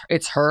right.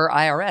 It's her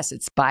IRS.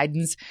 It's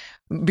Biden's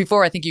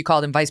Before, I think you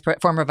called him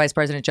former Vice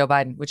President Joe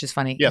Biden, which is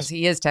funny because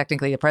he is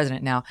technically a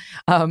president now.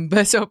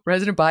 But so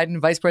President Biden,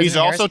 Vice President He's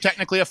also Harris,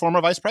 technically a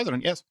former vice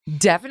president, yes.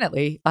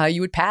 definitely.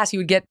 You would pass. You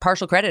would get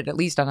partial credit, at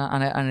least on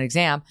an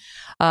exam.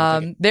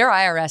 Their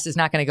IRS is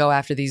not going to go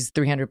after these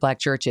 300 black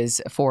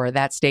churches for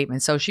that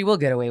statement. So she will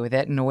get away with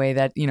it in a way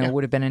that,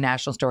 would have been a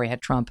national story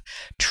had Trump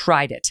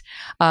tried it.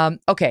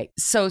 Okay,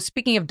 so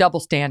speaking of double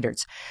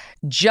standards,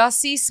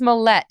 Jussie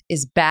Smollett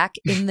is back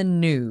in the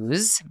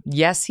news.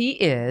 Yes, he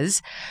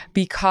is,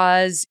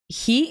 because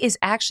he is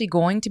actually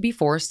going to be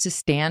forced to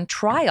stand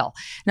trial.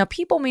 Now,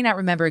 people may not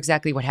remember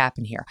exactly what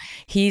happened here.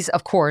 He's,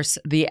 of course,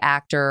 the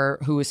actor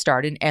who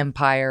starred in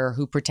Empire,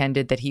 who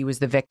pretended that he was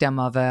the victim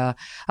of a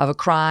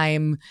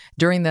crime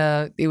during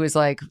it was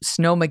like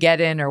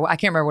Snowmageddon, or I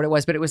can't remember what it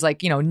was, but it was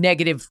like,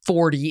 negative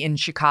 40 in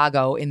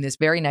Chicago in this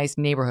very nice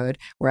neighborhood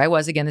where I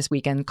was again this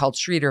weekend called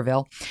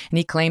Streeterville. And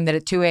he claimed that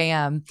at 2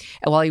 a.m.,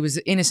 while he was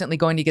innocently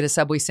going to get a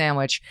Subway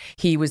sandwich,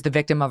 he was the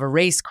victim of a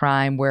race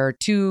crime where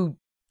two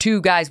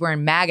guys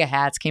wearing MAGA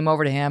hats came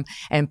over to him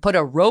and put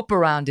a rope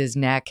around his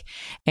neck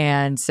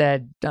and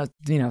said,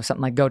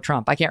 something like "Go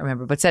Trump." I can't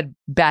remember, but said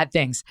bad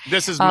things.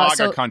 This is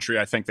MAGA country,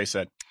 I think they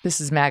said.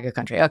 This is MAGA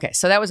country. Okay,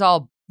 so that was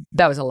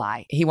a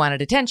lie. He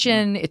wanted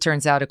attention. It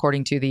turns out,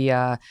 according to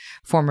the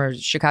former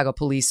Chicago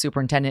Police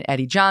Superintendent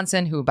Eddie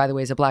Johnson, who, by the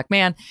way, is a black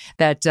man,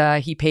 that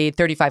he paid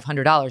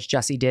 $3,500,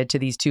 Jussie did, to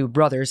these two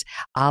brothers,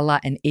 Ala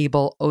and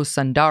Abel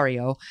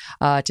Osundario,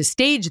 to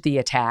stage the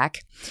attack.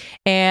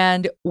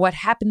 And what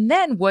happened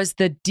then was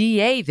the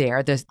DA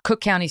there, the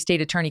Cook County State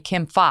Attorney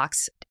Kim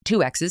Fox,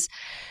 2 X's,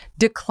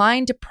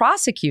 declined to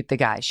prosecute the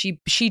guy.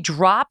 She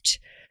dropped.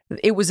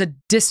 It was a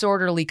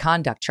disorderly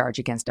conduct charge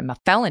against him, a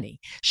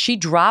felony. She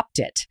dropped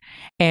it.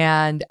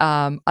 And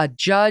a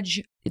judge,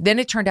 then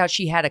it turned out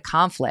she had a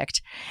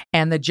conflict.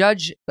 And a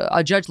judge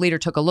later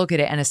took a look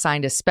at it and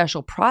assigned a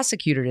special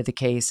prosecutor to the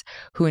case,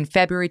 who in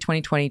February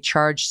 2020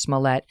 charged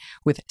Smollett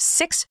with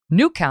 6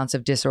 new counts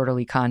of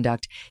disorderly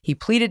conduct. He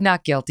pleaded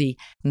not guilty.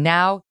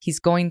 Now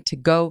he's going to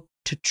go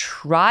to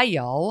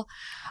trial.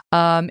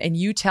 And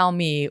you tell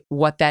me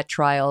what that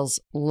trial's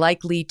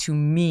likely to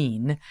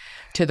mean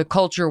to the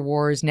culture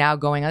wars now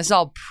going on. This is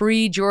all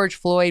pre-George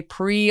Floyd,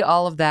 pre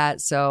all of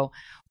that. So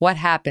what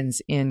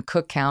happens in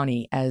Cook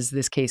County as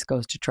this case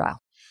goes to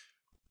trial?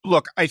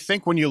 Look, I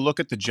think when you look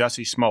at the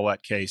Jussie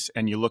Smollett case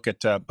and you look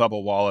at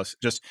Bubba Wallace,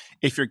 just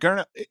if you're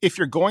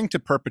going to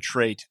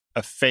perpetrate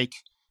a fake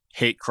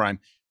hate crime,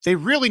 they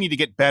really need to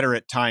get better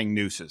at tying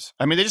nooses.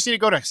 I mean, they just need to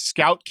go to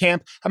scout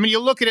camp. I mean, you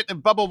look at it,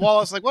 and Bubba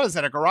Wallace, like, what is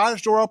that, a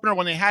garage door opener?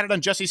 When they had it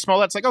on Jussie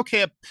Smollett, it's like,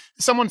 okay,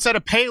 someone said a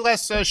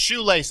Payless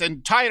shoelace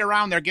and tie it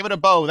around there, give it a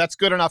bow. That's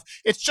good enough.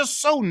 It's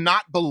just so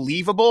not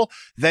believable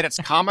that it's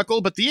comical.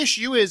 But the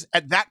issue is,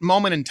 at that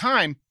moment in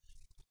time,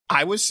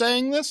 I was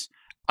saying this.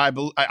 I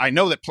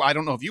know that, I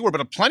don't know if you were,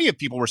 but plenty of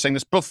people were saying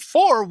this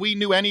before we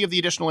knew any of the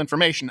additional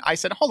information. I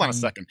said, hold on a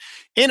second.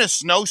 In a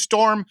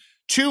snowstorm,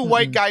 2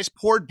 white guys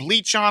poured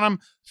bleach on him,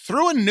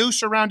 threw a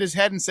noose around his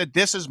head and said,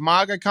 this is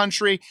MAGA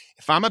country.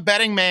 If I'm a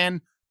betting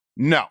man,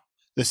 no.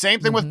 The same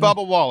thing with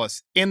Bubba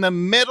Wallace. In the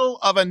middle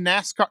of a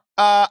NASCAR,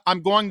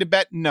 I'm going to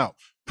bet no.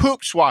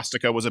 Poop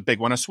swastika was a big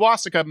one, a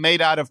swastika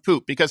made out of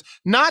poop, because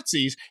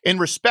Nazis, in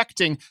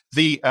respecting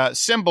the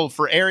symbol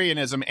for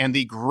Aryanism and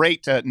the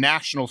great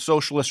National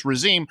Socialist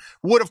regime,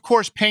 would, of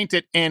course, paint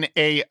it in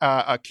a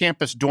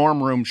campus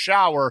dorm room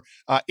shower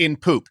in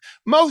poop.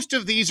 Most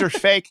of these are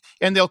fake,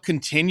 and they'll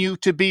continue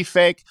to be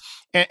fake.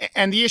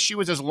 And the issue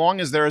is, as long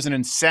as there is an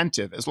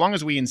incentive, as long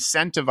as we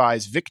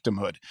incentivize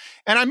victimhood.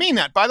 And I mean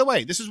that, by the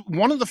way, this is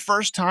one of the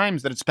first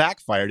times that it's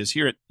backfired is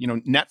here at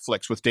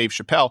Netflix with Dave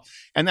Chappelle.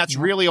 And that's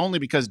really only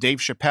because Dave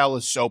Chappelle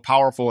is so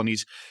powerful, and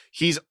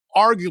he's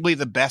arguably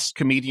the best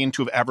comedian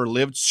to have ever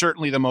lived,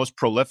 certainly the most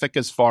prolific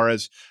as far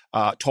as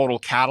total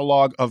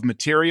catalog of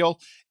material.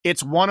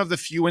 It's one of the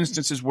few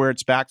instances where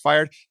it's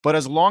backfired. But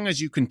as long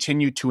as you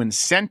continue to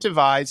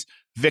incentivize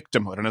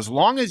victimhood, and as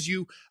long as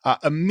you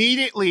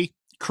immediately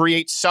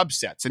create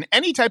subsets in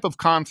any type of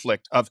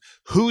conflict of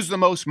who's the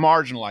most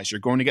marginalized,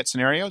 you're going to get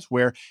scenarios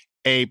where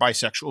a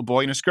bisexual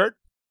boy in a skirt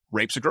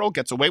rapes a girl,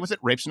 gets away with it,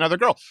 rapes another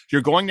girl.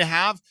 You're going to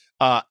have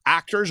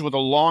actors with a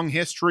long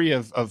history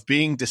of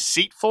being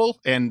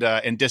deceitful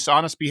and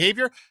dishonest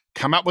behavior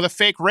come out with a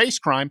fake race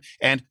crime,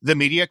 and the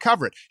media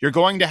cover it. You're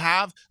going to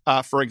have,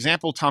 for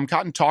example, Tom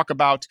Cotton talk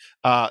about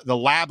the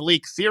lab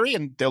leak theory,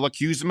 and they'll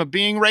accuse him of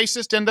being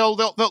racist, and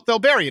they'll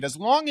bury it. As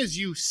long as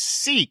you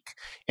seek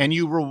and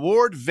you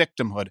reward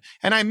victimhood,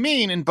 and I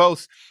mean in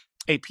both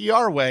a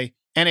PR way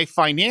and a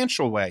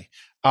financial way,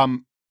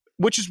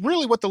 which is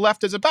really what the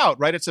left is about,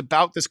 right? It's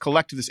about this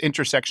collective, this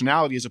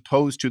intersectionality, as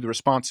opposed to the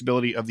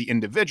responsibility of the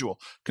individual.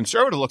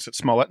 Conservative looks at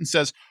Smollett and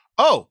says,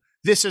 oh,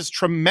 this is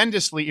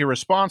tremendously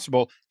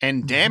irresponsible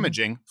and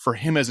damaging for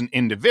him as an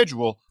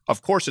individual.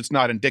 Of course, it's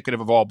not indicative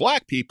of all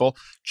black people.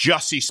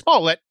 Jussie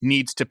Smollett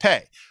needs to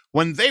pay.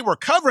 When they were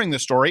covering the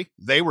story,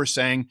 they were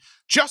saying,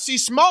 Jussie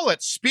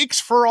Smollett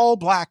speaks for all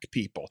black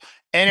people.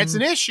 And it's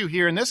an issue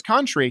here in this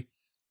country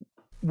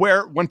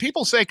where when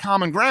people say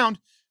common ground,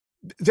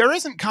 there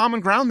isn't common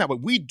ground that way.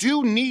 We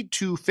do need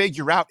to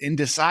figure out and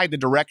decide the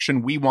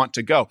direction we want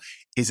to go.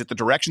 Is it the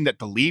direction that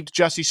believed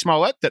Jussie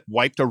Smollett, that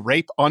wiped a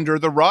rape under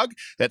the rug,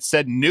 that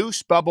said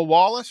noose Bubba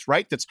Wallace,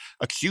 right? That's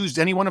accused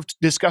anyone of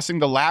discussing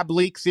the lab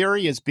leak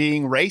theory as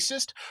being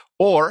racist?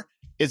 Or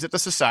is it the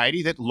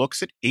society that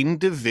looks at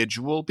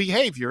individual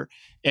behavior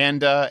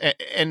and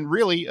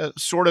really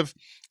sort of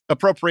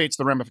appropriates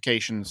the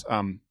ramifications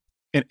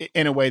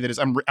in a way that is,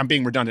 I'm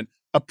being redundant,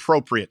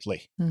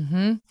 appropriately?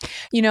 Mm-hmm.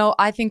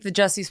 I think the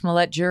Jussie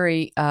Smollett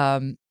jury,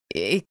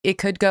 it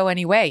could go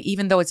any way,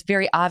 even though it's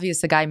very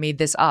obvious the guy made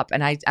this up.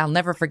 And I'll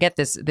never forget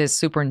this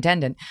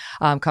superintendent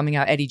coming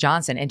out, Eddie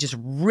Johnson, and just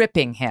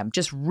ripping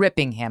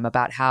him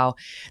about how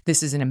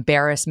this is an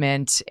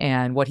embarrassment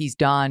and what he's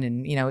done.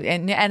 And,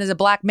 and as a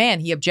black man,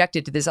 he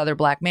objected to this other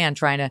black man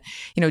trying to,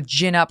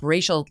 gin up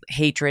racial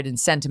hatred and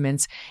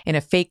sentiments in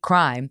a fake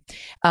crime.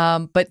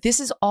 But this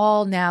is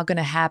all now going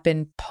to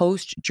happen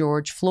post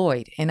George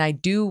Floyd. And I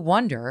do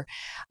wonder,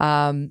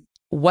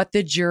 what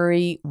the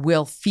jury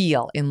will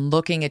feel in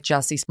looking at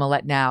Jussie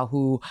Smollett now,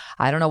 who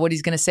I don't know what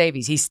he's going to say.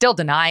 He's still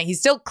denying. He's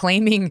still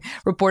claiming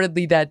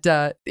reportedly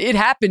that it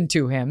happened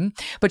to him.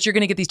 But you're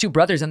going to get these two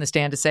brothers on the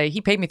stand to say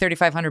he paid me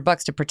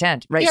 $3,500 to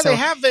pretend, right? Yeah, So,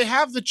 they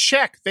have the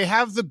check. They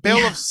have the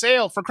bill of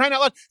sale. For crying out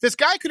loud, this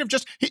guy could have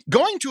just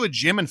going to a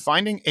gym and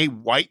finding a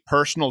white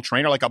personal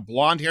trainer, like a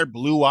blonde-haired,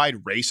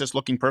 blue-eyed,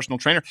 racist-looking personal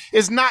trainer,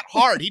 is not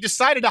hard. He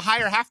decided to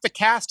hire half the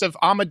cast of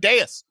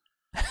Amadeus.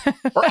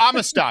 Or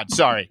Amistad,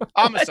 sorry.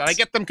 Amistad. I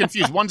get them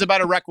confused. One's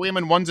about a requiem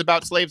and one's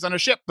about slaves on a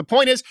ship. The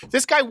point is,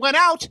 this guy went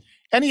out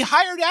and he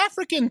hired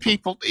African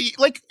people.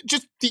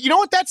 You know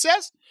what that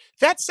says?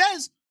 That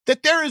says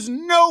that there is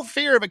no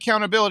fear of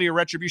accountability or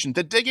retribution.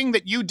 The digging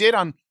that you did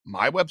on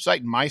my website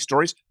and my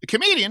stories, a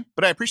comedian,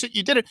 but I appreciate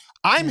you did it.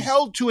 I'm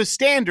held to a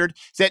standard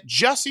that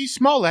Jussie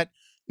Smollett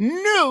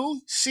knew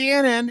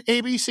CNN,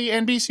 ABC,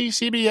 NBC,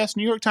 CBS,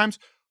 New York Times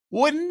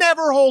would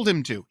never hold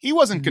him to. He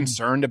wasn't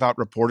concerned about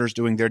reporters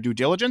doing their due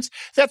diligence.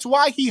 That's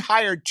why he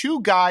hired two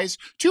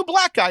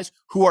black guys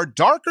who are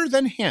darker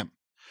than him,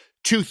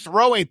 to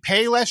throw a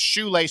Payless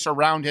shoelace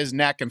around his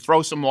neck and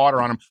throw some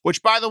water on him,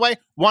 which, by the way,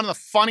 one of the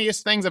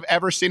funniest things I've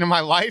ever seen in my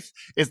life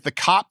is the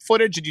cop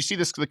footage. Did you see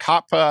this? The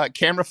cop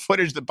camera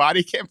footage, the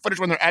body cam footage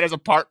when they're at his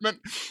apartment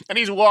and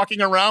he's walking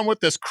around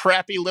with this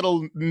crappy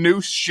little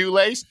noose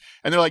shoelace.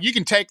 And they're like, you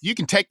can take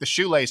the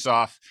shoelace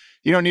off.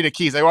 You don't need a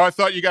key. He's like, well, I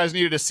thought you guys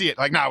needed to see it.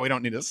 Like, no, we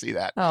don't need to see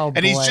that. Oh,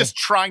 and he's just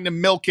trying to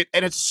milk it.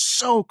 And it's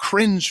so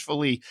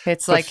cringefully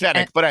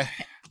pathetic.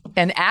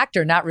 An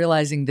actor not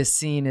realizing this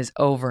scene is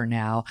over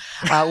now.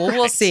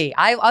 We'll see.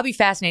 I'll be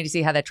fascinated to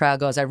see how that trial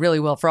goes. I really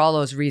will, for all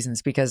those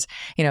reasons, because,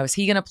 is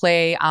he going to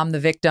play I'm the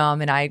victim?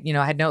 And I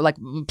had no,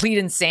 plead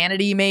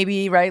insanity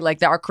maybe, right?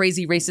 Like our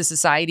crazy racist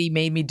society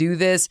made me do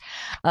this.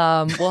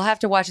 We'll have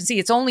to watch and see.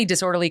 It's only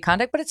disorderly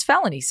conduct, but it's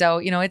felony.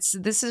 So,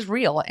 this is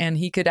real, and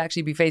he could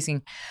actually be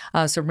facing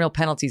some real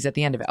penalties at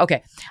the end of it.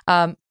 Okay.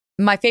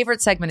 My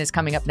favorite segment is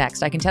coming up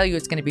next. I can tell you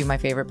it's going to be my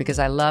favorite because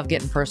I love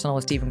getting personal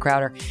with Steven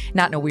Crowder,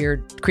 not in a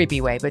weird,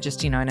 creepy way, but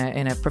just, in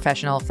a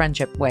professional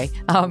friendship way.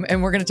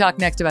 And we're going to talk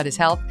next about his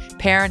health,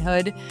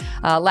 parenthood.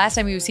 Last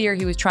time he was here,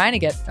 he was trying to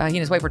get, he and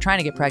his wife were trying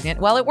to get pregnant.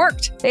 Well, it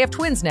worked. They have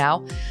twins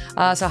now.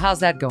 So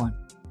how's that going?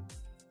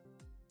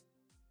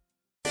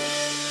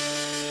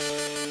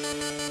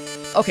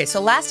 Okay, so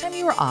last time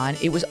you were on,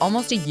 it was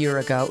almost a year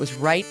ago. It was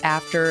right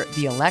after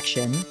the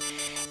election.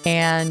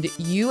 And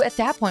you, at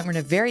that point, were in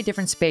a very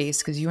different space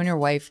because you and your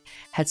wife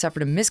had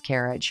suffered a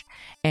miscarriage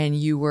and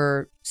you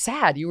were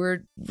sad. You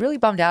were really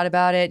bummed out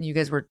about it. And you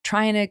guys were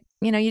trying to,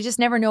 you just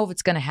never know if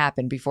it's going to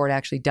happen before it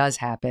actually does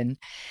happen.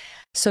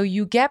 So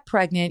you get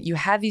pregnant. You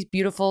have these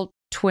beautiful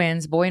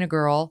twins, boy and a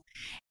girl.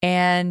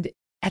 And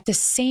at the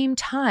same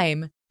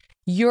time,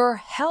 your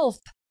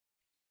health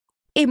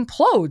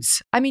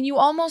implodes. I mean, you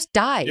almost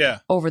died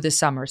over the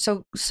summer.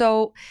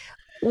 So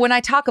when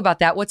I talk about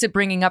that, what's it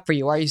bringing up for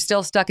you? Are you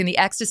still stuck in the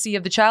ecstasy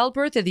of the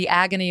childbirth or the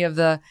agony of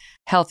the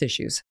health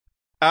issues?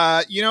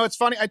 It's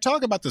funny. I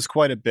talk about this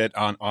quite a bit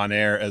on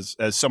air as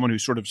someone who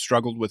sort of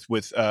struggled with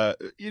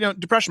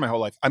depression my whole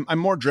life. I'm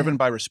more driven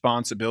by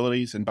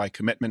responsibilities and by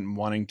commitment and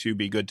wanting to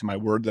be good to my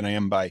word than I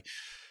am by,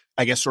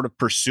 I guess, sort of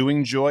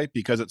pursuing joy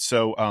because it's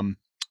so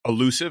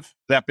elusive.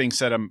 That being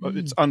said,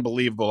 it's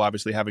unbelievable.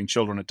 Obviously, having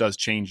children, it does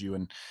change you,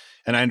 and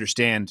I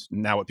understand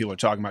now what people are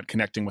talking about,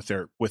 connecting with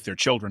their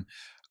children.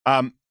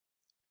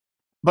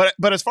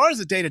 But as far as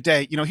the day to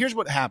day, here's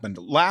what happened.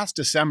 Last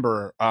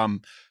December,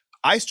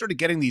 I started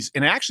getting these,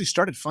 and I actually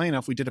started, funny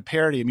enough, we did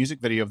a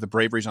music video of The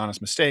Bravery's Honest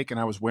Mistake, and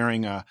I was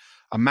wearing a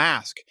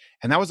mask.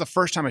 And that was the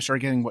first time I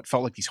started getting what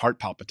felt like these heart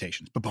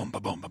palpitations, ba-boom,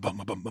 ba-boom, ba-boom,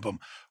 ba-boom, ba-boom,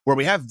 where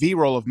we have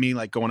V-roll of me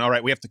like going, all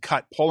right, we have to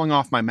cut, pulling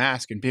off my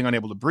mask and being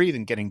unable to breathe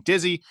and getting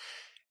dizzy.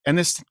 And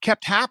this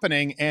kept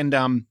happening. And,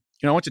 I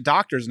went to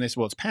doctors and they said,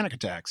 well, it's panic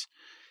attacks.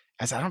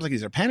 I said, I don't think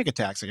these are panic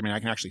attacks. I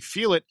can actually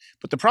feel it.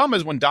 But the problem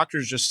is when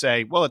doctors just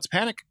say, well, it's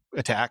panic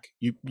attack,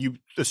 you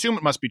assume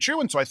it must be true.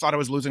 And so I thought I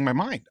was losing my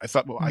mind. I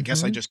thought, well, I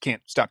guess I just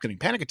can't stop getting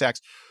panic attacks.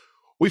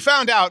 We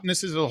found out, and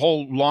this is a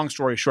whole long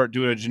story short,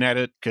 due to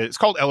genetic, it's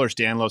called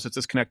Ehlers-Danlos. It's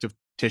this connective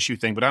tissue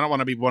thing, but I don't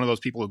want to be one of those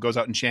people who goes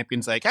out and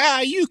champions like,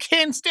 you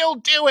can still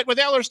do it with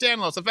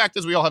Ehlers-Danlos. The fact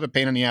is we all have a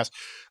pain in the ass.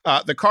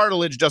 The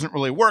cartilage doesn't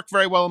really work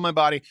very well in my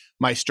body.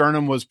 My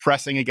sternum was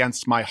pressing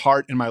against my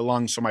heart and my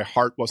lungs, so my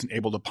heart wasn't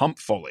able to pump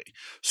fully.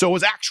 So it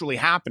was actually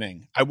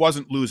happening. I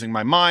wasn't losing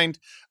my mind.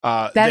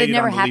 That had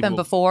never happened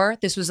before?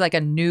 This was like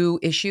a new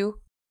issue?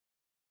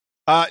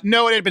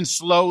 No, it had been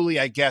slowly,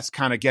 I guess,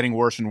 kind of getting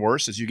worse and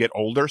worse as you get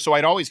older. So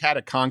I'd always had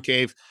a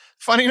concave.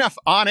 Funny enough,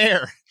 on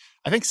air,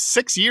 I think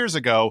 6 years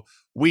ago,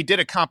 we did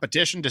a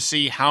competition to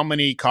see how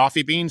many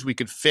coffee beans we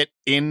could fit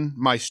in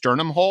my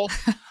sternum hole.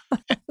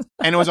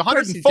 And it was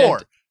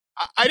 104.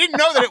 I didn't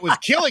know that it was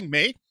killing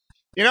me.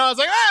 You know, I was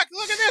like,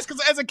 look at this.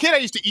 Because as a kid, I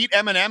used to eat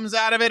M&Ms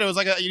out of it. It was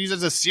like I used it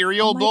as a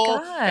cereal bowl.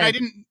 God. And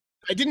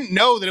I didn't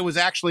know that it was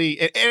actually,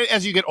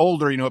 as you get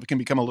older, you know, it can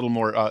become a little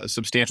more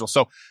substantial.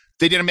 So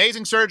they did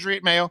amazing surgery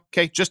at Mayo.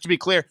 Okay, just to be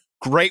clear,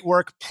 great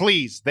work.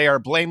 Please, they are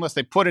blameless.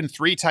 They put in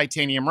 3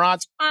 titanium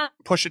rods,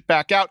 push it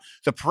back out.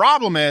 The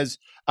problem is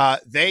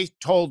they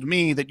told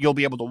me that you'll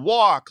be able to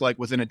walk like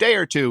within a day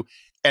or two.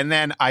 And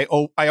then I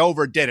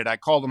overdid it. I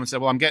called them and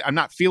said, well, I'm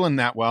not feeling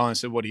that well. And I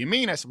said, what do you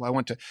mean? I said, well, I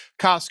went to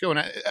Costco and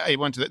I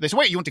went to, they said,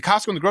 wait, you went to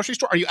Costco in the grocery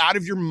store? Are you out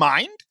of your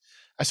mind?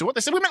 I said, what?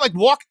 They said, we meant like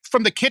walk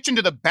from the kitchen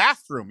to the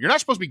bathroom. You're not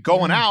supposed to be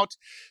going out.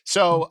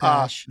 So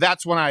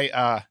that's when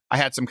I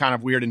had some kind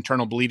of weird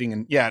internal bleeding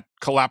and it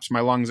collapsed my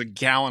lungs, 1.5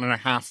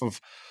 gallons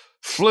of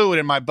fluid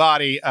in my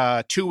body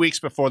 2 weeks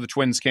before the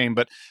twins came.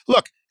 But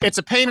look, it's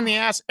a pain in the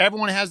ass.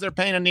 Everyone has their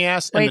pain in the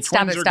ass. And the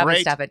twins are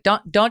great. Stop it.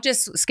 Don't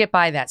just skip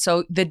by that.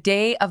 So the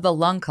day of the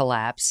lung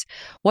collapse,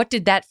 what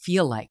did that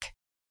feel like?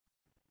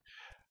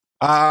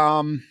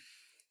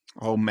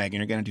 Oh, Megan,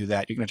 you're going to do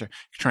that. You're going to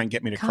try and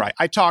get me to cry.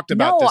 I talked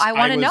about this. No, I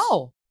want to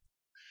know.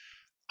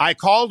 I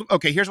called.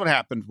 Okay, here's what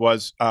happened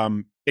was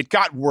it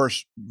got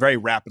worse very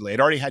rapidly. I'd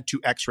already had 2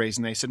 x-rays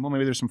and they said, well,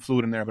 maybe there's some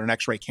fluid in there, but an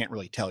x-ray can't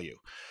really tell you.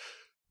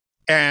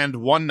 And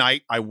one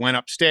night I went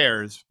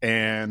upstairs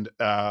and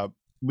it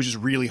was just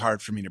really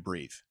hard for me to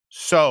breathe.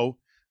 So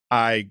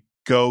I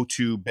go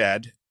to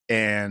bed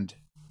and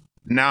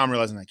now I'm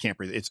realizing I can't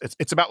breathe.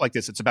 It's about like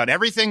this. It's about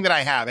everything that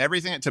I have,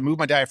 everything to move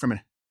my diaphragm.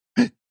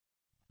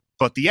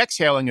 But the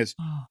exhaling is,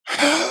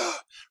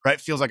 right,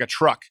 feels like a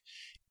truck.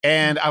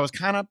 And I was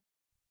kind of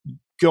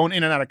going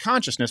in and out of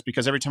consciousness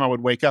because every time I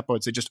would wake up, I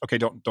would say, just, okay,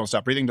 don't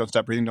stop breathing, don't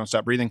stop breathing, don't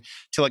stop breathing.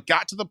 Till it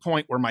got to the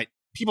point where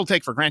people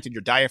take for granted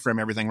your diaphragm,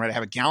 everything, right? I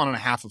have 1.5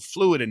 gallons of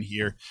fluid in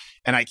here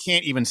and I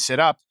can't even sit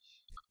up.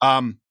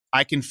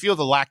 I can feel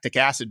the lactic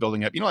acid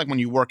building up. You know, like when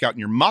you work out and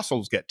your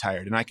muscles get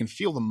tired, and I can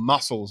feel the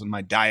muscles in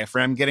my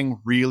diaphragm getting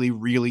really,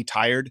 really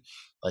tired,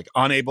 like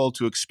unable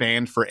to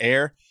expand for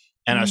air.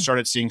 And I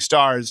started seeing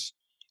stars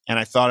and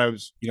I thought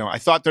I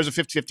thought there's a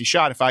 50-50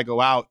 shot if I go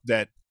out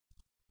that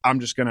I'm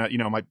just going to,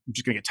 I'm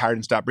just going to get tired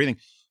and stop breathing.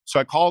 So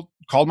I called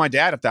my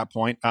dad at that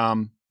point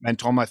and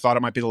told him I thought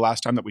it might be the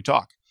last time that we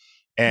talk.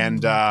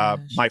 And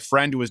my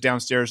friend who was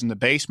downstairs in the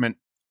basement,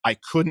 I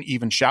couldn't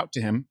even shout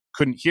to him,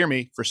 couldn't hear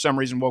me, for some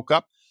reason woke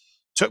up,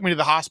 took me to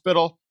the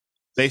hospital.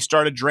 They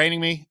started draining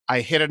me.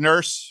 I hit a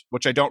nurse,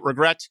 which I don't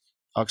regret.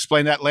 I'll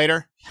explain that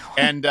later.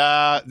 And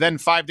then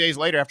 5 days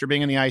later, after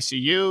being in the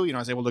ICU, I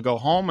was able to go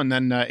home and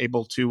then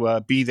able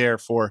to be there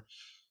for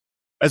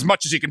as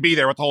much as you can be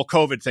there with the whole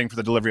COVID thing for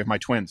the delivery of my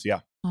twins. Yeah.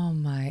 Oh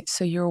my.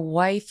 So your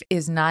wife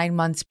is 9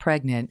 months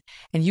pregnant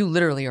and you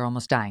literally are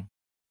almost dying.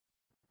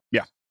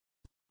 Yeah.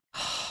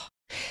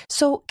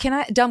 So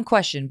dumb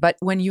question, but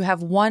when you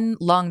have one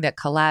lung that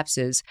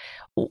collapses,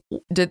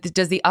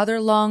 does the other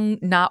lung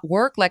not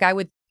work?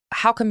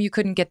 How come you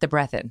couldn't get the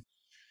breath in?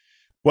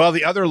 Well,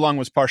 the other lung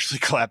was partially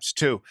collapsed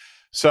too.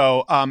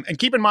 So, and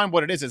keep in mind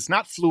what it is. It's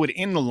not fluid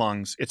in the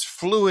lungs. It's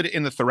fluid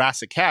in the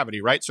thoracic cavity,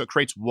 right? So it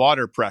creates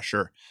water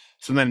pressure.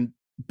 So then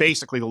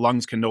basically the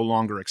lungs can no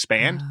longer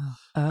expand.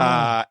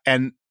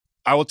 And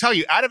I will tell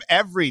you, out of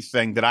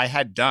everything that I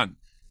had done,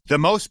 the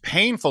most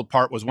painful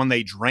part was when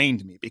they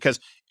drained me, because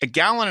 1.5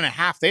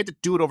 gallons, they had to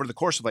do it over the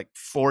course of like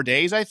 4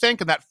 days, I think.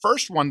 And that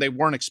first one, they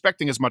weren't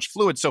expecting as much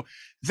fluid. So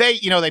they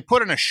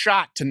put in a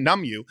shot to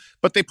numb you,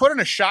 but they put in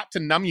a shot to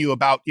numb you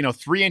about,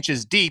 3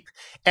 inches deep.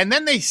 And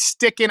then they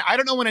stick in, I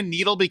don't know when a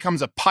needle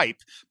becomes a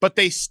pipe, but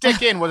they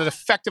stick in what is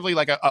effectively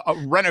like a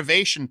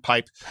renovation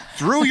pipe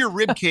through your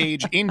rib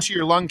cage into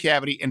your lung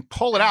cavity and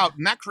pull it out.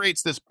 And that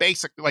creates this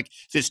basic, like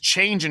this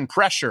change in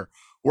pressure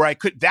where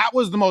that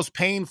was the most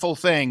painful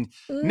thing,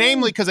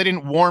 namely because they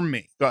didn't warn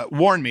me.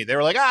 They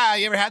were like,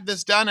 you ever had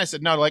this done? I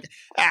said, no. They're like,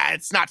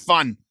 it's not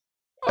fun.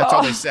 That's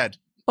all they said.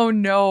 Oh,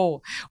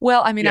 no.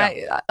 Well, I mean,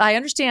 Yeah. I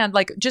understand,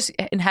 like, just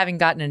in having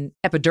gotten an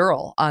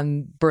epidural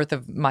on birth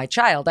of my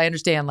child, I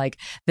understand, like,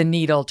 the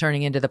needle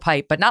turning into the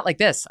pipe, but not like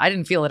this. I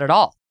didn't feel it at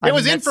all. It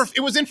was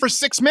in for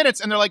 6 minutes,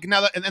 and they're like,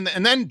 now that,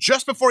 and then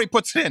just before he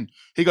puts it in,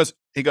 he goes,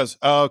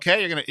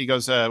 okay, he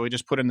goes, we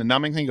just put in the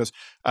numbing thing. He goes,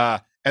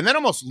 and then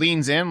almost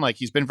leans in, like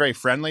he's been very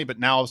friendly, but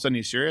now all of a sudden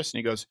he's serious, and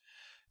he goes,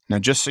 now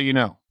just so you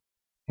know,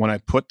 when I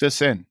put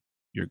this in,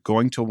 you're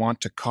going to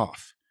want to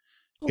cough.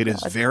 It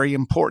is very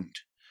important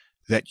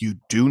that you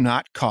do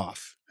not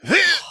cough.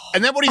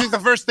 And then what do you think the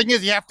first thing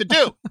is you have to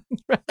do?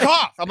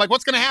 cough. I'm like,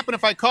 what's going to happen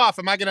if I cough?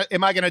 Am I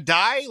gonna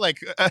die? Like,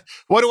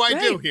 what do I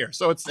do here?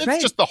 So it's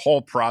just the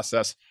whole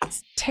process.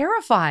 It's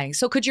terrifying.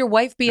 So could your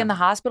wife be in the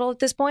hospital at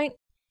this point?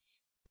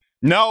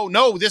 No,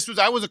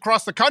 I was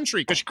across the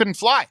country because she couldn't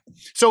fly.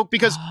 So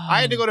because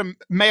I had to go to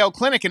Mayo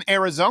Clinic in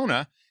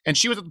Arizona, and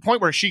she was at the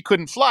point where she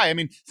couldn't fly. I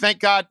mean, thank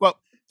God. Well,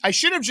 I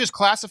should have just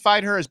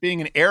classified her as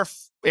being an Air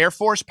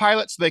Force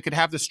pilot so they could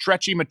have the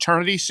stretchy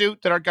maternity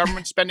suit that our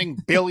government's spending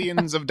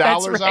billions of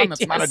dollars on.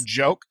 That's not a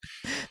joke.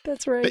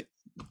 That's right.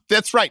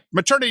 That's right.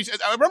 Maternity.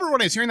 I remember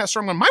when I was hearing that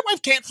story, I'm going, my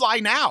wife can't fly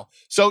now.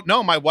 So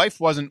no, my wife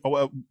wasn't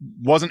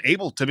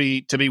able to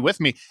be with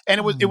me, and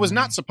it was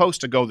not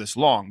supposed to go this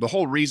long. The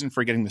whole reason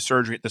for getting the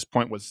surgery at this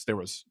point was there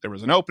was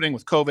an opening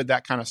with COVID,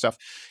 that kind of stuff,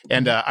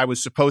 and I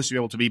was supposed to be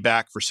able to be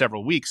back for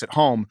several weeks at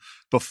home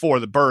before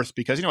the birth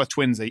because with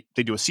twins they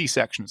do a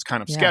C-section. It's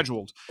kind of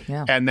scheduled,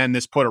 and then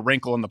this put a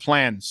wrinkle in the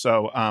plan.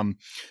 So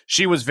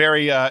she was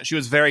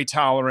very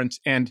tolerant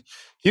and.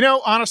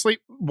 Honestly,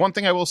 one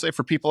thing I will say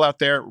for people out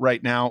there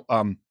right now,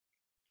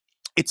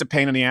 it's a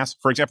pain in the ass.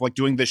 For example, like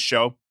doing this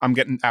show, I'm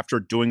getting after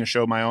doing a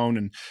show of my own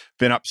and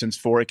been up since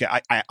 4.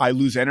 I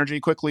lose energy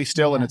quickly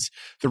still, and it's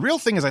the real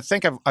thing is I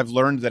think I've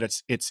learned that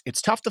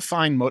it's tough to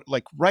find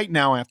like right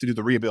now I have to do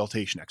the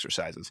rehabilitation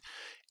exercises,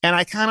 and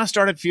I kind of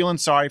started feeling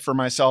sorry for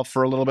myself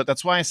for a little bit.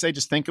 That's why I say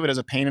just think of it as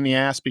a pain in the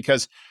ass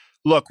because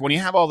look, when you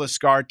have all the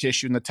scar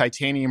tissue and the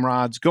titanium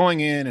rods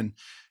going in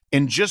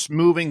and just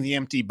moving the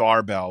empty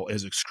barbell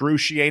is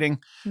excruciating.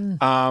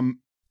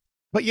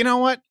 But you know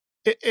what?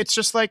 It's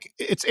just like,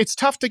 it's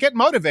tough to get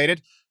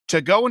motivated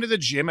to go into the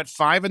gym at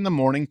 5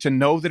 a.m. to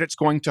know that it's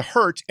going to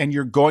hurt and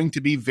you're going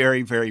to be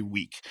very, very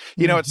weak.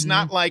 It's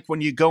not like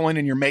when you go in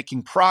and you're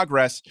making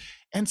progress.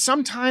 And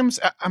sometimes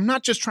I'm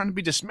not just trying to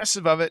be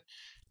dismissive of it.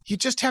 You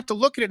just have to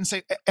look at it and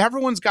say,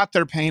 everyone's got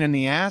their pain in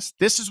the ass.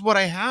 This is what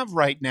I have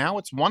right now.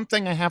 It's one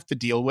thing I have to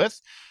deal with.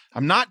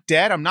 I'm not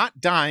dead. I'm not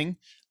dying.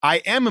 I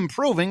am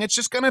improving. It's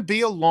just going to be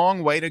a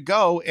long way to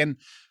go. And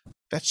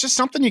that's just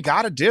something you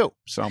got to do.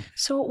 So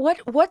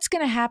what's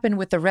going to happen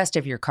with the rest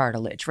of your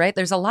cartilage, right?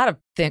 There's a lot of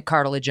thin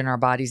cartilage in our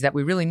bodies that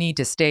we really need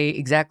to stay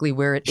exactly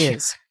where it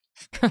is.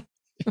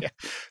 Yeah.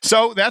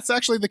 So that's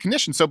actually the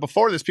condition. So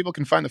before this, people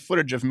can find the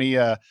footage of me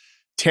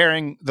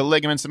tearing the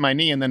ligaments in my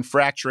knee and then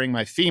fracturing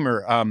my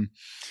femur.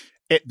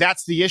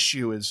 That's the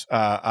issue is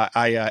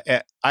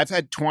I've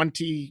had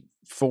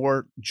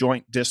 24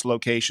 joint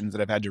dislocations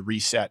that I've had to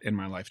reset in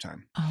my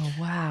lifetime. Oh,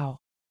 wow.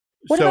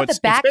 What about the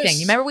back thing?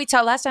 You remember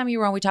last time you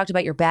were on, we talked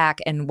about your back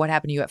and what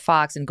happened to you at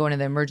Fox and going to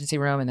the emergency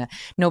room and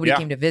nobody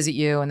came to visit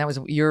you. And that was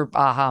your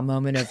aha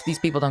moment of these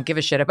people don't give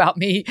a shit about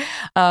me.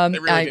 They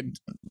really didn't.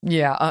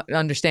 Yeah,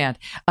 understand.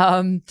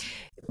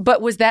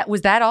 But was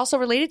that also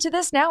related to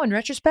this now in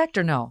retrospect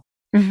or no?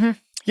 Mm-hmm.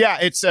 Yeah,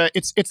 it's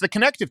the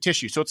connective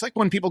tissue. So it's like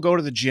when people go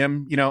to the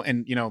gym,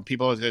 and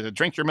people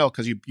drink your milk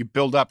because you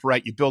build up,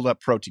 right? You build up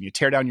protein, you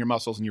tear down your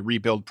muscles and you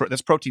rebuild.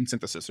 That's protein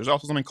synthesis. There's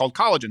also something called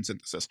collagen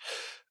synthesis.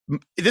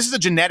 This is a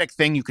genetic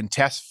thing you can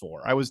test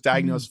for. I was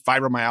diagnosed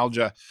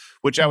fibromyalgia,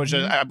 which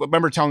I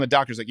remember telling the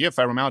doctors, like, you have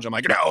fibromyalgia. I'm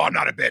like, no, I'm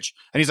not a bitch.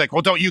 And he's like,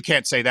 well, you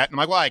can't say that. And I'm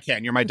like, well, I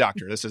can. You're my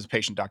doctor. This is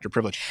patient-doctor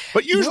privilege.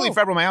 But usually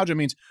fibromyalgia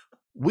means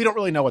we don't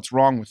really know what's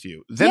wrong with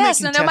you. Then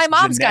yes, no, my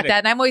mom's got that.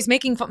 And I'm always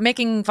making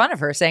fun of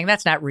her saying,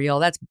 that's not real.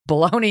 That's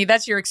baloney.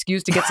 That's your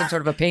excuse to get some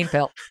sort of a pain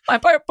pill.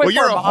 Well,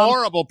 you're a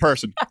horrible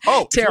person.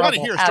 Oh, if you want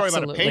to hear a story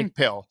about a pain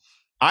pill,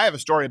 I have a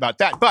story about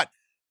that. But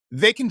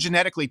they can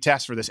genetically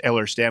test for this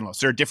Ehlers-Danlos.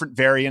 There are different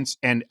variants,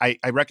 and I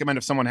recommend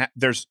if someone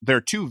there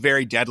are 2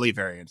 very deadly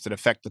variants that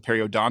affect the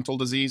periodontal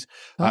disease.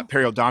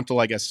 Periodontal,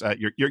 I guess,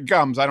 your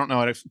gums. I don't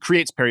know. It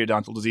creates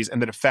periodontal disease,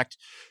 and that affect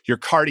your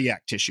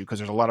cardiac tissue because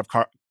there's a lot of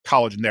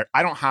collagen there.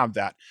 I don't have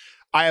that.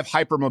 I have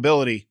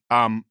hypermobility,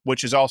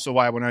 which is also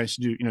why when I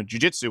used to do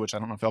jujitsu, which I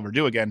don't know if I'll ever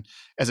do again,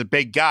 as a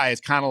big guy, it's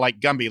kind of like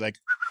Gumby, like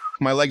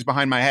my legs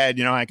behind my head,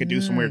 I could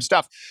do some weird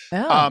stuff.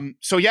 Oh.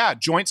 So yeah,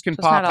 joints can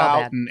pop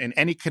out and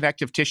any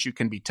connective tissue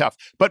can be tough.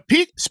 But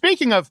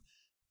speaking of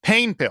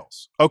pain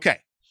pills, okay.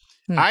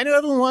 I know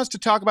everyone wants to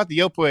talk about the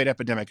opioid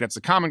epidemic. That's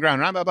the common ground.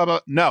 Blah, blah,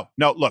 blah. No,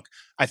 look,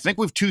 I think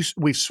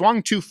we've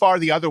swung too far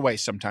the other way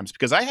sometimes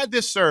because I had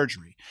this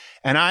surgery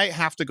and I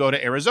have to go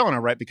to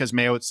Arizona, right? Because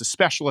Mayo, it's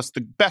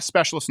the best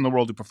specialist in the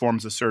world who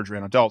performs the surgery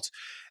on adults.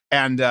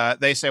 And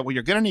they say, well,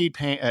 you're going to need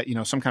pain,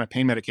 some kind of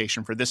pain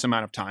medication for this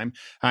amount of time.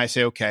 And I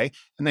say, okay.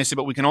 And they say,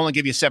 but we can only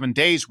give you 7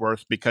 days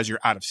worth because you're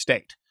out of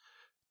state.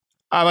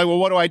 I'm like, well,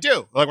 what do I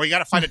do? Like, well, you got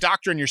to find a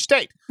doctor in your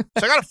state.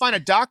 So I got to find a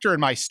doctor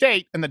in my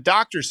state. And the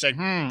doctors say,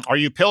 are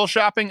you pill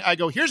shopping? I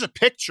go, here's a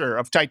picture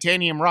of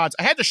titanium rods.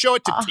 I had to show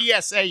it to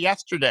TSA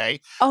yesterday.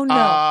 Oh,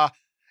 no.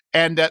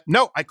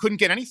 No, I couldn't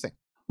get anything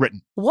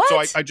written. What?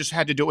 So I just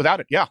had to do it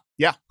without it.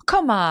 Yeah.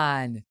 Come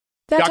on.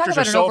 Doctors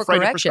are so afraid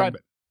to prescribe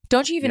it.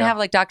 Don't you even have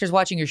like doctors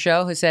watching your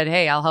show who said,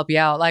 hey, I'll help you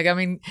out? Like, I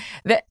mean,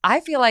 I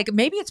feel like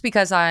maybe it's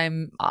because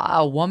I'm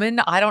a woman.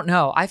 I don't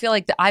know. I feel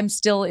like I'm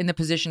still in the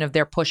position of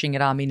they're pushing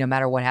it on me no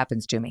matter what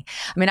happens to me.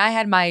 I mean, I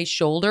had my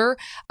shoulder,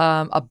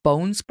 a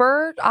bone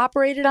spur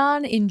operated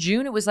on in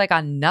June. It was like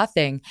on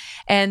nothing.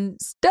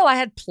 And still I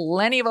had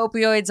plenty of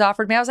opioids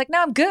offered me. I was like,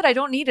 no, I'm good. I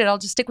don't need it. I'll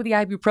just stick with the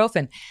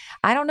ibuprofen.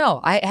 I don't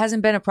know. It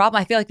hasn't been a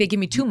problem. I feel like they give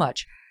me too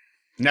much.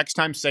 Next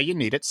time, say you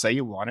need it, say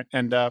you want it,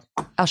 and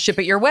I'll ship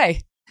it your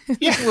way.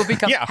 Yeah, we'll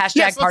become hashtag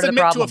yes, part let's of the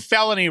problem. to a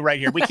felony right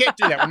here. We can't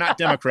do that. We're not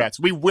Democrats.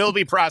 We will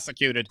be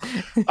prosecuted.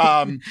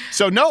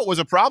 So no, it was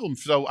a problem.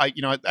 So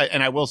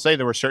I will say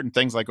there were certain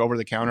things like over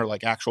the counter,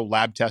 like actual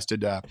lab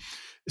tested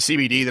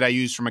CBD that I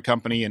used from a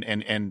company,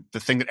 and the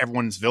thing that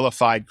everyone's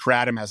vilified,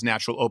 kratom, has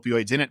natural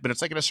opioids in it. But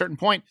it's like at a certain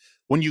point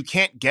when you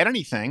can't get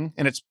anything,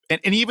 and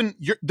even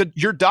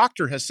your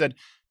doctor has said,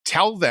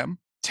 tell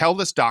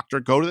this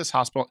doctor, go to this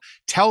hospital,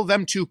 tell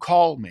them to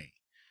call me.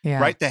 Yeah.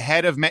 Right, the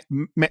head of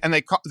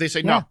and they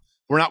say no,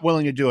 we're not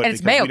willing to do it. And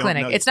it's Mayo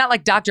Clinic. It's not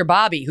like Dr.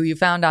 Bobby, who you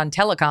found on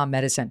telecom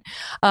medicine.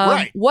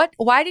 Right.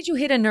 Why did you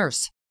hit a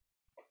nurse?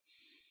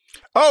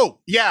 Oh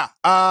yeah,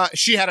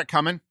 she had it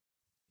coming.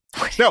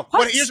 No,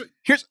 but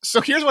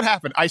here's what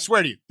happened. I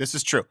swear to you, this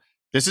is true.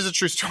 This is a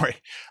true story.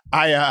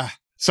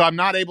 So I'm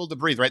not able to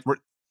breathe. Right,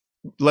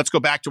 let's go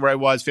back to where I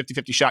was.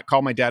 50-50 shot.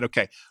 Call my dad.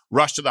 Okay,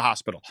 rush to the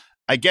hospital.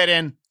 I get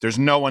in. There's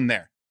no one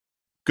there.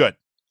 Good.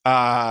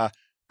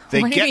 They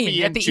what do get you mean?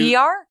 me At the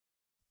ER?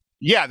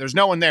 Yeah, there's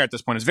no one there at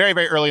this point. It's very,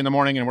 very early in the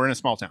morning, and we're in a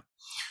small town.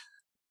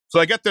 So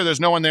I get there.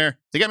 There's no one there.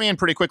 They get me in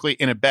pretty quickly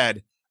in a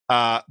bed.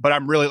 But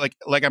I'm really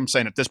like I'm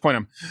saying at this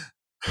point,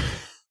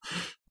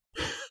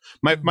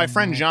 my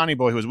friend Johnny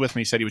Boy, who was with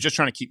me, said he was just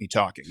trying to keep me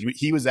talking.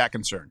 He was that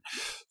concerned.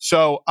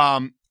 So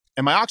and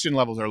my oxygen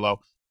levels are low.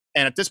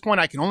 And at this point,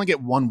 I can only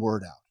get one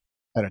word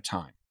out at a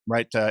time.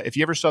 Right? If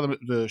you ever saw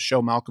the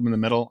show Malcolm in the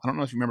Middle, I don't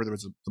know if you remember, there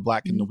was the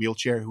black kid in the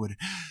wheelchair who would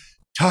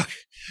talk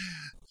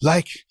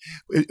like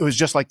it was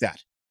just like that.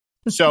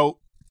 So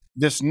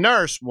this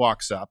nurse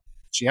walks up.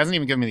 She hasn't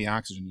even given me the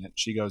oxygen yet.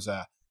 She goes,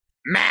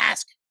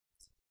 mask.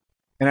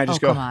 And I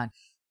just go, come on.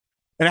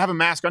 And I have a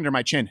mask under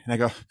my chin. And I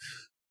go,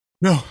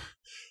 no.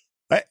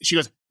 She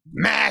goes,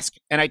 mask.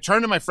 And I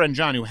turn to my friend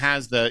John, who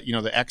has the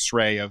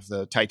x-ray of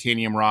the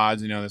titanium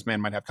rods. This man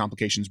might have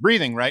complications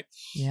breathing, right?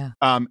 Yeah.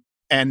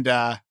 And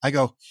I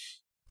go,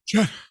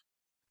 John,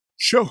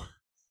 show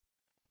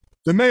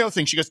the Mayo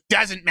thing. She goes,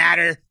 doesn't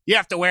matter. You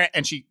have to wear it.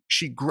 And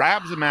she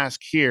grabs the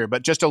mask here,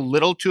 but just a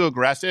little too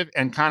aggressive,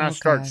 and kind of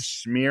starts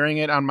smearing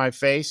it on my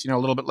face, a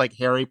little bit like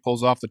Harry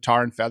pulls off the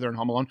tar and feather in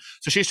Home Alone.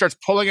 So she starts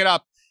pulling it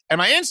up. And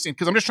my instinct,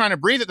 because I'm just trying to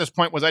breathe at this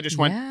point, was I just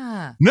went,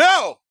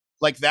 no,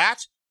 like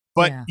that.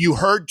 But you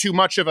heard too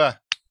much of a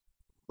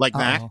like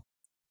that.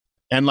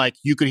 And like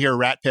you could hear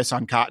rat piss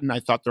on cotton.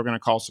 I thought they were going to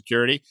call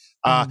security.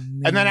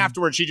 And then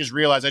afterwards, she just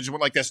realized I just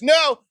went like this.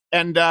 No.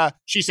 And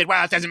she said,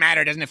 well, it doesn't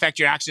matter. It doesn't affect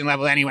your oxygen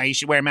level anyway. You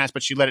should wear a mask,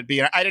 but she let it be.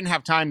 And I didn't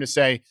have time to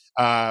say,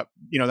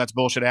 that's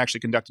bullshit. I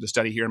actually conducted a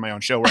study here in my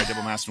own show where I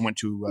double masked and went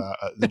to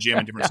the gym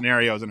in different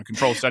scenarios in a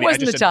control study.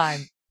 Wasn't the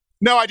time.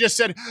 No, I just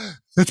said,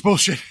 that's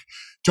bullshit.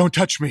 Don't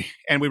touch me.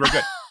 And we were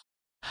good.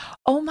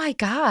 Oh my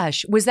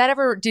gosh.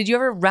 Did you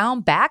ever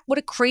round back? What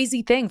a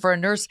crazy thing for a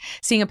nurse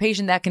seeing a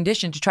patient in that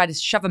condition to try to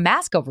shove a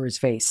mask over his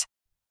face.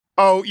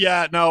 Oh,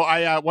 yeah. No,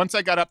 once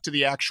I got up to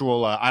the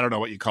actual, I don't know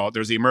what you call it.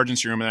 There's the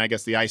emergency room and I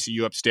guess the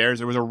ICU upstairs.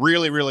 There was a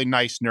really, really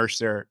nice nurse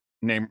there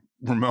named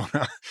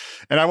Ramona.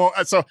 And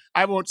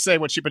I won't say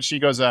what she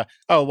goes,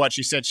 what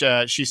she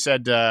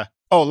said,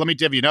 let me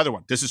give you another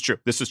one. This is true.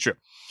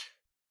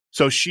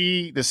 So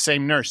the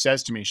same nurse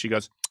says to me, she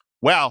goes,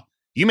 well,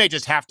 you may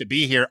just have to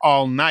be here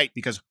all night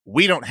because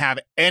we don't have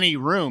any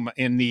room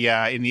in the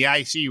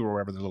ICU or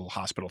wherever the little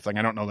hospital thing.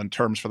 I don't know the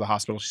terms for the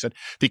hospital. She said,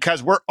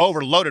 because we're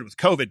overloaded with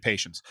COVID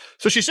patients.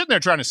 So she's sitting there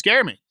trying to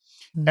scare me.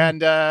 Mm-hmm.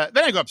 And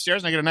then I go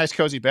upstairs and I get a nice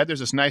cozy bed. There's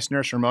this nice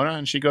nurse, Ramona,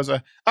 and she goes,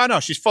 oh no,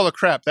 she's full of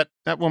crap.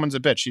 That woman's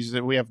a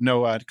bitch. We have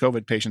no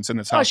COVID patients in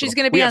this hospital. Oh, she's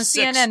going to be on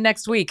CNN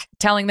next week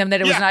telling them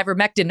that it was an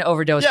ivermectin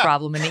overdose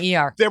problem in the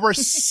ER. There were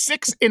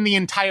 6 in the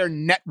entire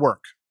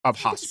network of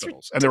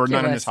hospitals, and there were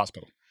none in this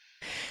hospital.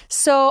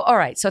 So, all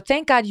right. So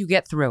thank God you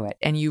get through it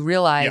and you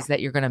realize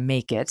that you're going to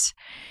make it.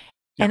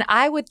 Yeah. And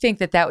I would think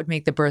that would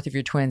make the birth of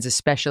your twins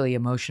especially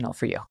emotional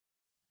for you.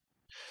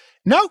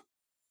 No,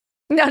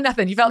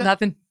 nothing. You felt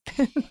nothing.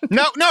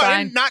 No,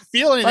 I did not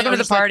feel anything. Welcome to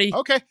the party. Like,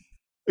 okay.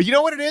 You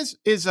know what it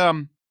is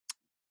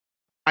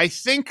I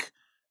think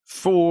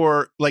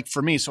for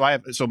me,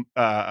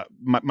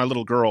 my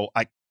little girl,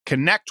 I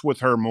connect with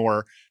her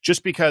more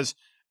just because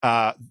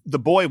the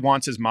boy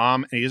wants his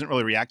mom and he doesn't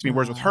really react to me.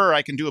 Whereas with her,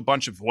 I can do a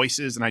bunch of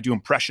voices and I do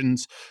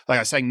impressions. Like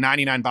I sang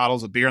 99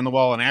 bottles of beer on the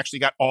wall and I actually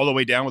got all the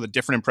way down with a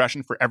different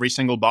impression for every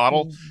single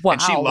bottle. Wow.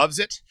 And she loves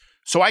it.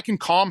 So I can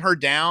calm her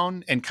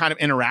down and kind of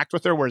interact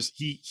with her. Whereas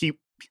he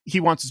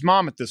wants his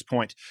mom at this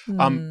point.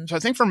 So I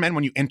think for men,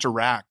 when you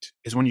interact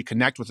is when you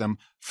connect with them.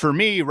 For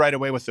me, right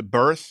away with the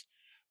birth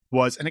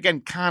was, and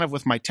again, kind of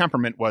with my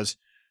temperament was,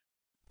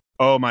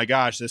 oh my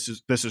gosh, this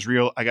is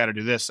real. I got to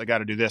do this. I got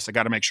to do this. I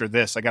got to make sure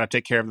this. I got to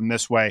take care of them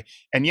this way.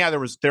 And yeah, there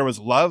was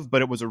love,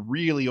 but it was a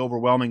really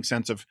overwhelming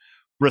sense of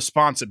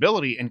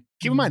responsibility. And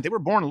keep in mind, they were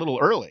born a little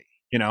early,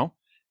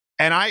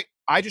 And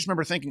I just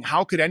remember thinking,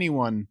 how could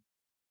anyone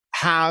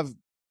have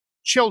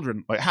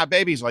children, like have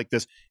babies like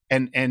this,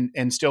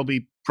 and still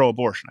be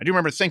pro-abortion? I do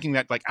remember thinking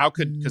that, like, how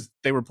could, because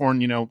they were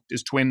born,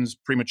 as twins,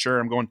 premature.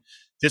 I'm going,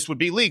 this would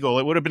be legal.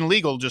 It would have been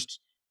legal just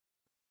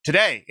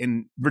today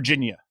in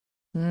Virginia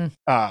to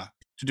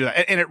do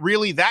that. And it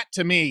really, that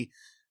to me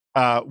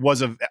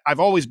I've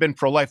always been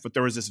pro-life, but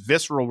there was this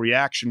visceral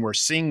reaction where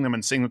seeing them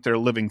and seeing that they're a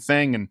living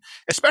thing, and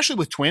especially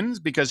with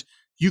twins, because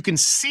you can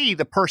see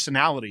the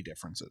personality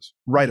differences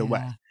right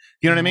away.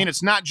 You know what I mean?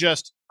 It's not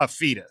just a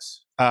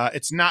fetus.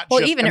 It's not well,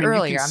 just, even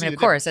earlier. Of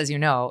course, as you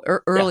know,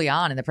 early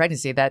on in the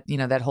pregnancy, that,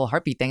 that whole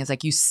heartbeat thing is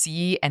like you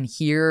see and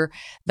hear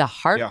the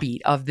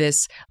heartbeat of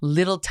this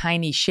little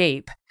tiny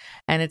shape.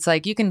 And it's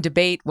like, you can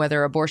debate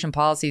whether abortion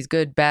policy is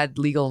good, bad,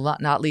 legal,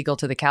 not legal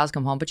to the cows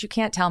come home, but you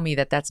can't tell me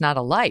that that's not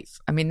a life.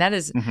 I mean, that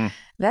is,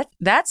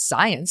 that's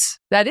science.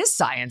 That is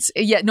science.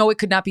 Yet, no, it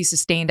could not be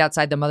sustained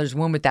outside the mother's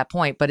womb at that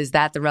point. But is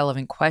that the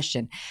relevant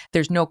question?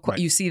 There's no,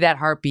 you see that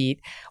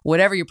heartbeat,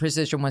 whatever your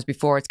position was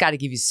before, it's got to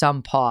give you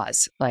some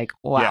pause. Like,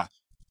 wow. Yeah.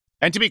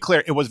 And to be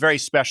clear, it was very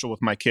special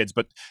with my kids,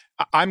 but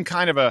I'm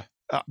kind of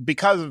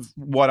because of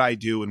what I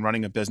do and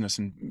running a business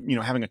and,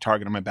 having a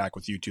target on my back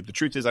with YouTube, the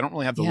truth is I don't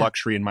really have the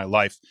luxury in my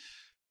life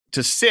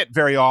to sit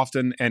very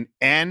often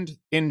and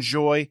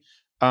enjoy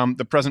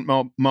the present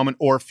moment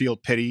or feel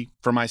pity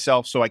for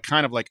myself. So I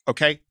kind of like,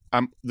 okay,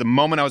 the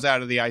moment I was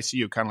out of the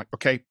ICU, kind of like,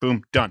 okay,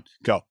 boom, done,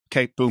 go.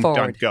 Okay, boom,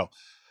 done, go.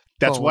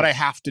 That's what I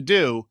have to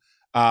do.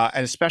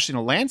 And especially in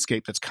a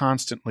landscape that's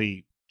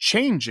constantly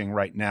changing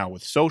right now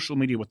with social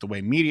media, with the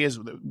way media is,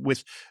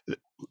 with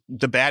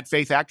the bad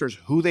faith actors,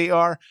 who they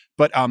are.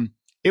 But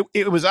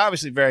it was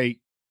obviously very,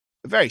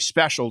 very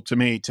special to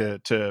me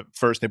to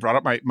first, they brought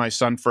up my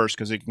son first,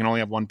 because you can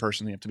only have one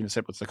person. You have to be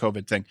sit with the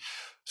COVID thing.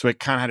 So it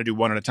kind of had to do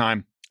one at a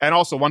time. And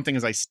also one thing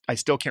is I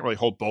still can't really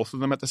hold both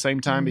of them at the same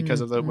time because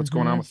of what's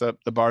going on with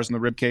the bars and the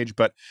rib cage.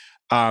 But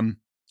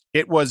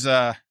it was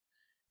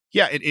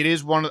it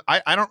is one of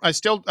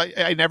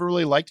I never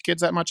really liked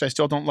kids that much. I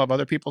still don't love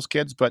other people's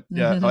kids, but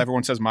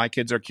everyone says my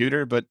kids are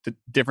cuter, but the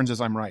difference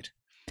is I'm right.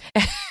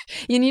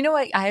 And you know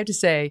what? I have to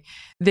say,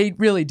 they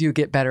really do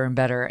get better and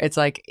better. It's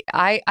like,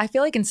 I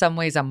feel like in some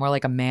ways I'm more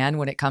like a man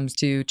when it comes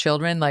to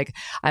children. Like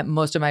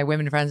most of my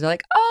women friends are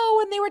like, oh,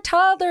 when they were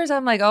toddlers,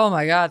 I'm like, oh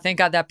my God, thank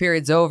God that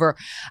period's over.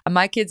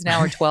 My kids now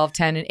are 12,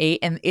 10, and 8.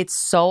 And it's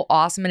so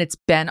awesome. And it's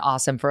been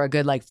awesome for a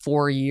good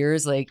 4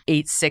 years.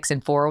 8, 6,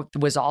 and 4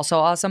 was also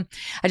awesome.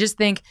 I just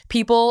think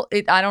people,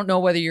 I don't know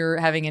whether you're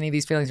having any of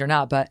these feelings or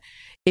not, but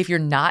if you're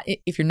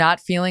not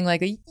feeling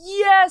like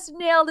yes,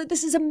 nailed it,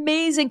 this is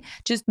amazing,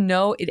 just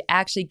know it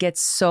actually gets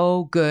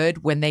so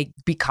good when they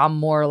become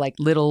more like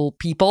little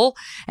people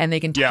and they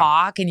can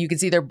talk and you can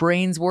see their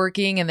brains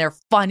working and they're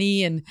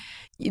funny and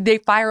they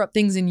fire up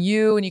things in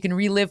you and you can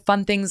relive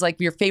fun things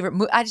like your favorite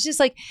movie. It's just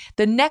like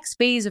the next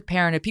phase of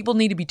parenthood, people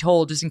need to be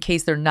told just in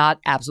case they're not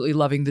absolutely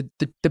loving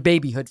the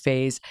babyhood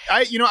phase.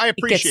 I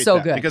appreciate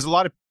that good. Because a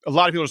lot of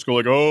people just go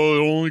like, oh,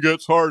 it only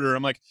gets harder.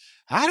 I'm like,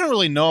 I don't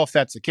really know if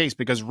that's the case,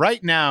 because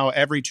right now,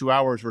 every 2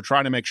 hours, we're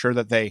trying to make sure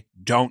that they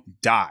don't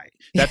die.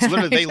 That's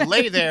literally, they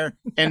lay there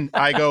and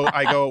I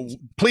go,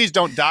 please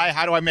don't die.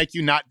 How do I make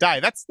you not die?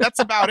 That's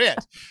about it.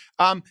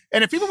 And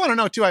if people want to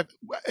know too,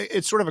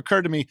 it sort of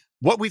occurred to me,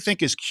 what we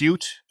think is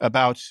cute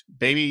about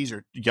babies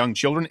or young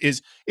children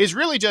is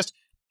really just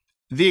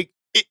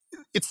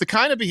it's the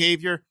kind of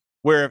behavior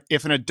where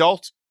if an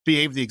adult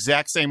behaved the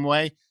exact same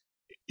way,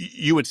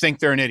 you would think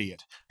they're an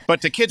idiot. But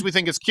to kids, we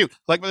think it's cute.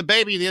 Like with the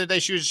baby the other day,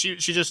 she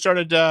just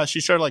started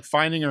like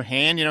finding her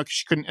hand,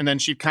 she couldn't, and then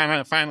she kind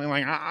of finally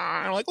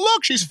like,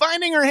 look, she's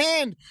finding her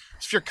hand.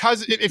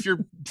 If your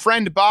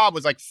friend Bob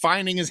was like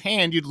finding his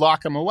hand, you'd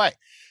lock him away.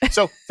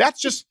 So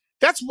that's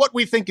what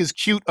we think is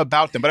cute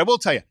about them. But I will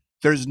tell you,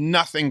 there's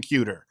nothing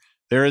cuter.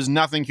 There is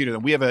nothing cuter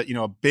than we have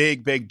a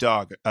big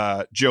dog,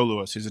 Joe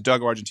Louis, who's a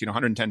Dogo Argentino,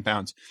 110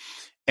 pounds.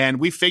 And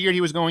we figured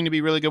he was going to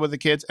be really good with the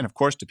kids. And of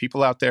course, to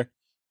people out there,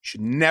 you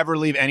should never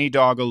leave any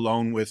dog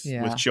alone with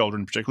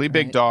children, particularly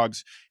big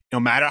dogs, no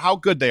matter how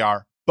good they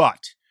are.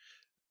 But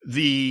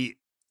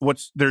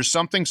there's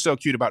something so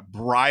cute about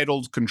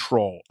bridled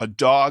control. A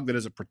dog that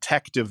is a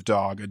protective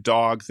dog, a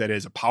dog that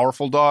is a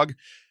powerful dog,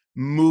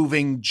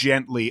 moving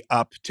gently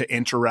up to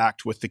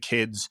interact with the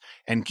kids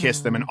and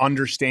kiss them and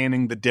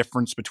understanding the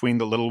difference between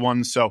the little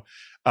ones. So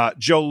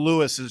Joe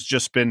Louis has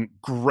just been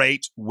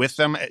great with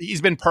them. He's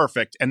been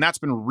perfect. And that's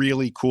been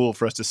really cool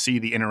for us to see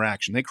the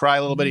interaction. They cry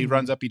a little bit. He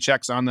runs up, he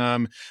checks on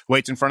them,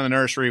 waits in front of the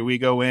nursery. We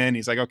go in.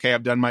 He's like, okay,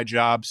 I've done my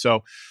job.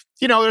 So,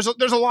 there's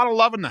a lot of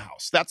love in the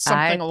house. That's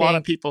something a lot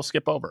of people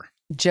skip over.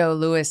 Joe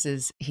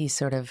Louis he's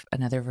sort of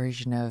another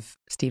version of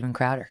Steven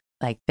Crowder.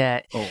 Like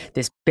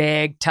this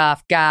big,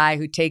 tough guy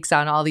who takes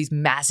on all these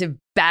massive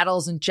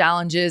battles and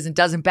challenges and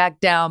doesn't back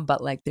down.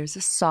 But like there's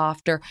a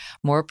softer,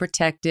 more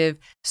protective,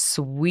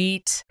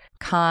 sweet,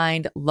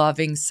 kind,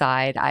 loving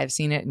side. I've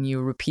seen it in you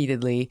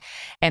repeatedly.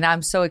 And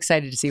I'm so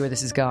excited to see where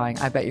this is going.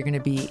 I bet you're going to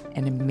be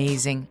an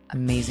amazing,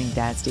 amazing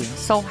dad, Steve.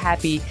 So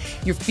happy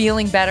you're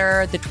feeling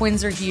better. The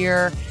twins are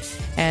here.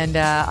 And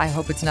I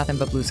hope it's nothing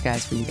but blue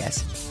skies for you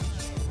guys.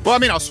 Well, I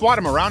mean, I'll swat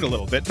him around a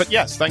little bit. But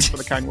yes, thanks for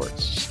the kind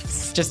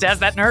words. Just ask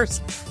that nurse.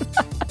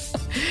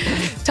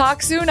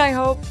 Talk soon, I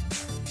hope.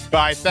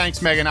 Bye.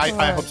 Thanks, Megan.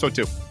 I hope so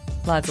too.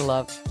 Lots of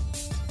love.